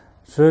人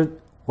是，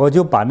我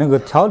就把那个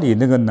调理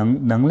那个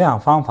能量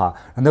方法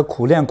让他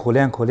苦练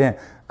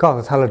告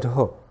诉他了之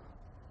后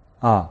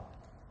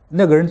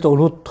那个人走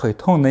路腿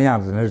痛的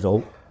样子那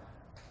揉，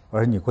我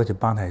说你过去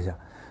帮他一下。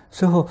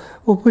师父，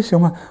我不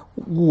行吗？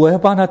我要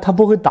帮他，他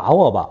不会打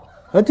我吧？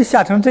就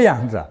吓成这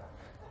样子。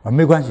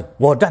没关系，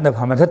我站在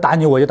旁边，他打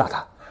你我就打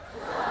他，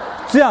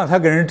这样才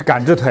给人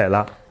感知腿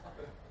了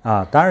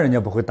当然人家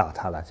不会打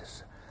他了，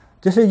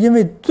就是因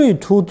为最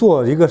初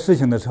做一个事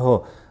情的时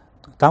候，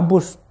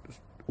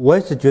我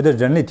也是觉得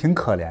人类挺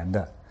可怜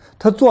的，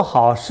他做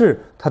好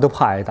事他都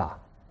怕挨打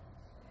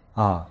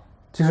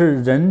就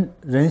是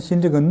人心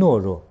这个懦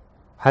弱，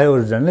还有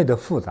人类的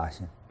复杂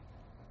性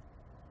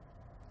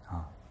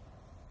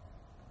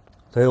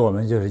所以我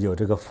们就是有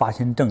这个发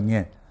心正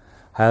念，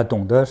还要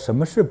懂得什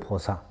么是菩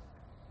萨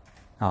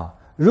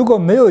如果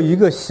没有一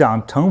个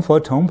想成佛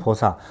成菩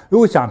萨，如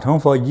果想成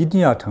佛一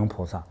定要成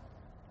菩萨，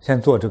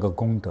先做这个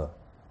功德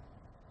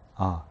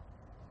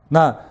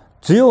那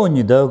只有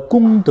你的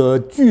功德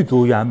具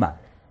足圆满，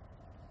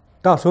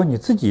到时候你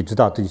自己知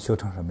道自己修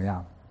成什么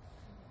样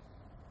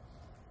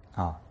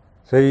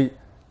所以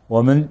我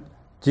们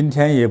今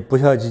天也不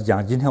需要去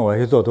讲今天我要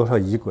去做多少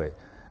仪轨，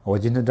我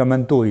今天专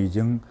门度已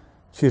经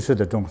去世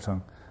的众生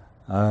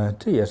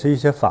这也是一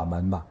些法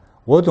门吧。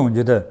我总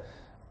觉得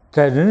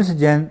在人世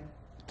间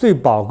最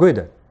宝贵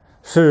的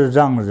是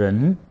让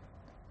人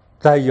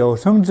在有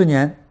生之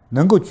年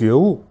能够觉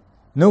悟，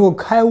能够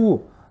开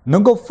悟，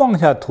能够放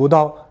下屠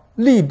刀，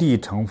立地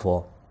成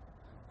佛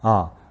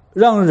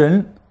让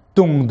人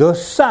懂得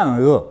善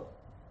恶，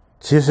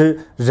其实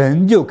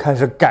人就开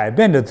始改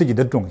变着自己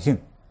的种性，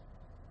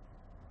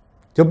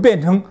就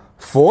变成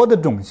佛的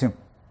种性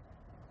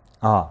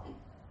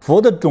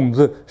佛的种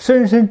子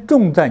深深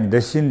种在你的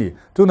心里，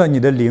种在你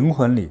的灵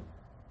魂里，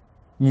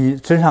你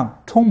身上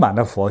充满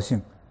了佛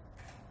性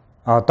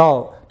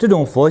到这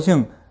种佛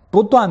性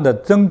不断的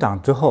增长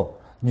之后，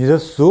你的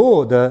所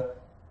有的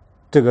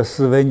这个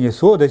思维，你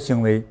所有的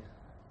行为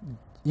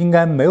应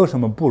该没有什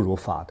么不如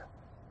法的，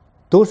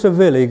都是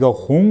为了一个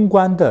宏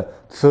观的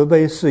慈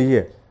悲事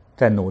业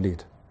在努力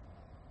着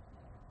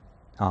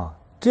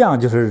这样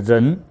就是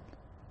人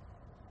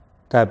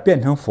在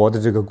变成佛的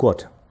这个过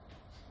程。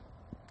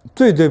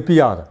最必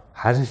要的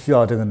还是需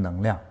要这个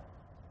能量。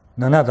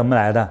能量怎么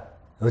来的？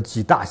有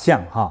几大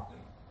项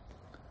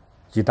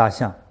几大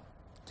项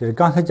就是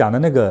刚才讲的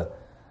那个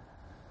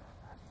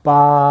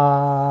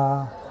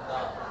八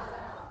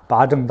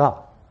正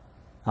道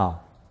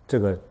这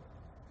个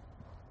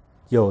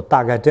有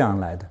大概这样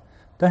来的，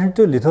但是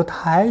这里头它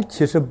还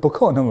其实不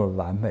够那么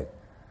完美，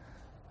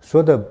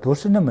说的不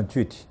是那么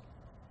具体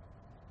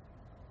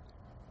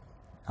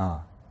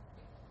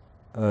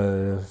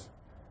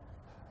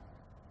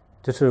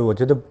就是我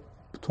觉得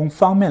从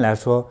方面来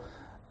说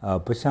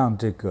不像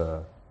这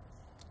个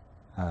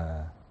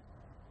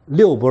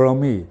六波罗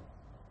蜜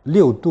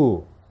六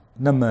度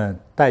那么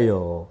带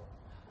有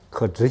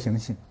可执行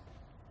性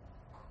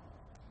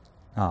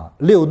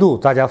六度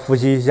大家复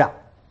习一下：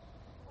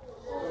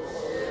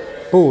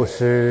布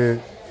施、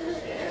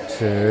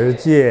持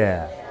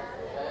戒、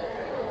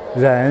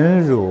忍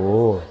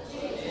辱、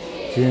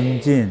精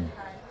进、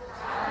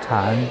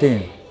禅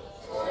定、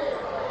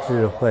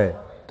智慧。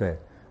对，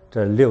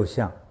这6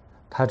项，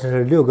它这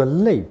是6个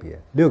类别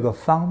，6个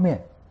方面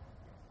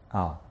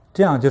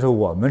这样就是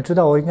我们知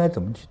道我应该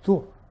怎么去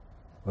做，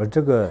而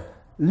这个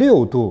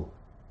6度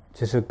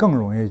其实更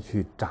容易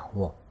去掌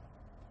握。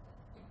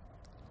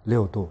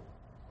6度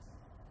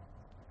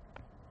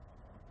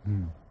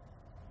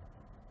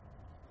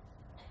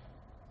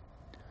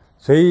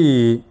所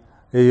以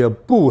要有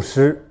布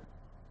施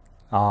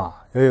要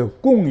有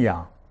供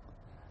养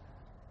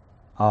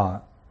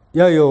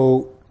要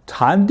有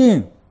禅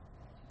定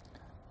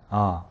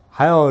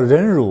还要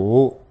忍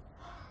辱，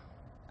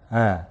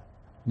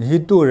你去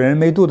渡人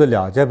没渡得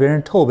了，叫别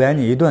人臭扁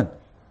你一顿，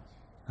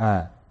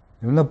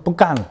你们那不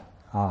干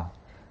了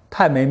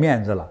太没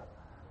面子了，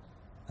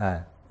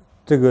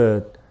这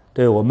个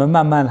对我们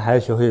慢慢的还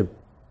学会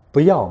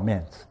不要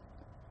面子，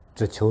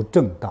只求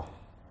正道。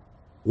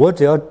我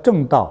只要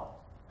正道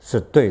是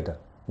对的，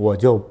我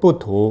就不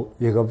图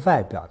一个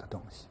外表的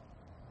东西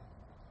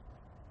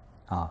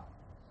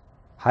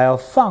还要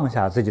放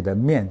下自己的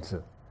面子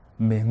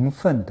名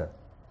分的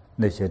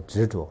那些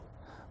执着，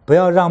不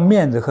要让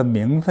面子和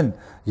名分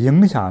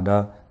影响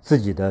着自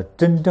己的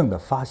真正的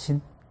发心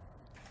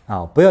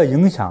不要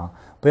影响，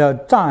不要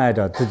障碍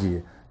着自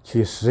己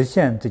去实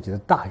现自己的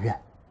大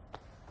愿。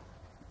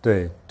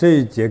对，这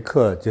一节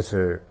课就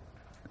是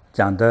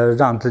讲的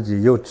让自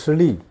己又吃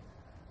力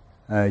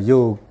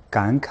又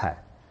感慨，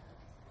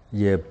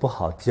也不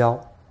好教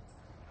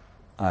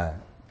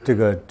这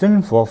个真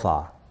佛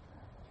法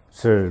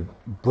是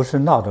不是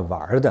闹着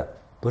玩的，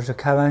不是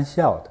开玩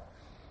笑的，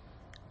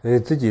所以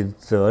自己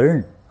责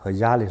任和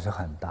压力是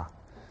很大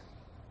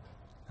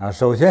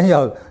首先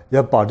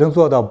要保证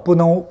做到不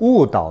能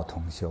误导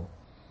同修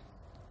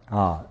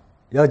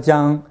要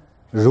将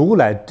如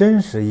来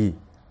真实义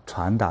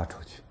传达出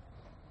去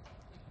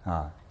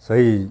所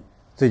以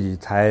自己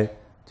才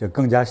就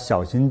更加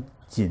小心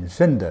谨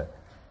慎的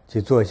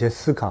去做一些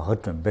思考和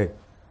准备，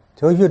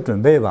就越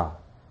准备吧，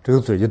这个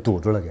嘴就堵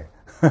住了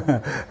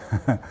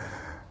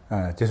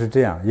就是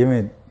这样，因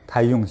为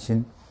太用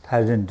心太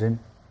认真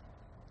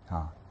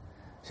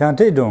像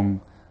这种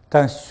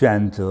但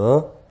选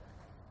择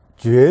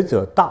抉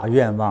择大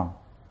愿望，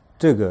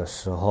这个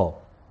时候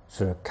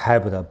是开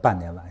不得半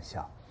点玩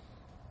笑，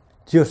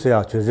就是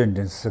要去认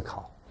真思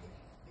考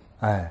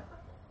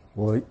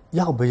我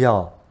要不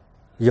要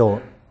有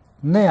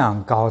那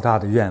样高大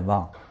的愿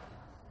望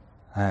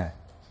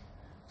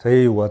所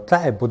以我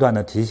再不断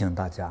的提醒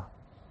大家，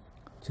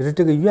其实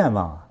这个愿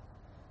望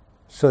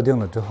设定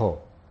了之后，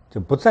就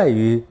不在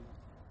于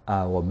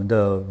我们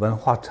的文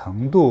化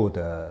程度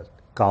的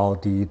高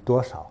低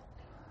多少，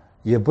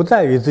也不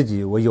在于自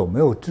己我有没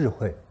有智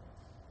慧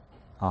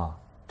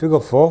这个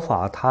佛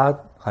法它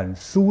很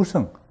殊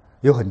胜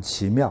又很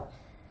奇妙，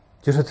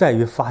就是在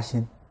于发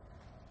心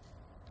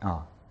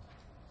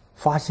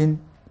发心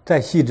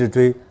再细致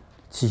追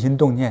起心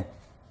动念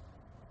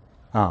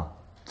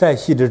再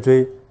细致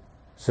追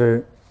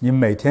是你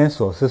每天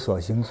所思所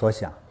行所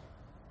想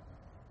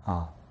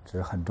这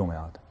是很重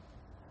要的。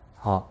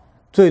好，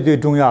最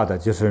重要的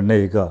就是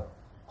那个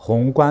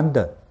宏观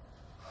的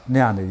那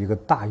样的一个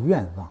大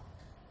愿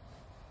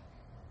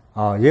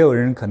望也有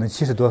人可能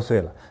70多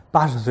岁了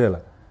80岁了，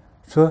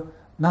说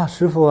那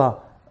师父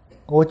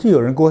我就有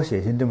人给我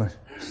写信这么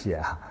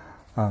写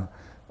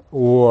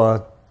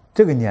我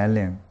这个年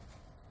龄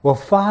我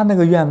发那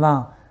个愿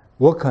望，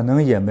我可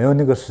能也没有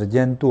那个时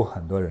间度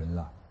很多人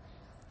了。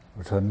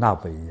我说那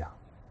不一样，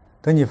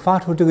等你发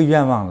出这个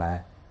愿望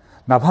来，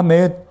哪怕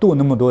没度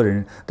那么多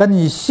人，但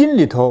你心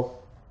里头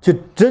就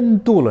真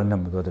度了那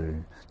么多的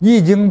人，你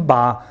已经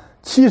把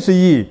70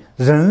亿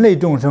人类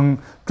众生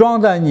装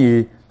在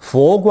你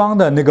佛光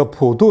的那个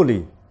普度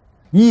里，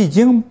你已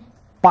经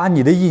把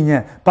你的意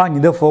念把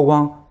你的佛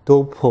光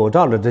都普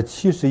照了这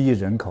70亿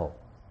人口，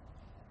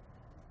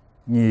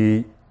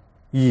你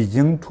已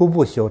经初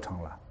步修成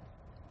了。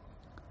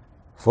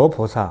佛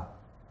菩萨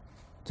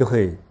就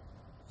会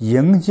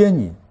迎接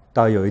你，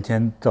到有一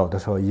天走的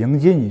时候迎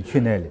接你去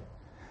那里，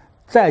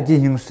再进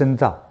行深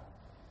造，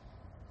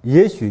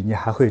也许你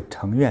还会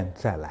成愿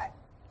再来。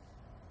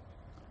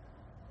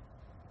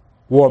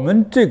我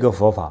们这个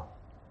佛法，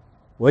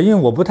因为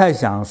我不太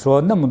想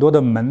说那么多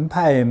的门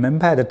派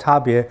的差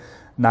别，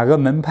哪个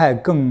门派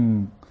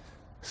更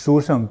殊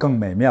胜更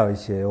美妙一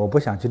些，我不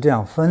想去这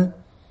样分，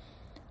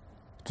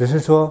只是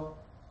说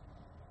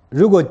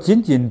如果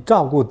仅仅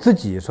照顾自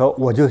己，说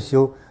我就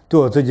修对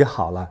我自己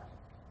好了，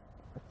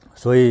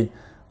所以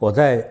我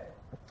在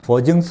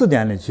佛经字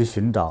典里去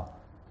寻找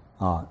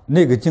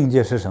那个境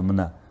界是什么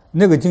呢？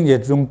那个境界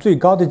中最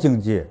高的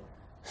境界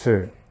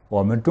是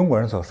我们中国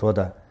人所说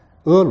的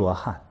阿罗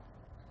汉。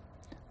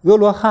阿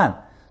罗汉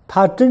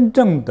他真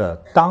正的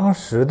当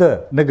时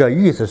的那个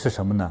意思是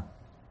什么呢？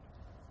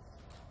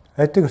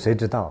这个谁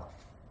知道？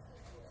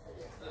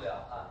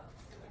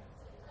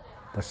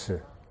不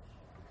是，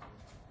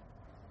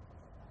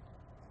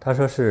他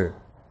说是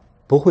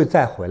不会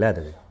再回来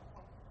的人，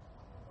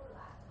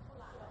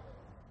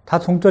他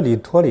从这里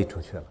脱离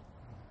出去了，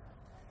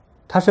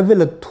他是为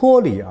了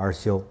脱离而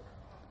修。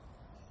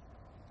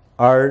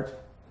而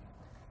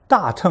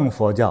大乘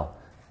佛教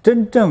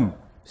真正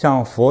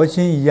像佛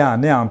心一样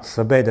那样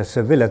慈悲的，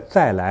是为了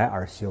再来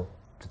而修，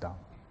知道吗？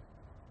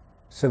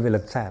是为了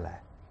再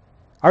来，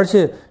而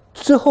且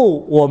之后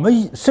我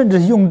们甚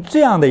至用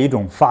这样的一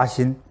种发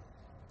心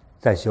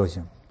在修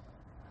行。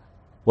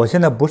我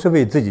现在不是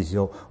为自己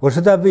修，我是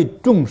在为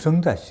众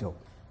生在修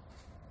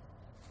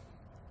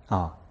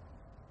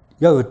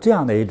要有这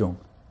样的一种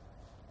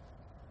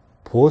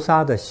菩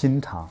萨的心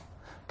肠，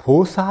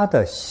菩萨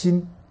的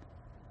心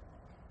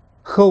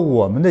和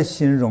我们的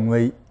心融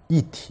为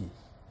一体。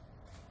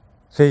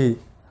所以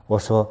我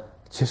说，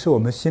其实我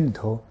们心里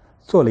头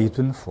做了一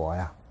尊佛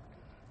呀，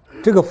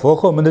这个佛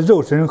和我们的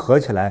肉身合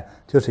起来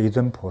就是一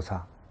尊菩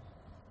萨。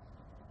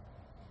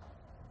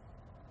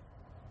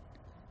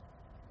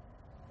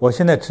我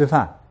现在吃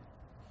饭，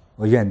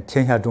我愿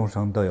天下众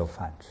生都有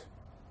饭吃。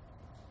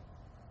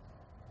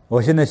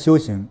我现在修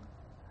行，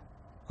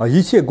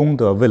一切功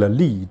德为了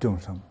利益众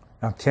生，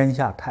让天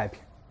下太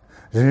平，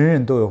人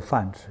人都有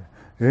饭吃，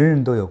人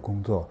人都有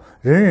工作，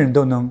人人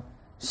都能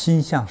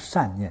心向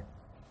善念。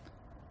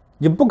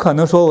你不可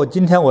能说我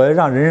今天我要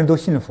让人人都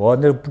信佛，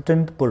那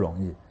真不容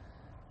易，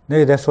那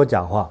也在说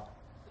假话。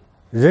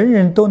人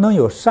人都能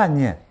有善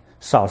念，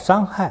少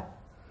伤害，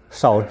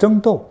少争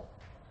斗，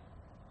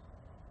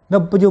那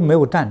不就没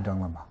有战争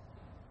了吗？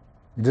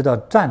你知道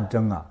战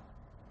争啊，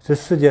是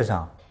世界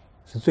上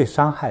是最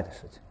伤害的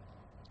事情。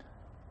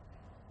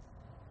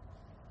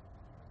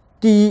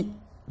第一，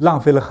浪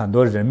费了很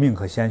多人命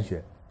和鲜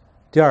血；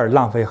第二，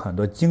浪费很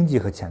多经济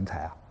和钱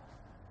财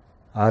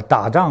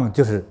打仗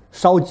就是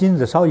烧金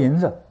子、烧银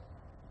子，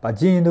把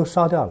金银都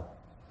烧掉了，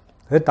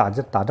所以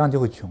打仗就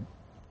会穷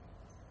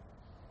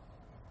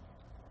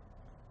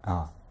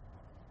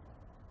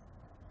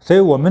所以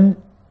我们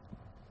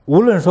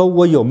无论说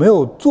我有没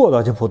有做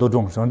到去普度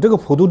众生，这个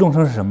普度众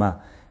生是什么？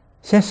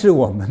先是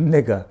我们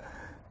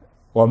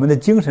的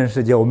精神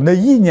世界，我们的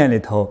意念里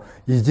头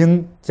已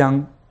经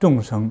将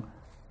众生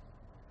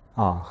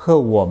和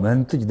我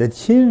们自己的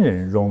亲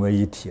人融为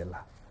一体了。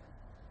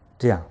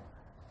这样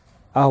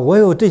我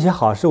有这些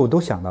好事我都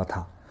想到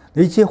他，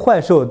一切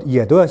坏事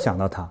也都要想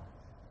到他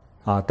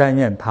但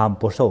愿他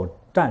不受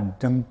战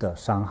争的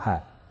伤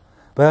害，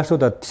不要受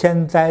到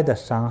天灾的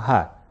伤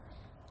害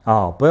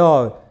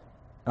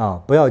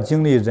不要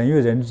经历人与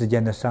人之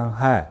间的伤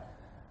害，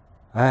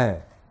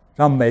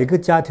让每个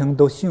家庭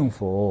都幸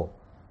福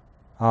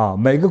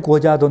每个国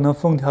家都能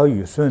风调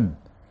雨顺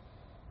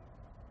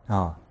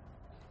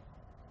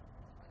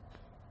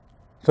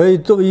所以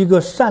作为一个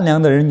善良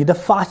的人，你的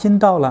发心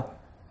到了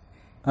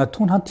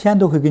通常天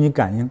都会给你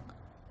感应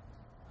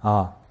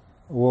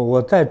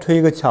我再吹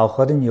一个巧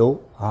合的牛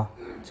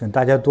请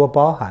大家多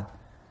包涵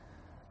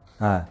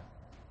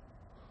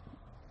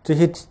这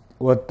些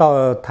我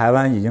到台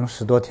湾已经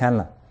10多天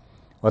了，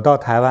我到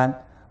台湾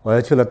我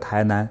又去了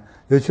台南，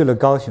又去了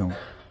高雄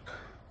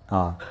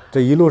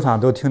这一路上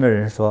都听着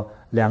人说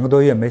2个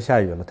多月没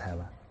下雨了，台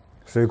湾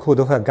水库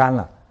都快干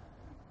了。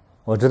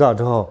我知道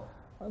之后，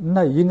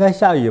那应该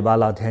下雨吧，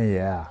老天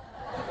爷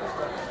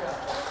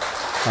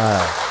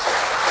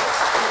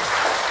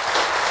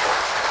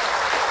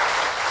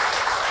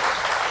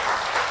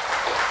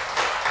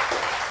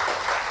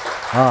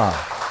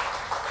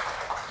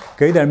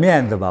给点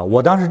面子吧，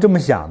我当时这么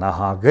想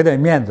的给点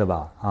面子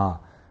吧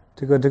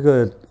这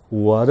个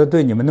我的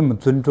对你们那么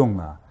尊重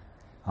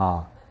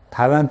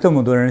台湾这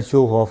么多人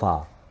修佛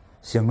法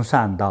行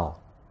善道，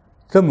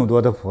这么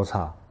多的菩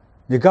萨，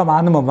你干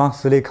嘛那么往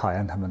死里考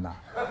验他们呢？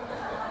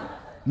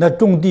那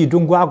种地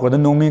种瓜果的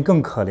农民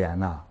更可怜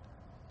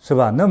是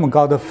吧？那么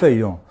高的费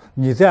用，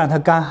你再让他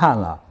干旱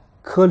了，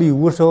颗粒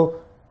无收，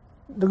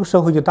这个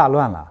社会就大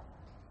乱了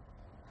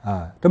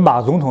这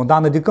马总统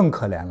当的就更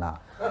可怜了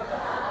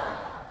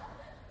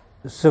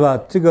是吧？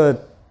这个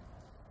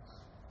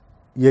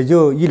也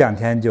就1、2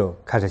天就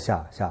开始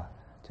下，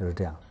就是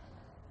这样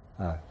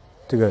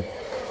这个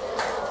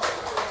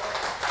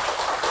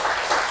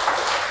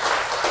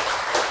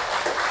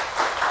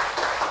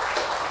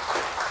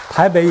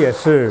台北也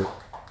是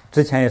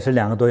之前也是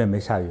2个多月没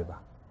下雨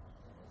吧，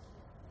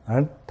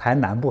而台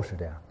南部是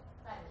这样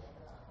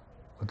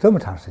这么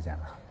长时间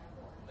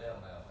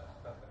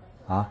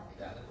了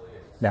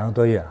2个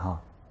多月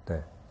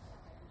对，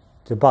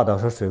就报道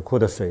说水库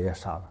的水也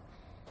少了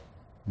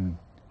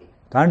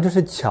当然这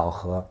是巧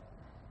合，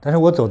但是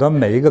我走到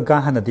每一个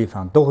干旱的地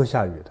方都会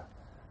下雨的。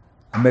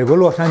美国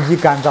洛杉矶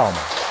干燥嘛，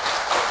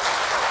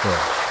对，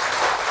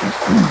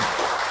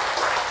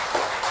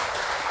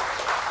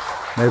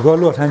美国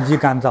洛杉矶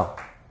干燥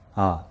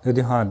那个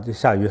地方就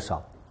下雨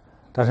少，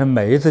但是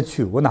每一次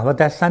去，我哪怕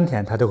待3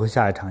天，它都会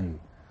下一场雨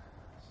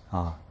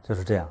就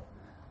是这样。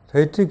所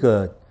以这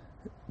个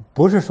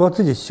不是说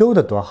自己修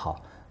的多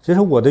好，其实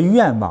我的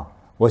愿望，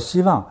我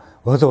希望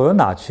我走到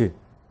哪去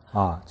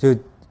就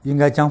应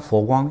该将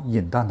佛光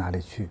引到哪里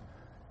去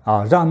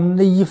让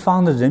那一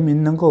方的人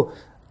民能够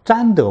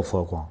沾得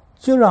佛光，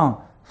就让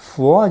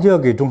佛就要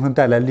给众生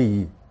带来利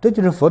益，这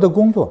就是佛的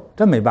工作，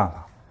这没办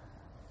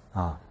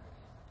法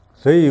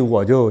所以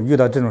我就遇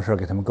到这种事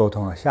给他们沟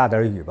通下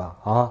点雨吧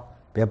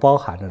别包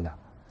含着了，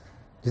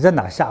你在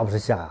哪下不是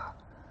下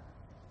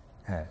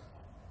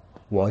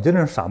我就那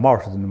种傻帽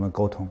似的那么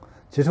沟通，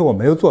其实我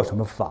没有做什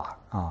么法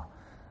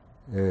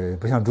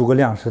不像诸葛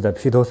亮似的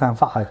披头散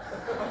发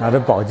拿着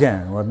宝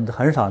剑，我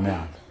很少那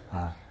样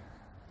的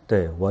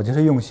对，我就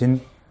是用心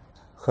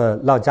和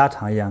唠家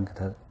常一样给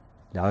他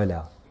聊一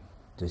聊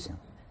就行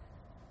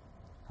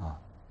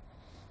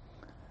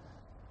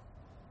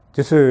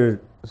就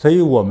是所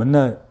以我们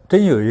呢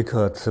真有一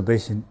颗慈悲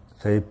心，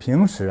所以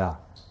平时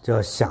就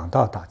要想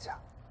到大家。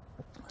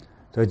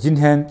所以今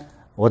天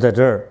我在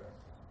这儿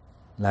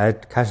来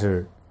开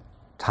始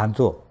禅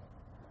坐，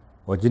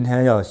我今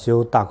天要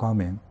修大光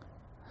明，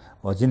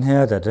我今天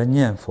要在这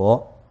念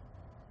佛，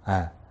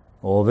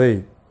我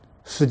为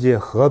世界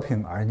和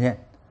平而念，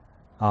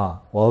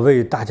我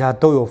为大家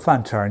都有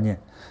饭吃而念。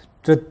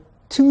这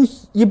听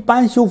一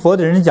般修佛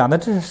的人讲的，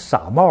这是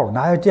傻帽，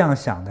哪有这样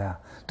想的呀？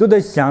都在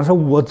想说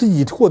我自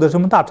己获得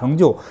什么大成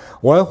就，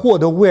我要获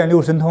得五眼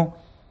六神通，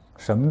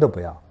什么都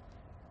不要。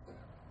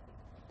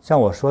像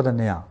我说的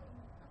那样，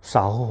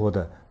傻乎乎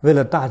的，为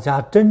了大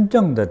家真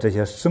正的这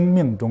些生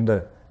命中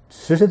的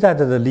实实在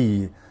在的利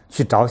益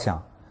去着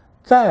想，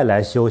再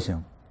来修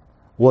行，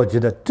我觉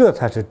得这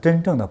才是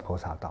真正的菩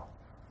萨道。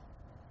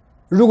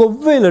如果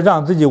为了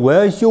让自己我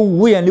要修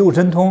五眼六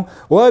神通，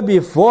我要比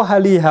佛还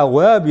厉害，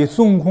我要比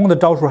孙悟空的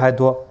招数还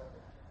多，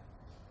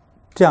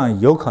这样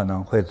有可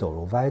能会走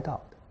入歪道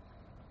的。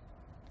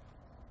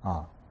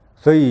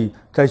所以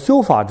在修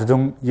法之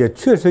中也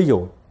确实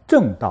有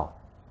正道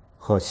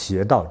和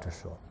邪道之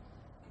说。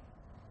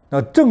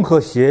那正和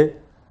邪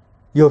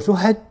有时候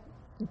还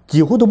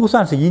几乎都不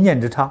算是一念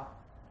之差，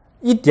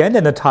一点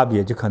点的差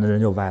别就可能人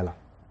就歪了。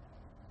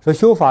说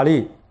修法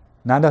力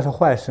难道是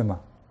坏事吗？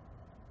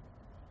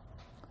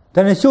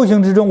但是修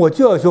行之中我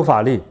就要修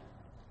法力，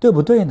对不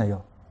对呢？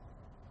又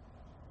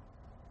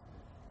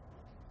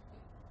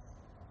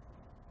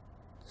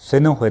谁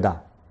能回答？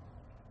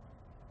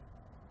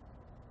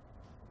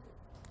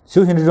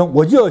修行之中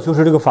我就要修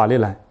出这个法力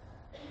来，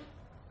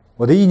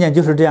我的意念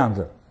就是这样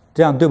子，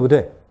这样对不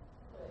对？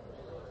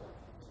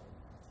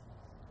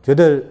觉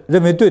得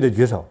认为对的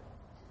举手。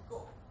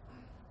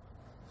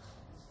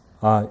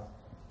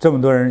这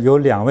么多人，有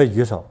2位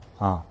举手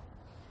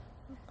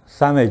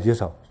，3位举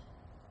手，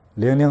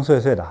零零碎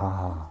碎的，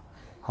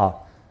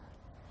好，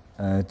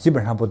基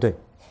本上不对。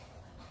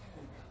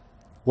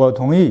我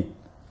同意，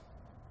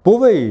不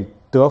为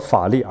得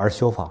法力而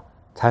修法，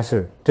才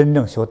是真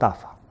正修大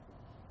法。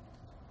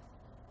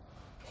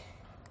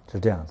是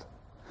这样子。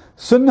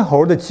孙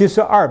猴的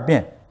72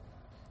变，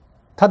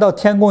他到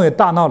天宫也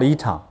大闹了一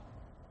场，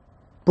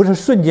不是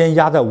瞬间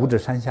压在五指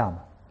山下吗？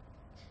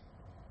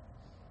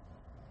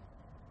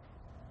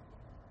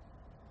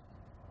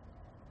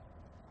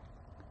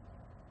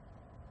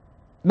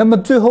那么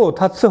最后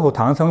他伺候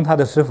唐僧，他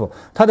的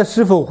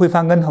师傅会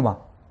翻跟头吗？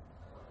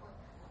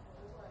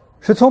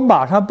是从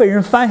马上被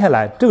人翻下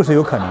来，这个是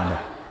有可能的。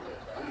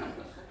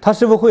他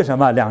师傅会什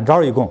么？2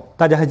招一共，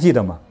大家还记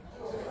得吗？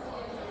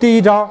第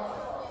一招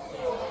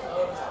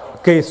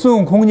给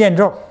孙悟空念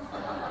咒，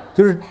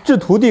就是治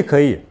徒弟可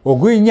以，我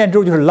估计念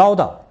咒就是唠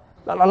叨，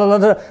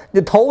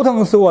你头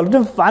疼死我了，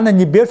真烦的，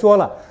你别说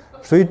了，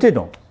属于这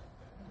种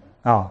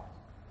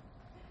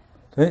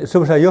是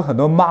不是有很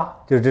多妈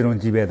就是这种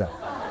级别的？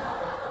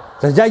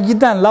在家一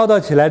旦唠叨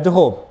起来之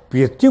后，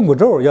比紧箍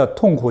咒要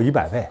痛苦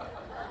100倍。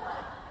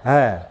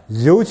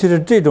尤其是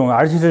这种，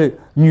而且是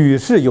女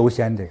士优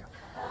先，这个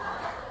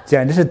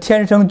简直是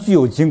天生具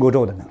有紧箍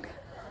咒的能力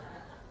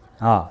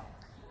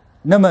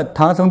那么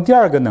唐僧第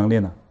2个能力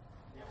呢？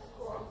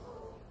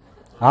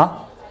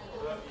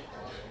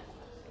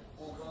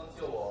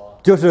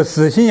就是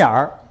死心眼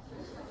儿，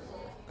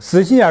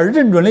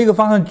认准了一个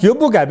方向，绝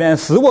不改变，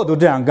死我都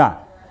这样干，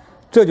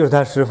这就是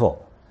他师父，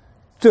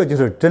这就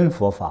是真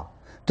佛法，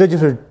这就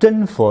是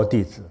真佛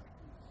弟子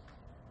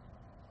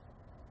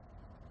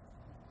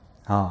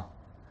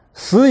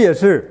死也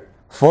是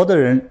佛的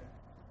人，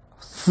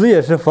死也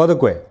是佛的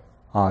鬼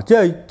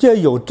这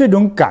有这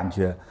种感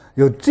觉，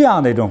有这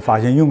样的一种发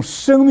现，用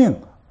生命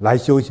来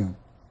修行。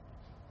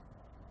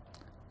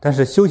但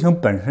是修行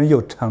本身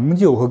有成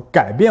就和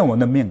改变我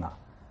的命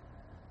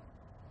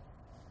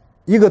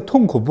一个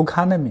痛苦不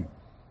堪的命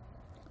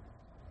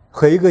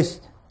和一个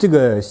这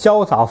个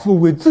潇洒富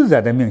贵自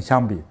在的命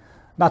相比，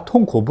那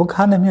痛苦不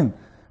堪的命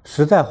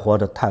实在活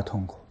得太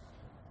痛苦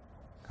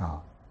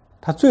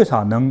它最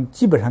少能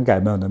基本上改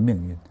变我的命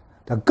运，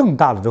但更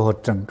大了之后，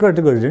整个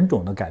这个人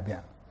种都改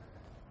变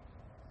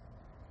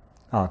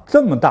了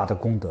这么大的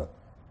功德，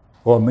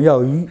我们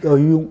要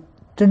用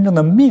真正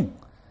的命，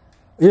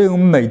要用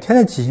每天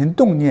的起心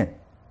动念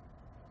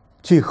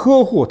去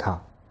呵护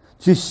它，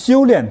去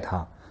修炼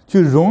它，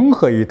去融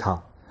合于它。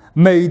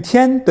每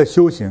天的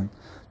修行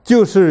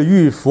就是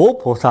与佛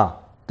菩萨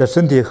的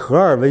身体合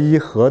二为一，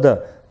合的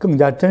更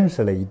加真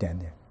实了一点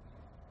点。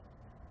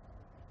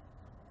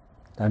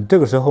但这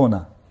个时候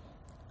呢，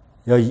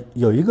要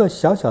有一个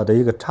小小的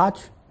一个插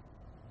曲。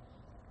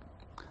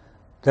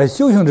在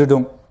修行之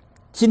中，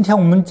今天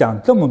我们讲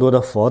这么多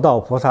的佛道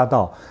菩萨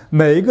道，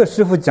每一个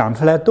师父讲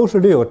出来都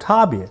是略有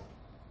差别。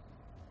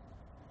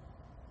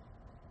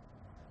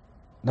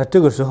那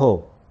这个时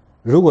候，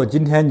如果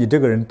今天你这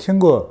个人听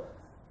过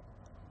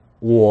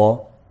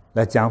我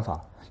来讲法，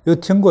又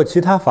听过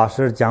其他法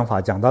师讲法，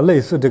讲到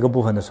类似这个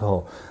部分的时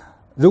候，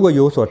如果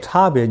有所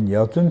差别，你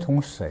要遵从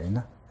谁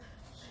呢？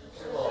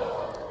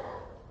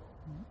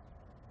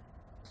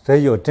所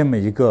以有这么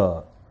一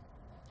个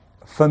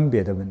分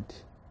别的问题。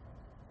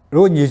如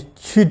果你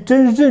去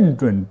真认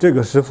准这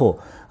个师父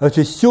而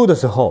去修的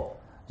时候，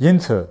因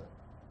此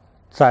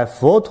在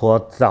佛陀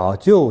早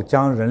就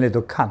将人类都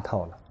看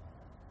透了，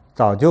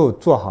早就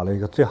做好了一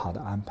个最好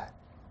的安排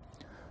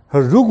说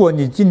如果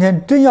你今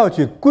天真要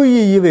去皈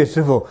依一位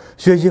师父，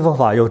学习佛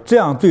法，有这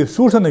样最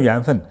殊胜的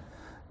缘分，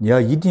你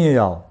一定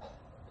要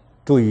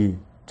注意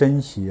珍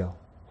惜哦。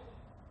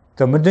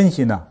怎么珍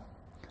惜呢？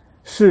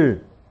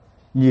是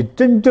你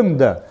真正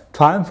的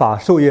传法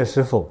授业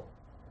师父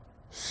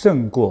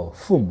胜过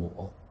父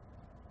母，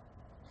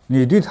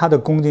你对他的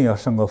恭敬要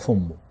胜过父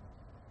母，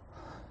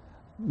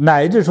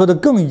乃至说的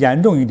更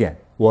严重一点，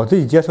我自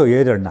己接受也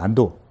有点难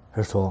度，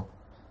是说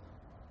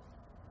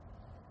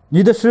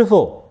你的师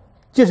父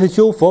即使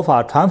修佛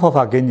法传佛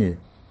法给你，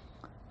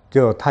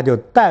他就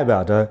代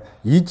表着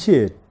一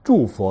切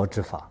诸佛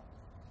之法。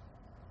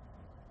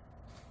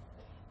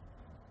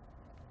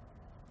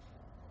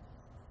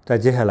再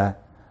接下来，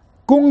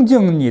恭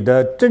敬你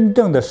的真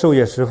正的授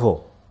业师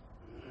父，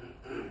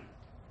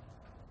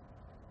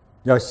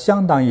要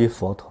相当于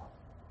佛陀，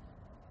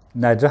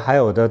乃至还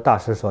有的大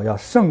师说要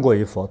胜过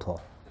于佛陀。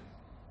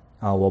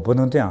我不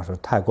能这样说，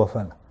太过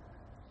分了。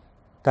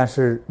但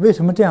是为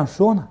什么这样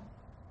说呢？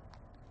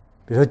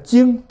比如说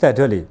经在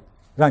这里，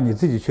让你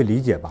自己去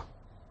理解吧。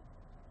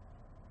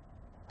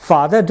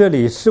法在这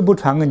里，师不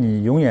传给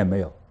你，永远没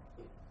有。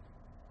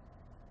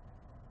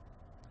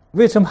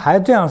为什么还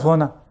这样说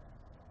呢？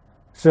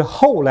是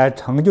后来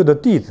成就的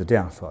弟子这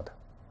样说的。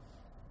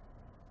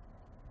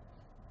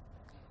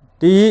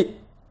第一，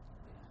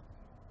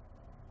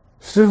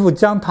师父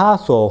将他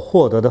所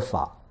获得的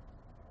法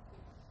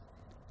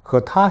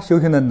和他修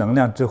行的能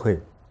量智慧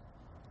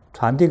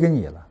传递给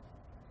你了。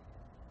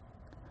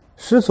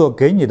师所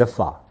给你的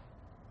法，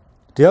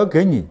只要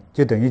给你，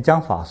就等于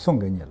将法送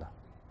给你了。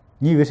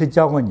你以为是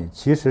教过你，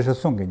其实是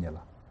送给你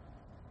了。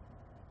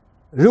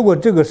如果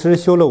这个师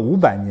修了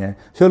500年，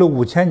修了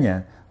5000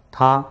年，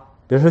他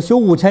比如说修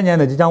5000年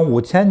的，就将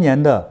5000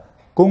年的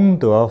功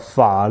德、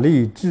法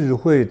力、智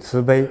慧、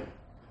慈悲、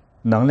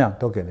能量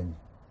都给了你。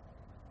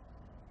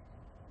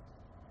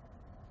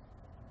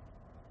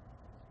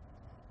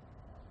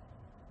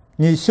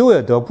你修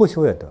也得，不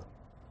修也得。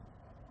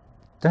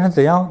但是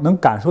怎样能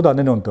感受到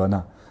那种德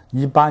呢？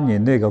你把你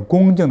那个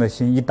恭敬的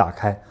心一打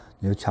开，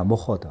你就全部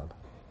获得了，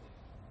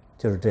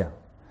就是这样。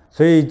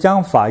所以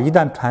将法一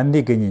旦传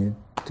递给你，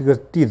这个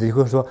弟子就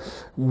会说：“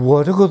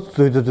我这个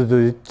嘴，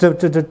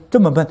这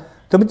么笨，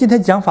怎么今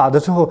天讲法的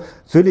时候，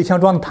嘴里像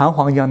装的弹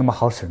簧一样那么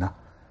好使呢？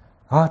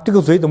这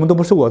个嘴怎么都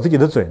不是我自己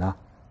的嘴呢？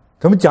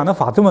怎么讲的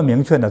法这么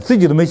明确呢？自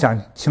己都没想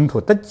清楚，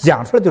但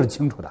讲出来就是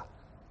清楚的，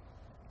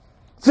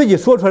自己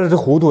说出来是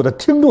糊涂的，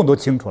听众都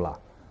清楚了。”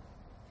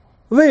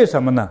为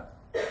什么呢？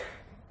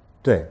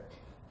对，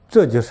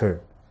这就是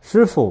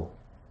师父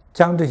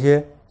将这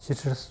些其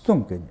实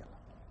送给你了。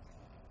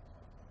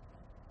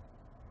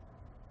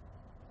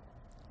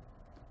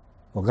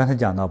我刚才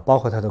讲到，包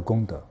括他的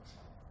功德。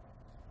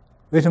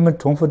为什么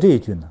重复这一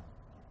句呢？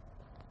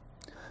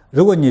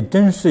如果你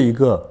真是一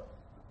个，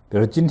比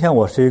如今天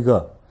我是一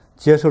个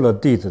接受了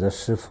弟子的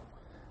师父，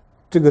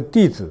这个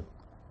弟子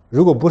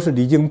如果不是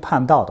离经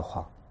叛道的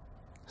话，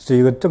是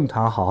一个正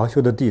常好好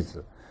修的弟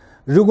子，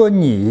如果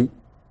你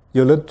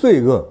有了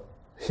罪恶，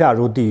下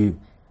入地狱，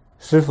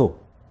师父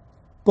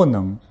不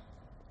能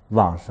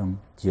往生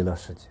极乐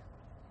世界，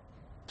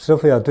师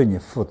父要对你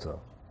负责。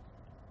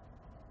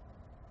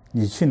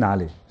你去哪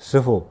里，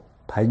师父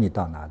陪你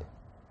到哪里。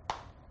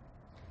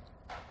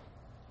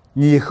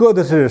你喝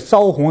的是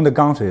烧红的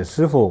缸水，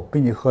师父比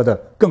你喝的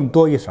更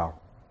多一勺。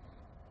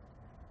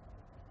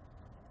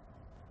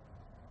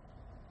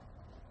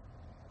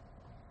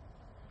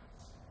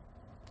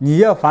你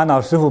要烦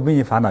恼，师父比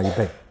你烦恼1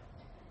倍。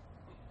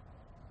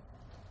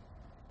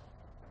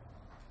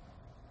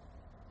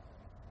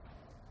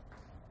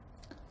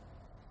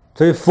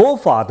所以佛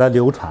法的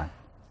流传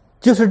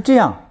就是这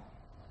样，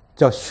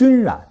叫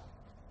熏染。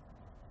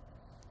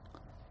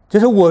就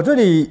是我这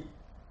里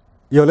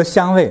有了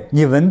香味，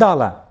你闻到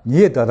了，你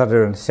也得到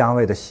这种香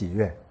味的喜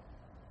悦。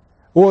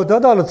我得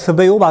到了慈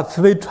悲，我把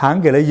慈悲传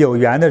给了有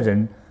缘的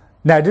人，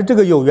乃至这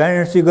个有缘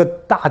人是一个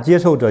大接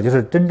受者，就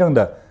是真正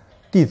的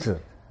弟子。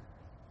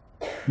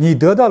你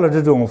得到了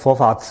这种佛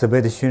法慈悲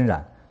的熏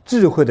染，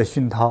智慧的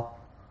熏陶，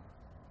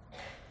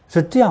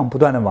是这样不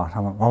断的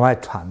往外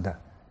传的。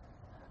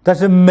但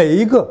是每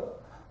一个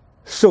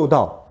受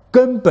到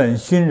根本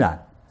熏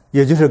染，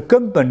也就是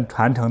根本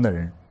传承的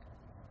人，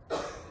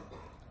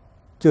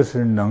就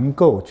是能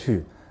够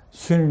去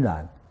熏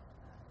染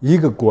一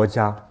个国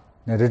家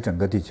乃至整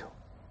个地球。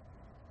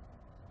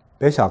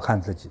别小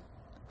看自己，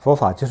佛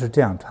法就是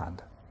这样传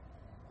的。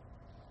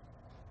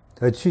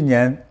在去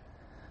年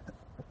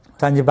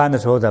3级班的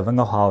时候，在温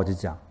哥华我就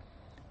讲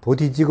菩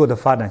提机构的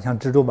发展像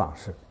蜘蛛网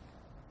式。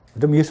我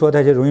这么一说，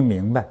大家容易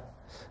明白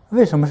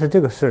为什么是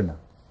这个事呢？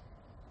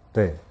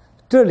对，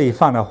这里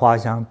放着花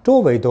香，周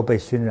围都被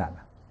熏染了，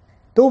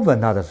都闻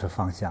到的是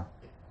芳香。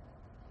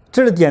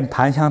这里点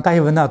檀香，大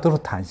家闻到都是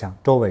檀香，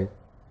周围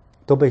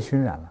都被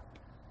熏染了。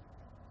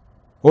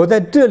我在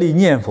这里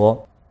念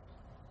佛，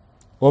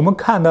我们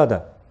看到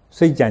的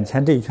是眼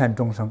前这一圈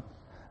众生，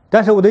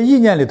但是我的意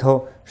念里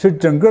头是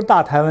整个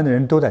大台湾的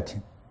人都在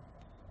听，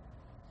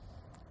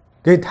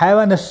给台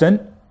湾的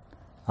神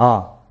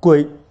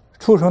鬼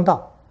畜生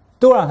道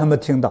都让他们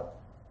听到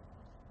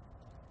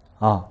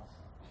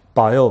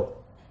保佑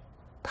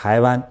台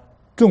湾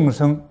众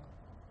生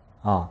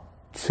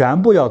全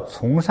部要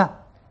从善，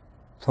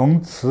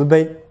从慈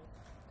悲，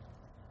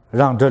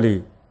让这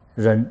里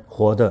人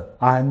活得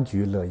安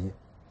居乐业。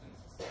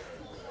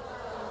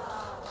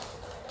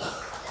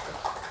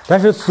但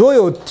是所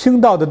有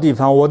听到的地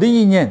方，我的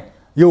意念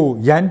又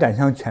延展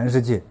向全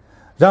世界，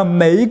让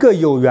每一个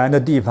有缘的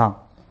地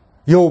方，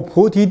有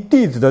菩提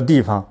弟子的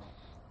地方，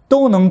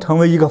都能成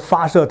为一个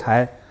发射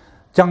台，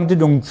将这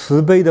种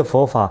慈悲的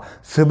佛法、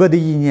慈悲的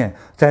意念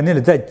在那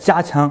里再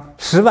加强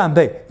10万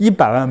倍、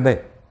100万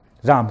倍，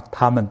让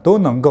他们都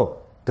能够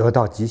得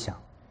到吉祥。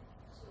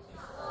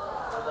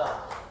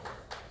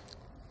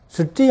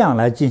是这样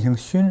来进行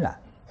熏染。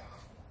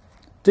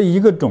这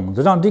一个种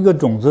子，让这个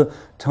种子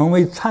成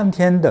为参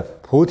天的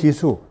菩提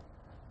树，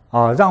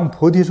让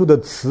菩提树的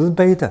慈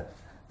悲的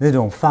那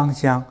种芳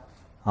香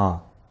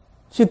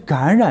去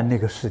感染那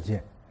个世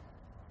界。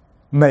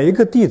每一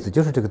个弟子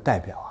就是这个代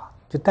表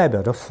就代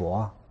表着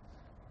佛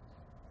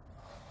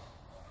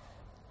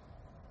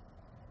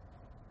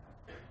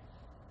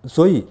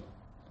所以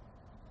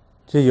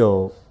就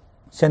有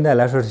现在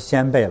来说是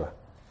先辈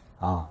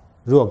了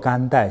若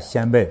干代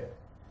先辈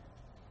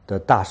的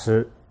大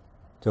师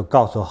就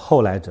告诉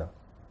后来者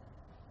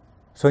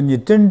说，你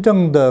真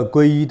正的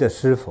皈依的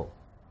师父，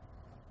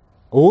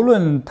无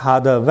论他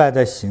的外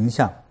在形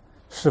象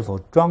是否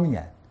庄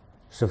严，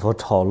是否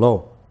丑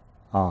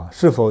陋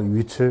是否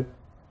愚痴，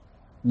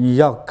你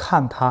要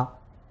看他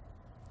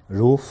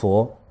如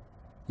佛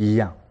一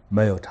样，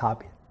没有差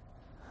别。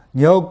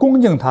你要恭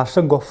敬他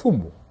胜过父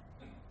母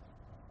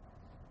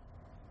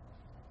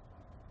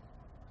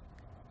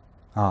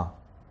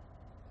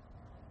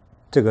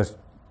这个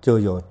就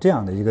有这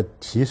样的一个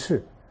提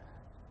示。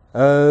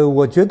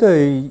我觉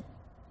得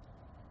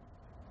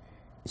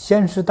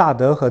先师大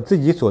德和自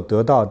己所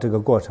得到这个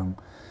过程，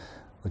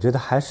我觉得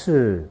还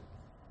是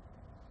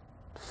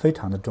非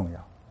常的重要。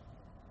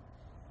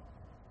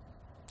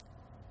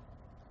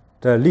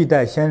这历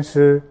代先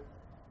师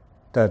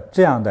的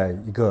这样的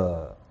一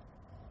个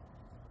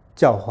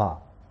教化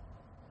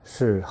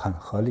是很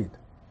合理的。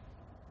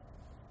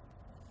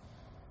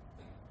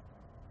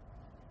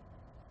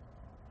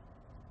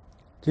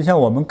就像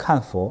我们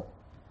看佛，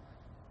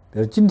比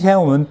如今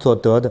天我们所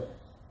得的，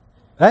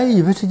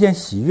以为是件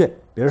喜悦。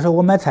比如说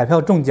我买彩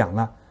票中奖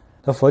了，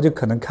那佛就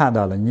可能看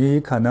到了，你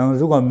可能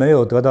如果没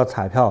有得到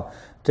彩票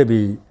这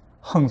笔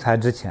横财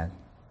之前，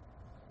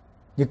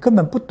你根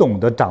本不懂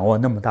得掌握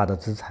那么大的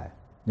资财，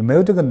你没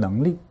有这个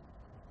能力，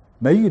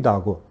没遇到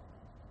过。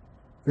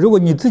如果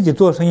你自己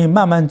做生意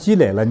慢慢积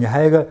累了，你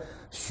还有一个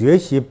学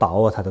习把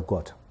握它的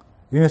过程，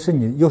因为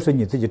又是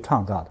你自己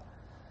创造的。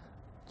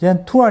今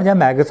天突然间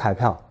买个彩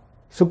票，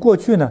是过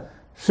去呢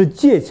是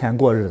借钱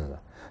过日子的，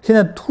现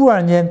在突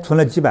然间存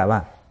了几百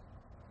万，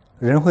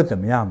人会怎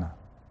么样呢？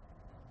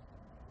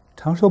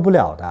承受不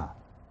了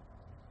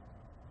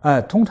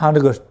的。通常这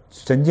个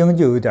神经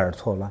就有点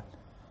错乱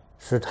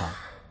失常。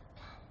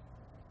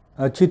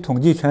去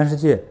统计全世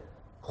界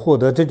获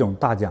得这种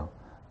大奖，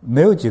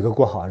没有几个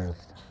过好日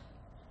子的，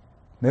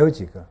没有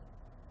几个。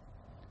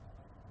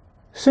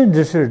甚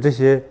至是这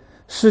些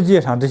世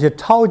界上这些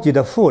超级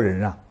的富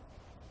人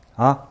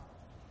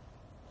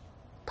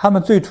他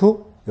们最初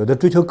有的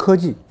追求科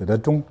技，有的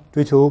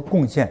追求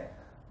贡献，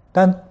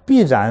但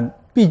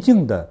毕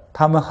竟的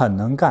他们很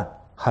能干，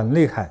很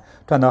厉害，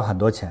赚到很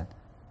多钱。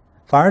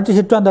反而这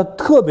些赚到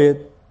特别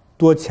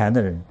多钱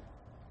的人，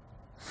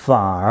反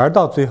而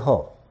到最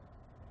后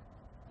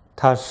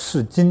他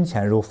视金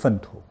钱如粪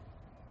土，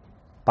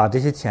把这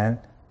些钱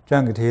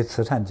捐给这些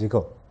慈善机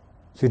构，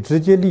去直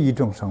接利益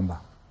众生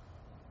吧。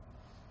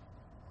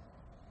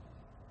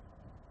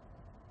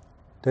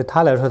对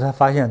他来说，他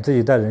发现自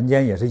己在人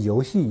间也是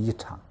游戏一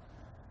场，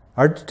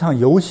而这场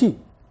游戏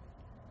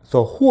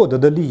所获得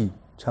的利益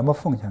全部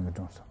奉献给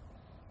众生。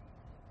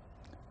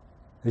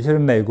尤其是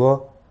美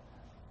国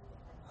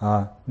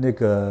那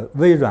个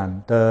微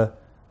软的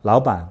老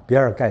板比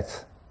尔盖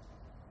茨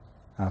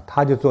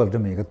他就做了这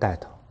么一个带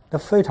头，那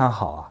非常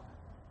好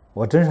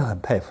我真是很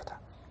佩服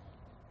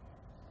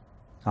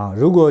他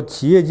如果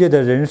企业界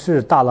的人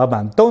士大老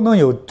板都能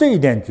有这一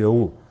点觉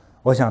悟，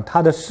我想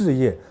他的事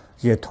业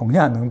也同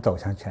样能走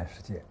向全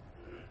世界。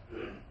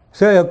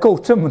所以要够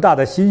这么大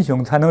的心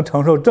胸，才能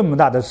承受这么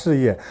大的事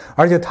业，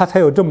而且他才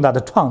有这么大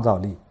的创造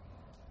力。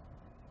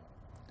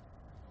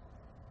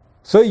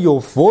所以有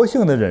佛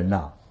性的人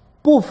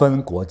不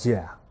分国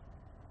界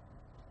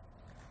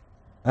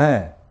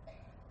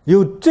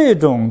有这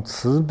种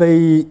慈悲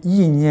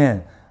意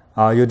念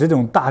有这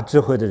种大智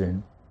慧的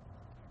人，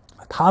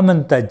他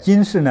们在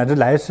今世乃至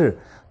来世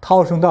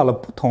涛升到了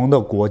不同的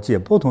国界、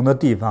不同的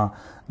地方，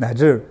乃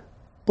至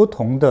不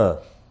同的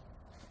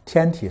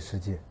天体世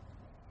界，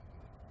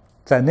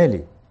在那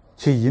里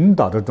去引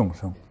导着众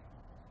生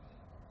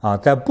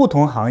在不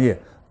同行业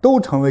都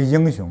成为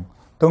英雄，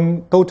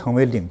都成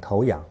为领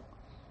头羊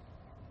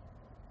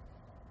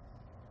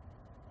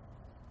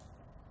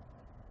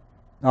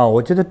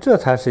我觉得这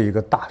才是一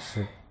个大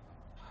师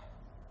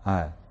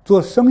做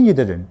生意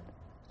的人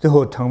最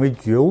后成为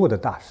觉悟的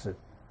大师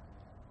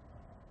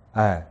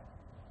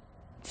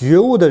觉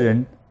悟的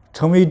人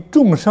成为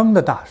众生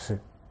的大事，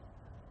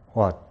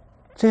哇，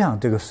这样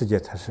这个世界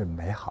才是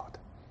美好的。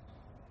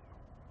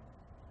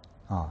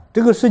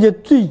这个世界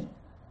最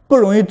不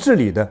容易治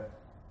理的，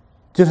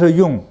就是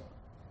用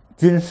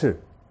军事，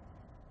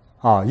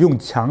用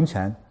强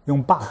权，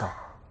用霸道。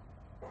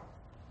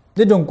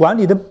这种管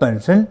理的本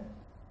身，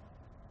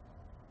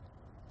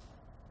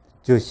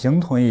就形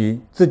同于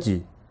自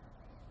己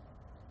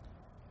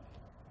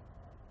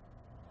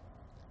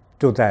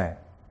就在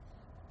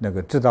那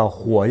个制造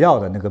火药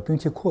的那个兵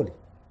器库里，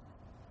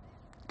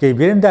给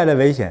别人带来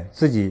危险，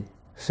自己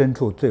身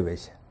处最危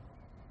险。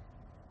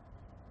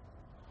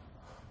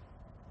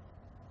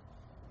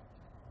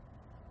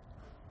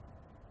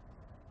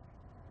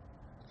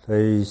所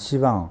以希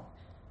望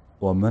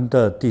我们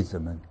的弟子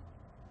们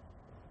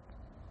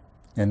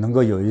也能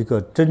够有一个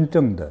真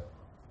正的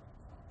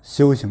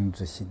修行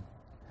之心，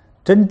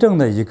真正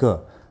的一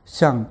个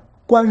像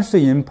观世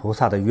音菩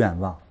萨的愿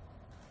望。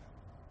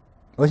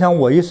我想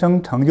我一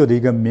生成就的一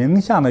个冥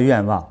想的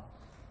愿望，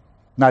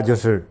那就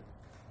是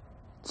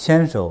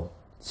千手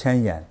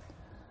千眼，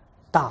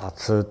大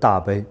慈大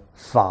悲，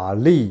法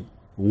力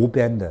无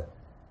边的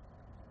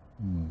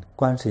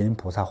观世音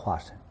菩萨化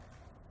身。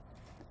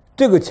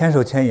这个千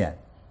手千眼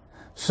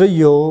是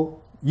由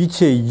一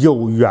切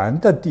有缘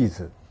的弟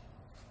子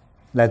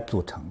来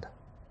组成的。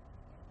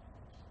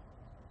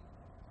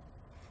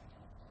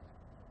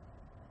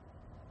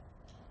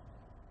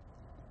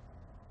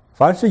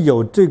凡是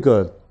有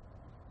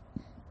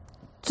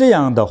这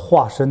样的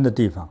化身的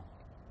地方，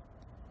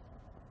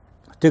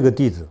这个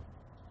弟子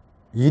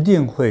一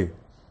定会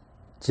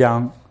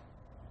将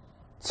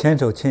千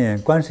手千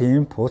眼观世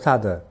音菩萨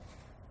的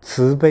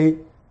慈悲、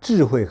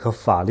智慧和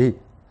法力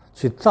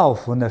去造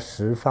福那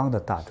十方的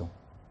大众。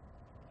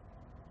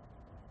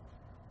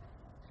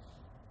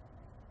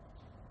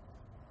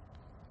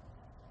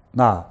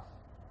那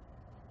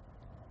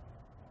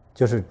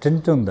就是真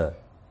正的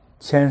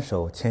千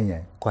手千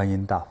眼观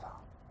音大法，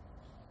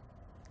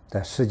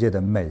在世界的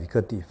每一个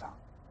地方。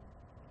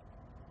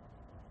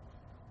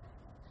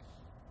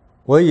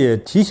我也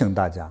提醒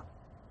大家，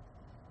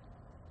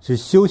去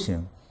修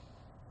行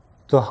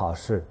做好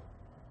事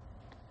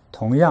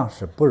同样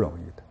是不容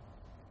易的。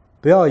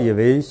不要以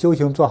为修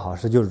行做好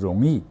事就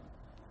容易，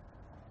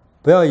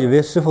不要以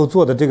为师父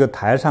坐的这个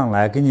台上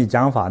来给你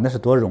讲法那是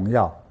多荣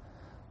耀，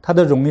他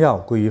的荣耀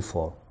归于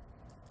佛，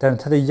但是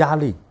他的压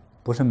力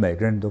不是每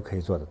个人都可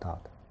以做得到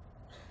的。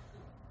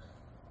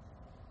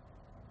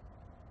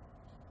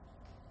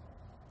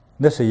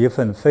那是一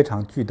份非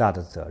常巨大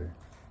的责任，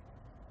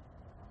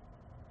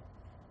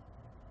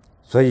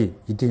所以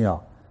一定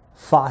要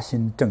发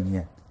心正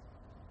念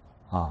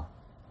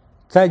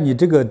在你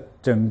这个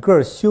整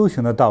个修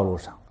行的道路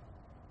上，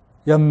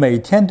要每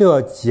天都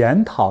要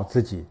检讨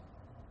自己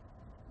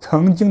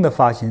曾经的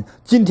发心，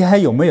今天还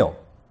有没有？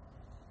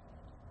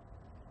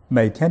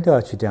每天都要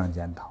去这样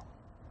检讨，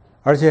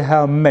而且还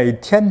要每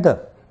天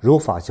的如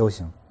法修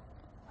行，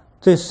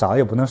最少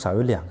也不能少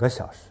于2个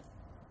小时。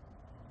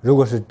如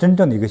果是真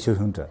正的一个修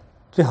行者，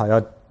最好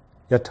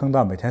要撑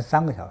到每天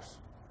3个小时。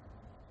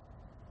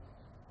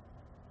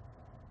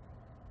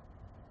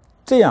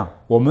这样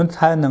我们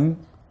才能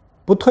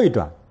不退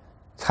转，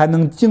才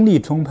能精力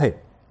充沛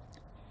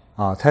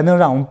才能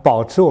让我们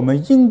保持我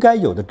们应该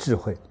有的智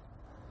慧，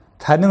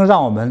才能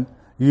让我们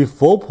与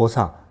佛菩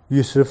萨、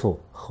与师父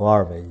合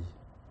二为一。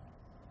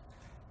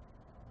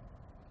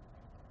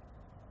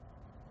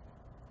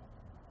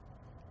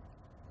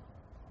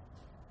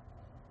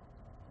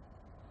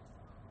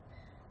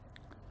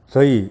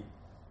所以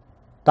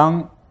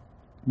当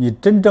你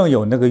真正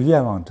有那个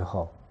愿望之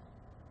后，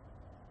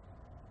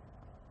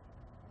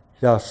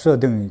要设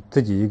定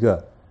自己一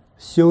个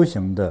修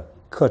行的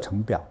课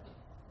程表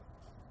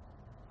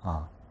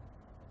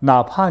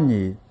哪怕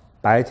你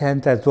白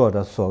天在做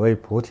着所谓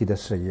菩提的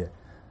事业，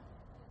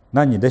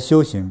那你的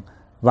修行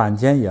晚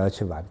间也要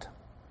去完成。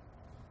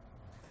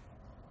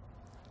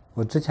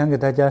我之前给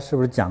大家是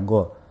不是讲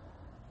过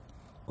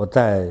我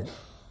在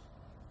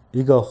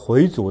一个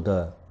回族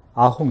的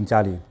阿訇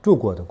家里住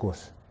过的故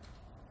事？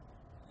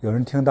有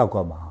人听到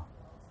过吗？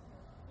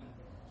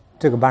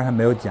这个班上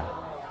没有讲。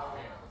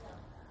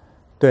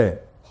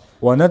对，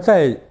我呢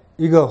在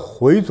一个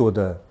回族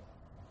的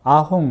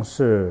阿訇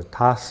是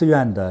他寺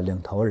院的领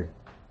头人，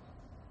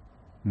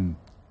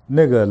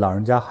那个老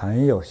人家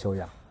很有修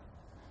养，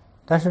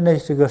但是那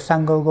是个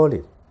山沟沟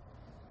里，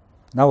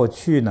那我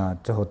去呢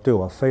之后对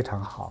我非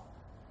常好，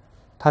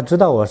他知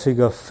道我是一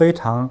个非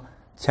常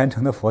虔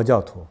诚的佛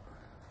教徒，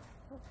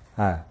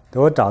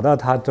等我找到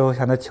他之后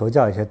向他求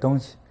教一些东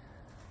西，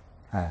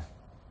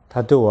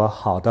他对我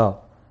好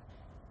到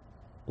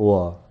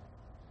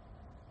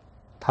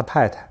他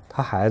太太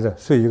他孩子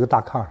睡一个大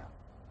炕上，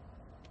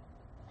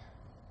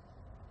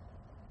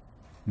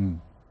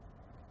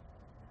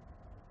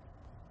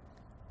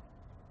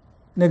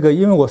那个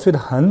因为我睡得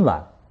很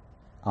晚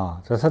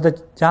在他的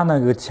家那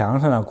个墙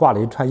上呢挂了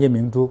一串夜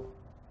明珠，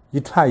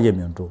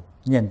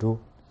念珠，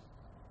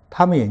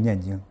他们也念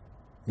经，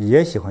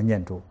也喜欢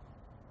念珠。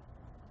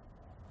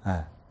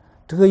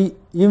这个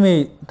因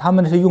为他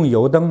们是用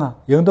油灯啊，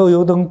油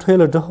灯吹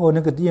了之后，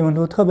那个夜明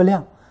珠特别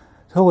亮，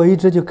所以我一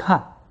直去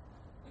看，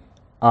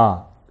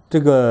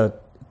这个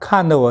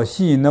看的我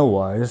吸引的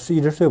我是一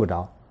直睡不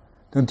着，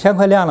等天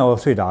快亮了我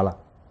睡着了，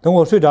等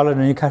我睡着了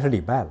人就开始礼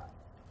拜了。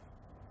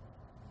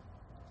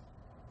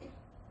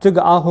这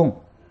个阿訇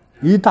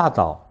一大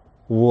早，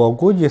我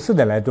估计4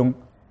点来钟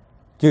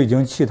就已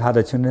经去他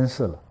的清真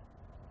寺了，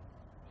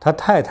他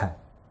太太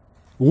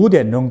5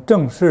点钟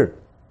正式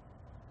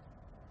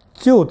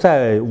就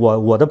在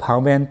我的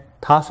旁边，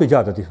他睡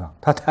觉的地方，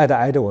他太太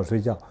挨着我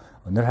睡觉，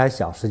我那时还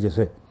小10几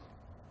岁，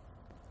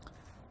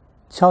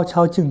悄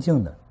悄静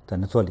静的在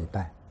那做礼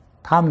拜，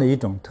他们的一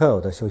种特有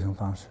的修行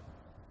方式，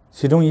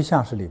其中一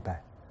项是礼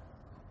拜，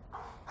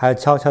还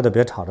悄悄的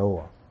别吵着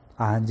我，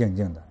安安静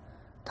静的。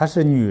她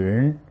是女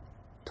人，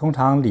通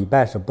常礼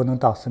拜是不能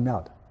到寺庙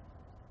的，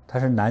她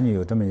是男女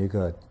有这么一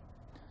个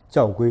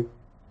教规，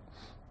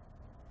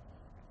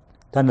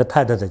但是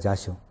太太在家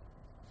修，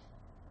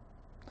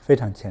非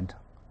常虔诚。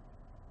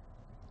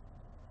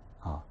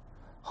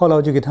后来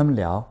我就跟他们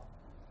聊，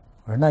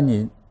我说那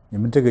你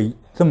们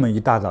这么一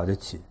大早就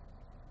起，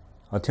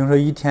我听说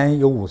一天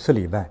有5次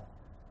礼拜，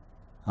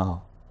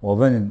我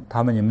问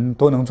他们你们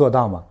都能做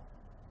到吗？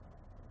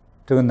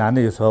这个男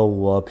的就说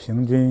我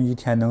平均一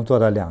天能做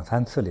到2、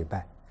3次礼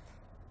拜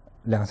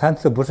，2、3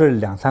次不是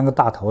2、3个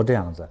大头这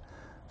样子，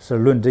是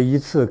论这一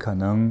次可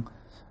能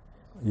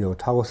有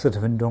超过40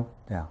分钟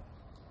这样。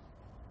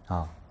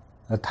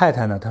太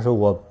太呢，她说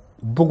我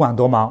不管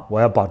多忙，我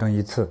要保证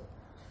1次。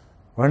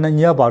我说那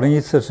你要保证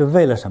1次是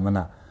为了什么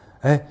呢？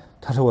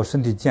她说我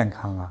身体健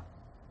康啊。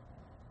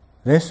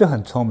人是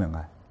很聪明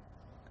啊，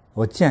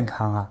我健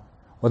康啊，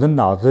我的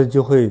脑子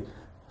就会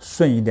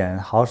顺一点，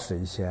好使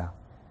一些啊。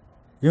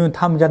因为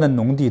他们家的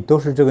农地都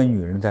是这个女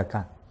人在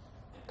干，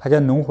他家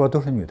农活都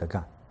是女的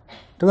干，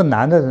这个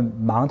男的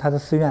忙他的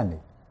寺院里，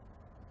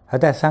还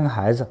带3个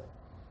孩子。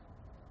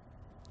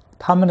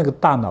他们那个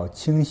大脑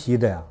清晰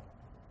的呀，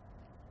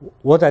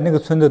我在那个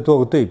村子做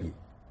过对比，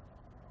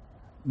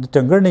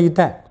整个那一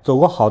带走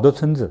过好多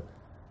村子，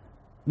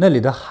那里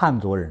的汉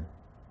族人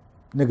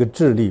那个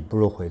智力不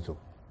如回族。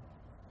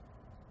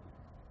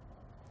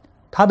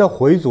他的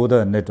回族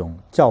的那种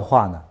教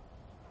化呢，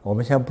我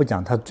们先不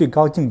讲他最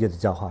高境界的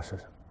教化是什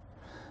么，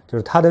就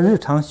是他的日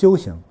常修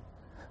行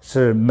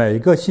是每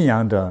个信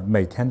仰者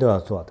每天都要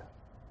做的，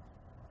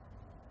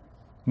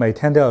每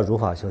天都要如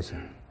法修行。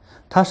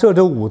他设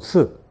这5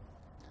次，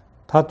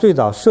他最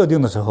早设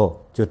定的时候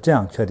就这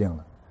样确定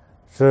了，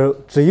是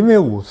只因为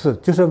5次，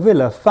就是为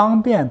了方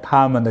便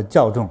他们的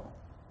教众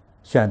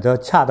选择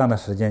恰当的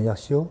时间要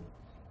修。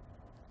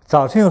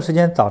早晨有时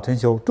间早晨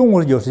修，中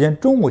午有时间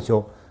中午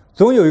修，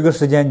总有一个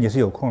时间你是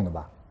有空的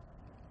吧？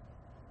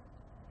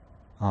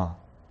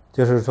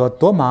就是说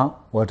多忙，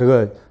我这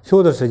个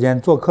修的时间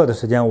做课的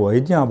时间我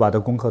一定要把这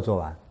功课做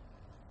完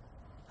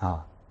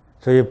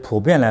所以普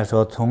遍来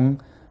说，从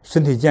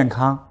身体健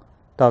康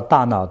到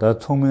大脑的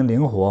聪明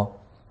灵活，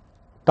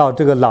到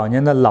这个老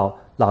年的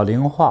老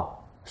龄化，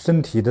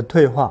身体的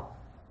退化，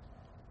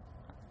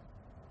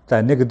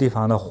在那个地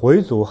方的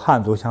回族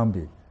汉族相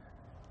比，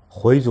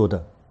回族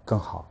的更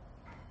好。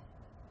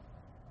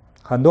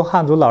很多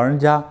汉族老人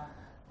家，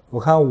我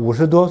看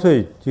50多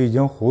岁就已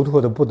经糊涂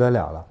的不得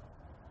了了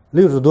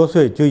，60多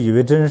岁就以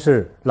为真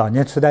是老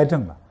年痴呆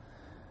症了。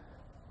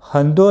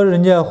很多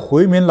人家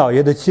回民老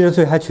爷子70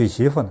岁还娶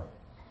媳妇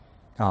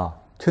呢，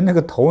就那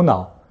个头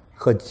脑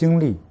和精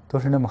力都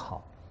是那么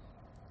好，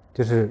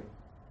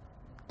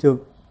就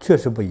确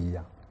实不一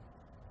样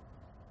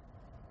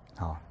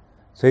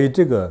所以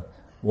这个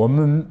我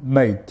们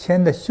每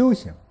天的修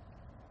行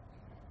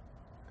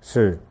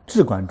是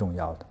至关重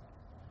要的，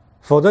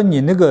否则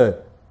你那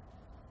个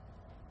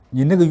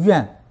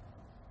愿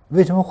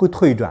为什么会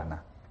退转呢？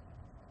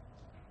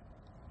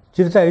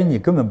就是在于你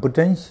根本不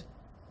珍惜，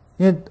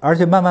而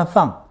且慢慢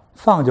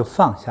放就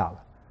放下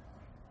了，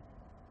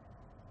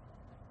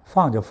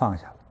放就放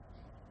下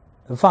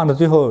了，放到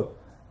最后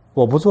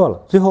我不做了，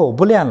最后我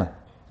不练了，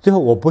最后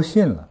我不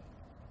信了，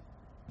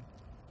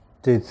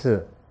这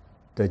次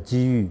的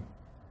机遇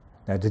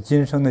乃至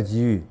今生的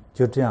机遇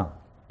就这样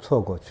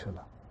错过去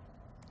了，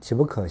岂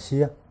不可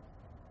惜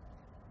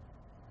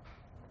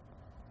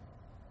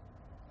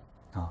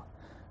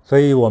所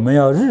以我们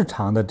要日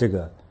常的这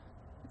个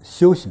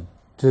修行，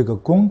这个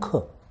功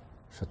课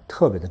是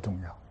特别的重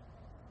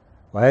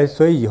要。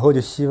所以以后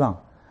就希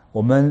望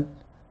我们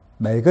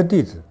每个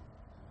弟子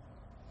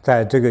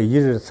在这个1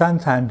日3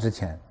餐之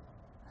前，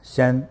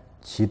先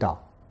祈祷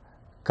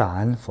感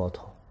恩佛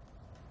陀。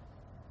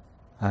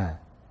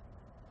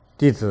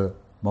弟子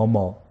某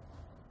某，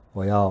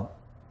我要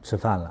吃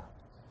饭了，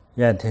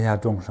愿天下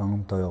众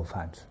生都有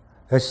饭吃，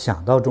要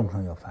想到众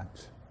生有饭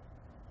吃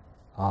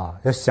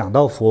要想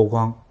到佛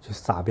光去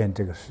洒遍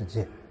这个世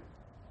界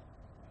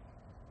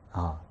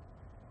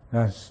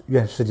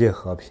愿世界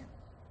和平，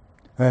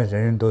人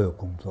人都有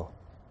工作，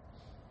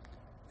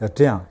要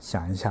这样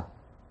想一下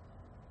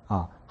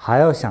还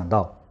要想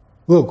到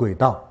恶鬼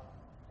道。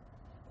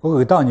恶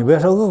鬼道，你不要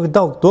说恶鬼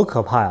道多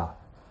可怕呀，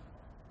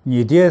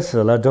你爹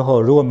死了之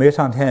后，如果没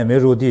上天也没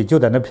入地，就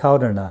在那飘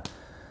着呢，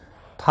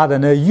他的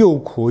那又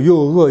苦又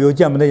饿又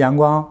见不得阳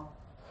光，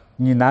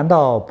你难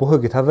道不会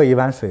给他喂一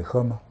碗水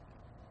喝吗？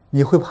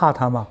你会怕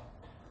他吗？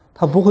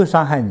他不会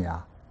伤害你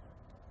啊。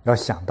要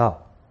想到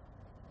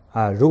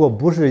啊，如果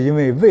不是因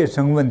为卫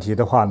生问题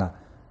的话呢，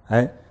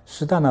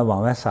适当的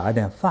往外撒一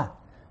点饭，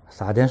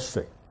撒一点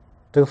水，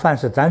这个饭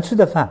是咱吃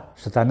的饭，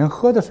是咱能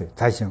喝的水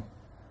才行。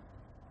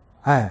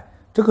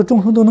这个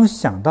众生都能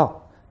想到，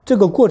这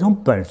个过程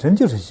本身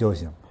就是修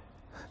行，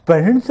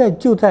本身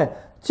就在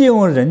借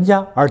用人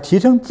家而提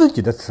升自己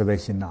的慈悲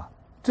心呐，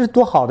这是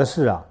多好的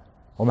事啊！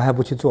我们还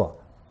不去做，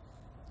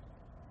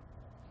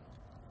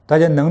大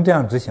家能这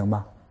样执行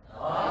吗？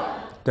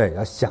对，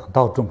要想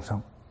到众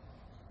生。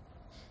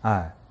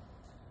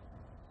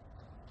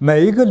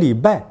每一个礼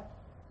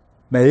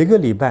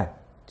拜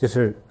就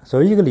是所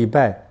谓一个礼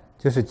拜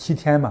就是7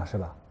天嘛，是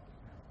吧？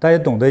大家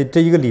懂得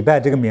这一个礼拜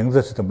这个名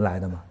字是怎么来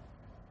的吗？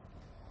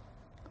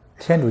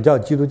天主教、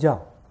基督教，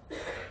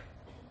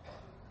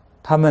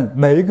他们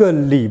每一个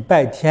礼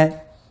拜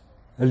天，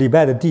礼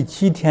拜的第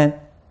7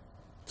天，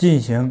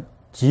进行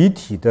集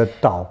体的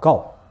祷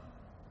告、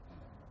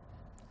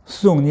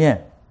诵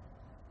念、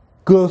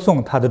歌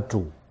颂他的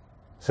主，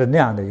是那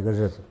样的一个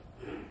日子。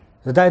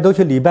大家都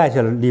去礼拜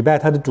去了，礼拜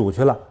他的主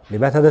去了，礼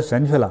拜他的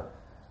神去了。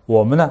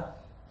我们呢，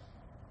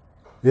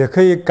也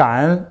可以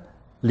感恩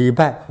礼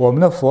拜我们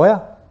的佛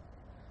呀。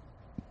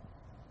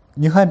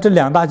你看这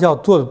2大教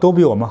做的都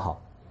比我们好。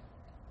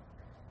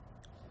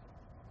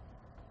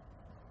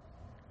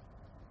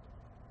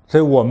所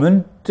以我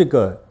们这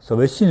个所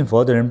谓信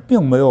佛的人，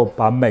并没有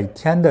把每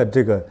天的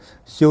这个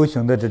修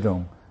行的这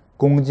种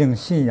恭敬、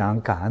信仰、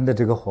感恩的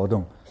这个活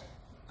动，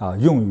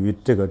用于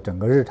这个整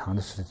个日常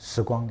的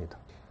时光里头，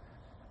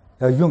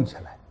要用起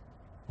来，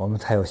我们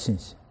才有信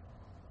心。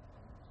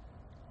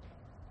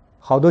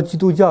好多基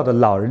督教的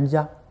老人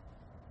家，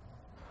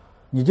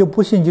你就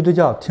不信基督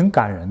教，挺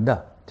感人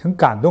的，挺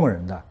感动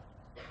人的。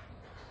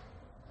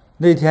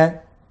那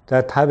天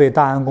在台北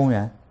大安公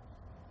园，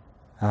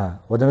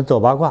我在那走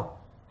八卦。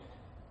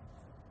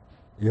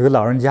有个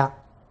老人家，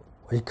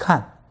我一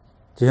看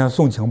就像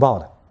送情报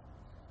的，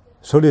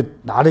手里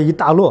拿着一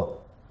大摞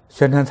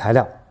宣传材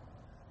料，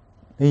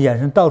那眼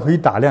神到处一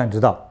打量，知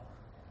道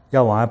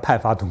要往外派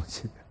发东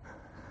西。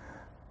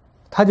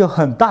他就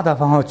很大大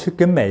方方去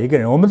跟每一个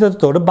人，我们这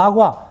走着八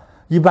卦，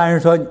一般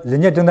人说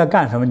人家正在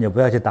干什么，你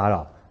不要去打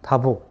扰，他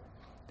不，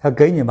他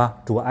给你吧，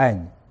主爱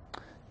你，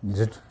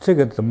你这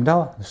个怎么着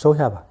啊？你收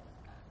下吧，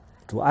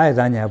主爱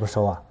咱你还不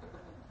收啊？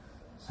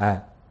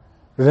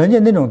人家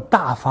那种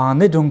大方，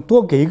那种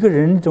多给一个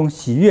人那种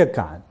喜悦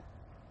感，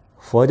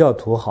佛教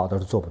徒好的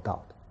是做不到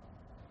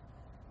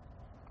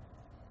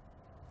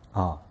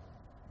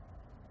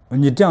的。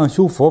你这样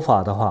修佛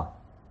法的话，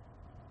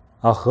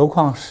何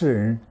况世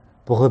人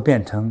不会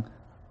变成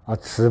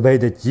慈悲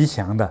的、吉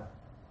祥的。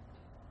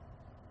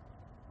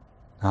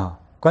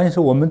关键是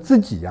我们自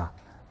己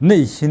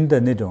内心的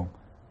那种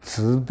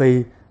慈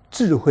悲、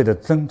智慧的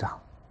增长，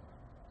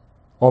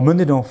我们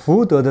那种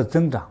福德的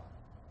增长。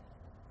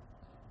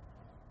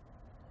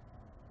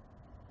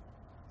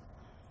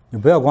你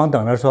不要光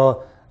等着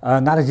说，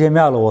拿着街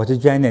庙了，我去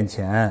捐一点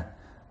钱，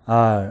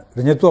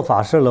人家做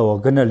法事了，我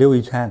跟着溜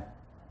一圈，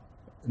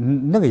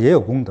那个也有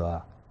功德，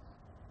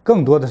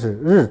更多的是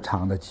日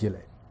常的积累，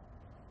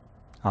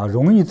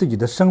容易自己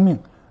的生命，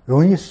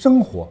容易生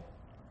活，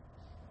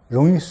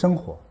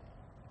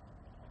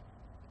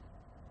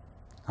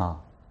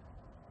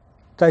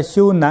在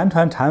修南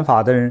传禅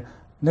法的人，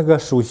那个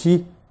属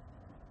西，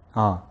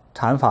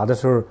禅法的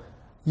时候，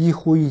一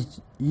呼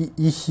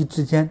一吸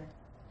之间，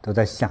都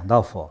在想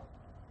到佛。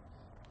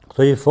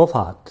所以佛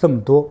法这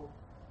么多，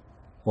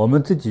我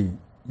们自己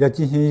要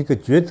进行一个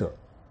抉择。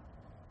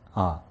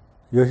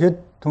有些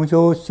同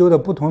修修的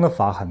不同的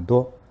法很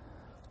多，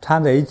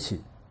掺在一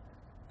起，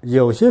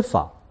有些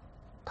法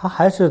它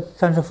还是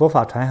算是佛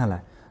法传下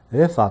来，有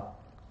些法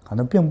可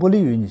能并不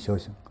利于你修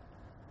行。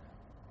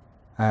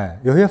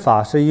有些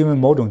法是因为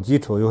某种基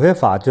础，有些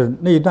法就是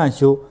那一段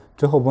修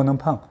之后不能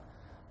碰，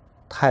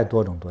太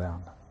多种多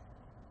样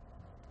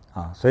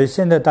了。所以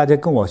现在大家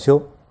跟我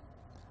修，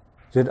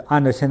就是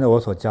按照现在我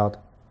所教的，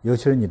尤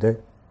其是你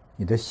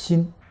的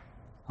心，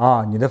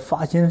你的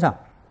发心上，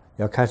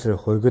要开始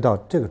回归到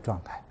这个状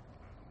态。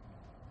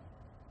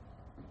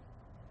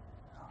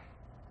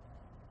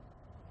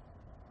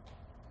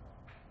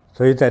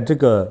所以在这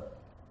个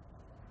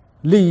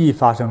利益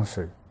发生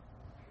时，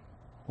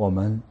我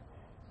们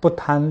不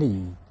贪利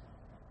益。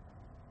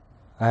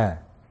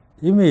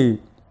因为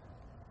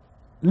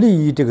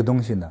利益这个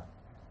东西呢，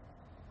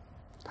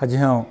它就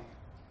像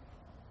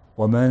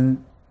我们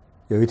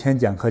有一天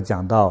讲课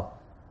讲到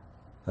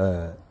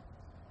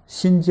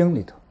心经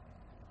里头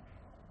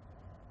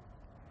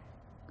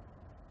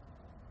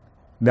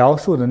描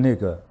述的那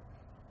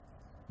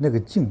个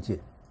境界，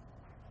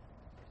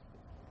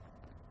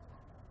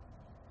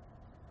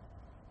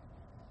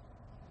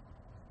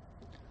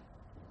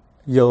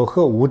有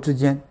和无之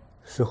间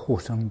是互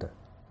生的，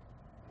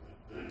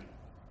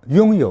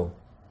拥有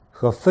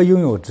和非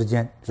拥有之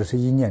间只是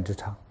一念之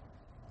差。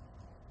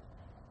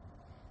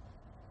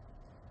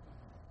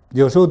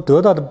有时候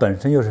得到的本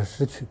身又是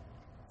失去，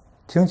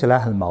听起来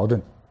很矛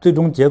盾，最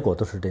终结果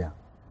都是这样。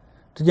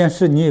这件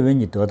事你以为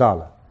你得到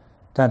了，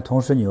但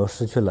同时你又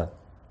失去了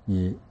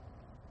你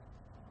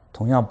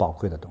同样宝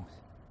贵的东西。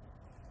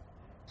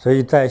所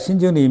以在心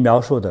经里描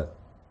述的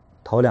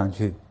头2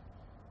句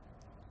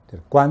就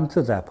是观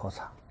自在菩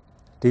萨，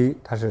第一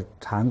他是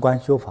禅观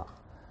修法，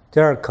第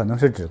二可能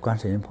是指观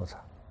世音菩萨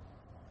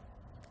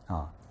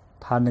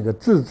他那个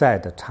自在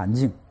的禅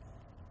境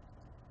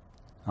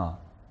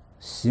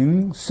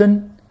行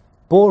深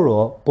般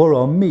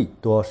若蜜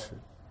多时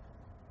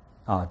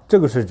这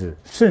个是指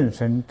甚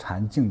深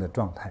禅境的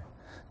状态，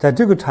在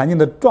这个禅境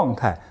的状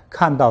态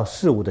看到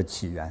事物的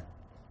起源，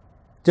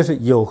这是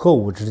有和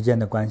无之间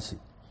的关系，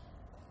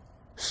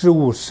事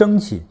物升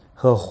起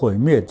和毁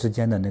灭之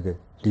间的那个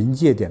临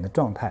界点的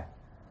状态，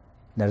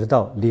乃至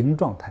到零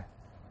状态。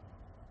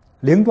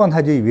零状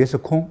态就以为是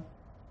空，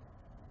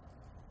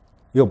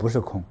又不是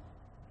空。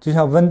就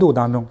像温度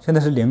当中，现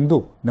在是0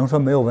度，能说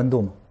没有温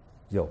度吗？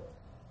有。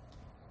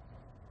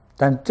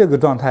但这个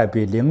状态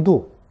比0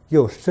度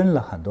又深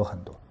了很多很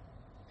多，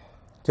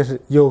就是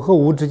有和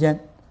无之间。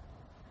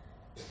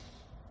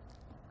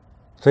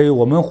所以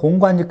我们宏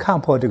观去看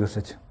破这个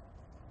事情，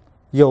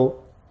有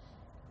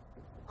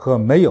和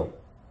没有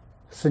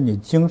是你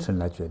精神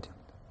来决定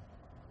的。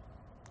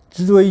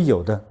执着于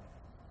有的，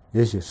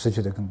也许失去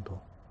的更多。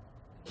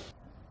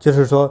就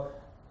是说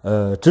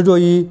执着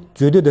于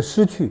绝对的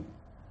失去，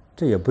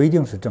这也不一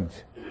定是正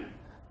确。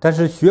但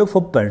是学佛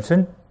本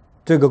身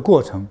这个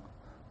过程，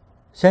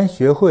先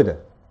学会的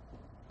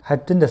还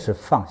真的是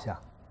放下。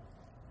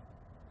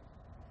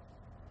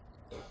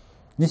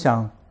你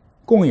想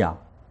供养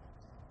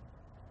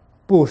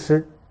布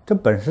施，这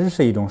本身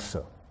是一种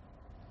舍，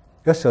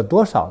要舍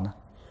多少呢？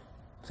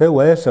所以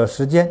我要舍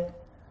时间，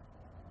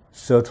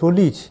舍出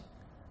力气，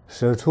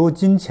舍出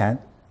金钱，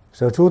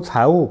舍出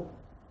财物，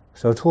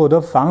舍出我的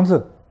房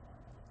子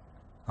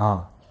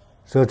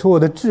舍出我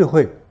的智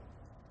慧，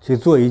去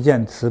做一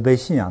件慈悲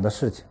信仰的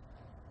事情。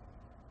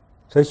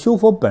所以修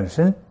佛本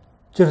身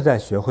就是在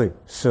学会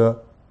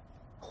舍，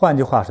换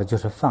句话说就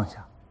是放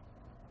下，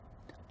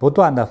不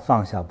断的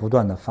放下，不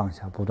断的放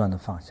下，不断的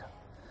放下。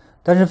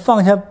但是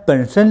放下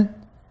本身，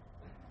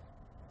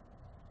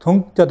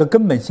从叫做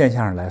根本现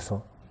象上来说，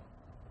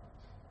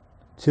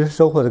其实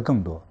收获的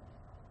更多，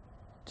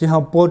就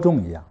像播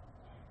种一样。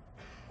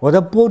我在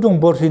播种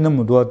播出去那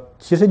么多，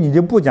其实你就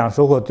不讲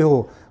收获，最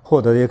后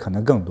获得的也可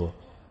能更多。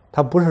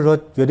它不是说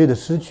绝对的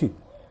失去，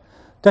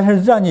但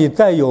是让你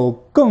在有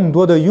更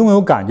多的拥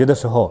有感觉的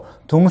时候，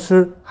同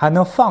时还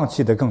能放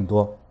弃的更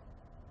多，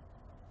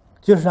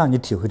就是让你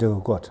体会这个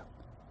过程。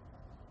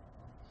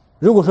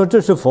如果说这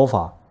是佛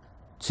法，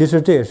其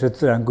实这也是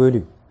自然规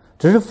律，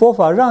只是佛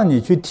法让你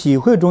去体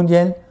会中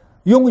间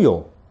拥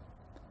有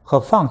和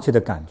放弃的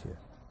感觉。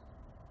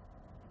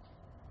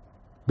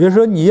比如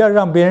说你要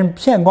让别人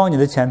骗光你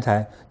的钱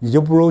财，你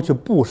就不如去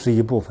布施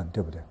一部分，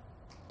对不对？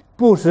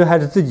布施还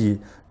是自己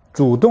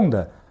主动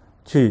的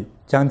去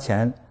将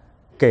钱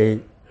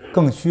给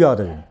更需要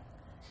的人。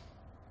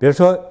比如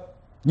说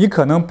你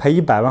可能赔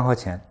100万块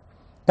钱，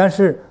但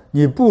是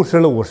你布施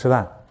了50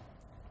万，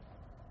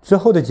之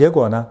后的结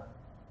果呢，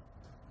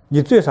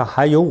你最少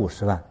还有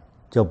50万，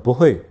就不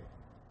会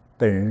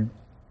被人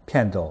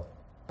骗走，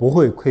不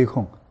会亏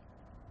空，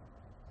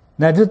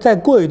乃至再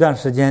过一段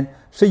时间，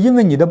是因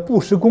为你的布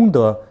施功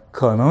德，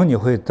可能你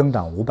会增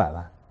长500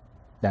万、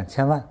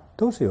2000万，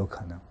都是有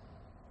可能。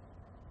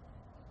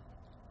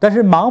但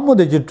是盲目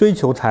的去追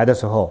求财的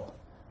时候，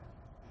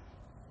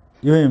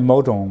因为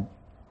某种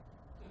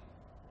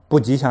不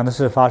吉祥的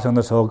事发生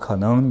的时候，可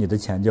能你的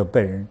钱就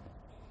被人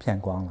骗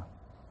光了。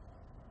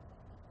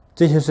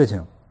这些事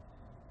情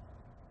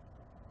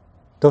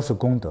都是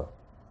功德，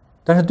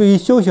但是对于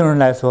修行人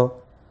来说，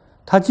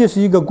它既是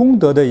一个功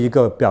德的一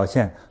个表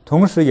现，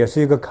同时也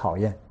是一个考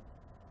验。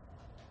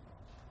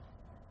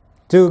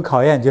这个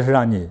考验就是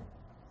让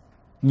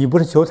你不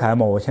是求财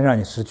吗？我先让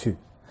你失去，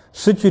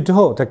失去之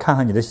后再看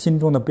看你的心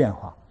中的变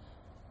化。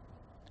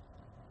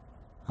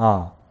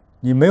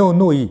你没有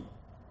怒意，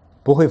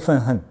不会愤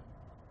恨，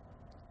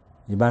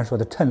一般说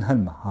的嗔恨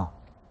嘛，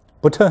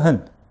不嗔恨，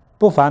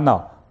不烦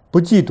恼，不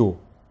嫉妒，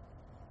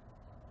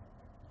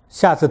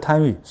下次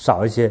贪欲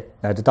少一些，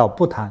乃至到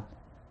不贪。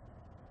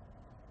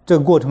这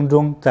个过程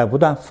中，在不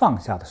断放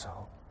下的时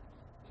候，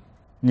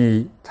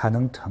你才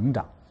能成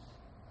长。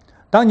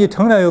当你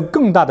成长有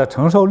更大的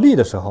承受力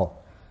的时候，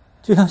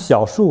就像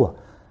小树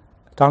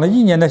长了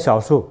1年的小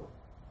树，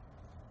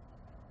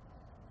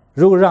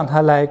如果让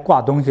它来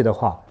挂东西的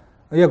话，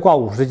要挂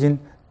50斤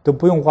都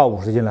不用挂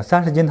50斤了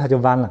，30斤它就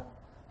弯了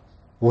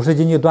，50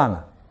斤就断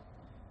了。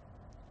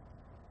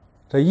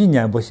这1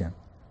年不行，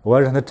我要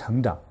让它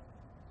成长，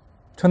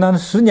成长到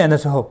10年的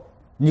时候，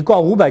你挂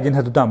500斤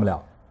它都断不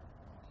了，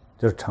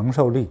就是承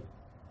受力。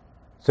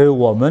所以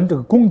我们这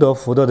个功德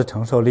福德的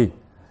承受力，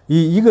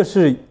一个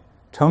是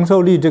承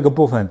受力这个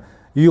部分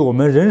与我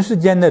们人世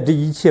间的这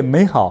一切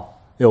美好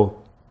有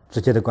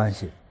直接的关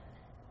系，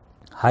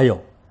还有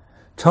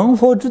成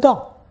佛之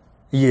道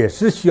也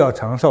是需要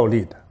承受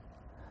力的。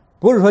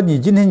不是说你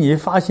今天你一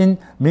发心，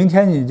明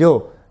天你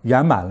就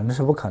圆满了，那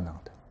是不可能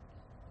的。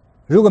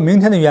如果明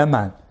天的圆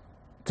满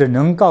只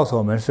能告诉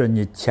我们是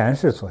你前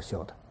世所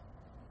修的，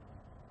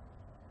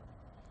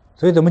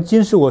所以怎么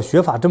今世我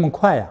学法这么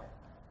快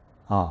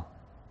呀？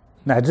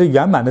乃至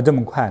圆满的这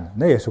么快呢？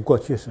那也是过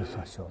去世所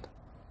修的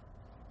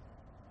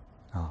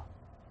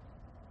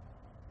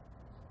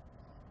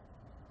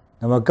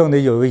那么更得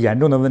有一个严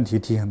重的问题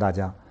提醒大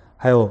家，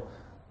还有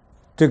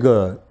这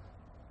个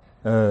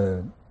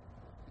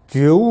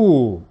觉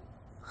悟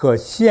和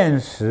现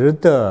实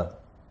的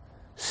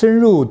深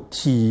入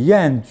体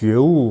验觉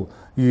悟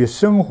与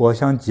生活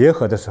相结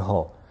合的时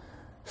候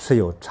是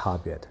有差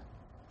别的。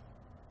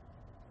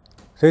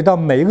所以到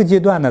每一个阶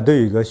段呢都有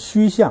一个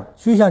虚相，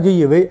虚相就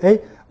以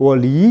为我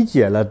理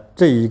解了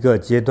这一个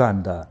阶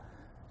段的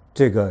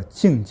这个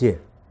境界，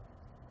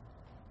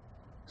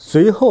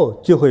随后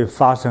就会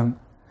发生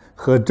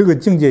和这个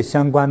境界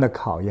相关的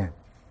考验。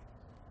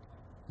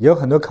有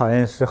很多考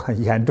验是很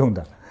严重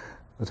的，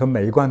我说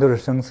每一关都是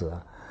生死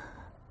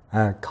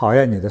考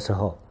验你的时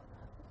候，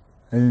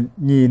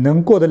你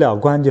能过得了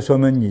关，就说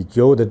明你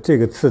觉悟的这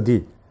个次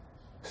第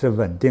是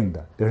稳定的。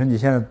比如说你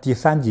现在第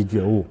3级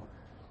觉悟，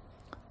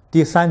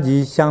第3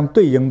级相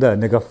对应的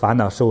那个烦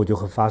恼事物就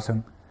会发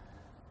生，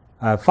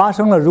发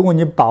生了，如果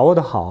你把握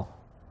的好，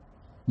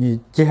你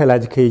接下来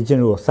就可以进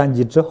入3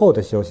级之后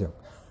的修行。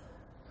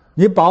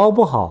你把握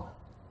不好，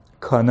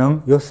可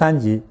能由3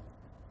级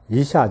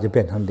一下就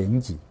变成0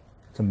级，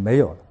就没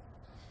有了，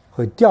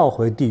会掉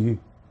回地狱，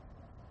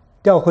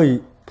掉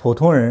回普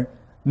通人，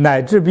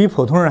乃至比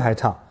普通人还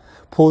差。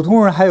普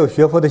通人还有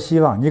学佛的希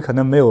望，你可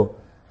能没有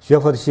学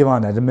佛的希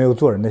望，乃至没有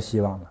做人的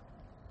希望了。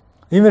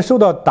因为受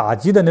到打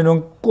击的那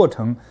种过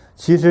程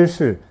其实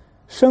是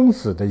生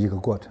死的一个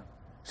过程，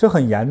是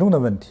很严重的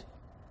问题。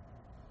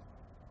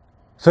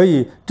所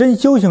以真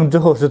修行之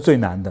后是最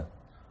难的，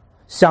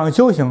想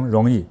修行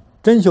容易，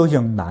真修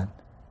行难。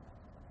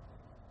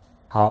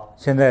好，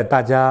现在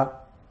大家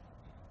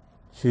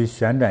去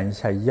旋转一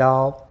下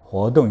腰，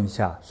活动一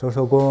下，收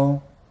收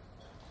功。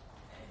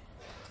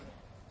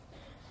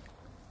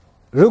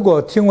如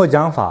果听我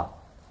讲法，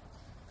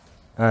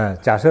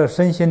假设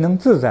身心能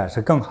自在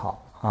是更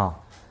好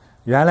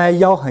原来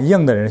腰很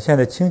硬的人，现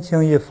在轻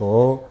轻一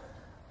扶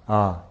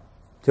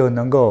就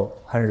能够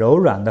很柔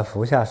软的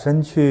俯下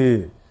身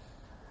去，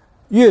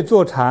越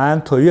坐禅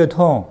腿越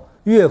痛，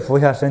越俯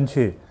下身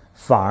去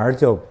反而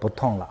就不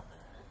痛了。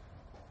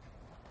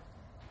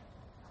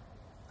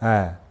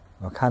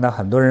我看到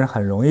很多人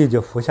很容易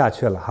就俯下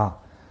去了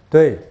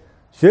对，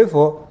学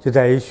佛就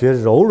在于学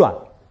柔软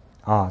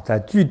在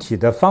具体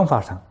的方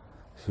法上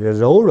学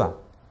柔软，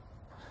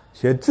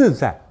学自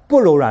在。不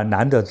柔软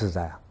难得自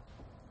在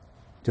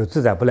就自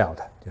在不了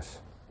的，就是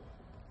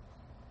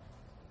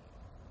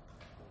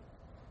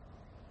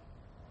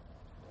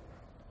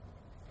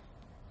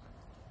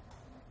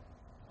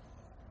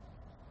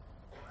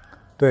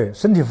对，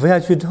身体俯下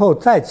去之后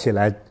再起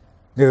来，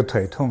那个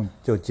腿痛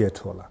就解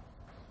除了。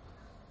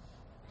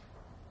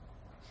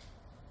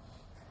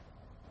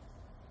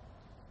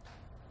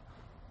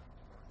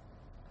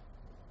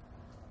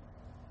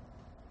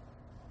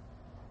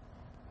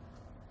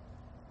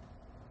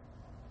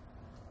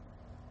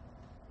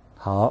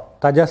好，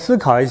大家思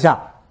考一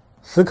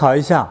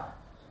下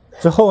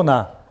之后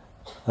呢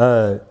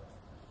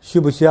需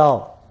不需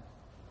要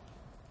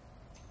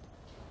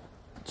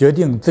决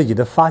定自己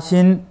的发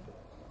心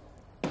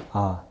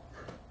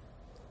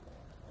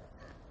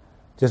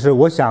就是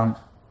我想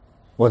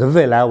我的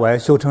未来我要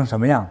修成什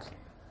么样子，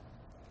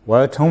我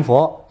要成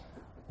佛，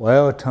我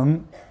要成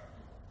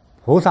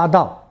菩萨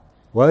道，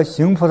我要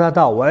行菩萨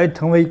道，我要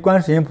成为观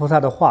世音菩萨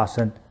的化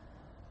身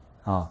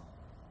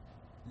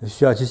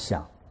需要去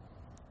想。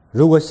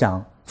如果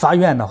想发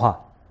愿的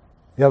话，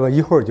要不一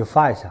会儿就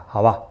发一下，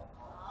好吧？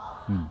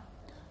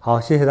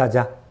好，谢谢大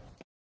家。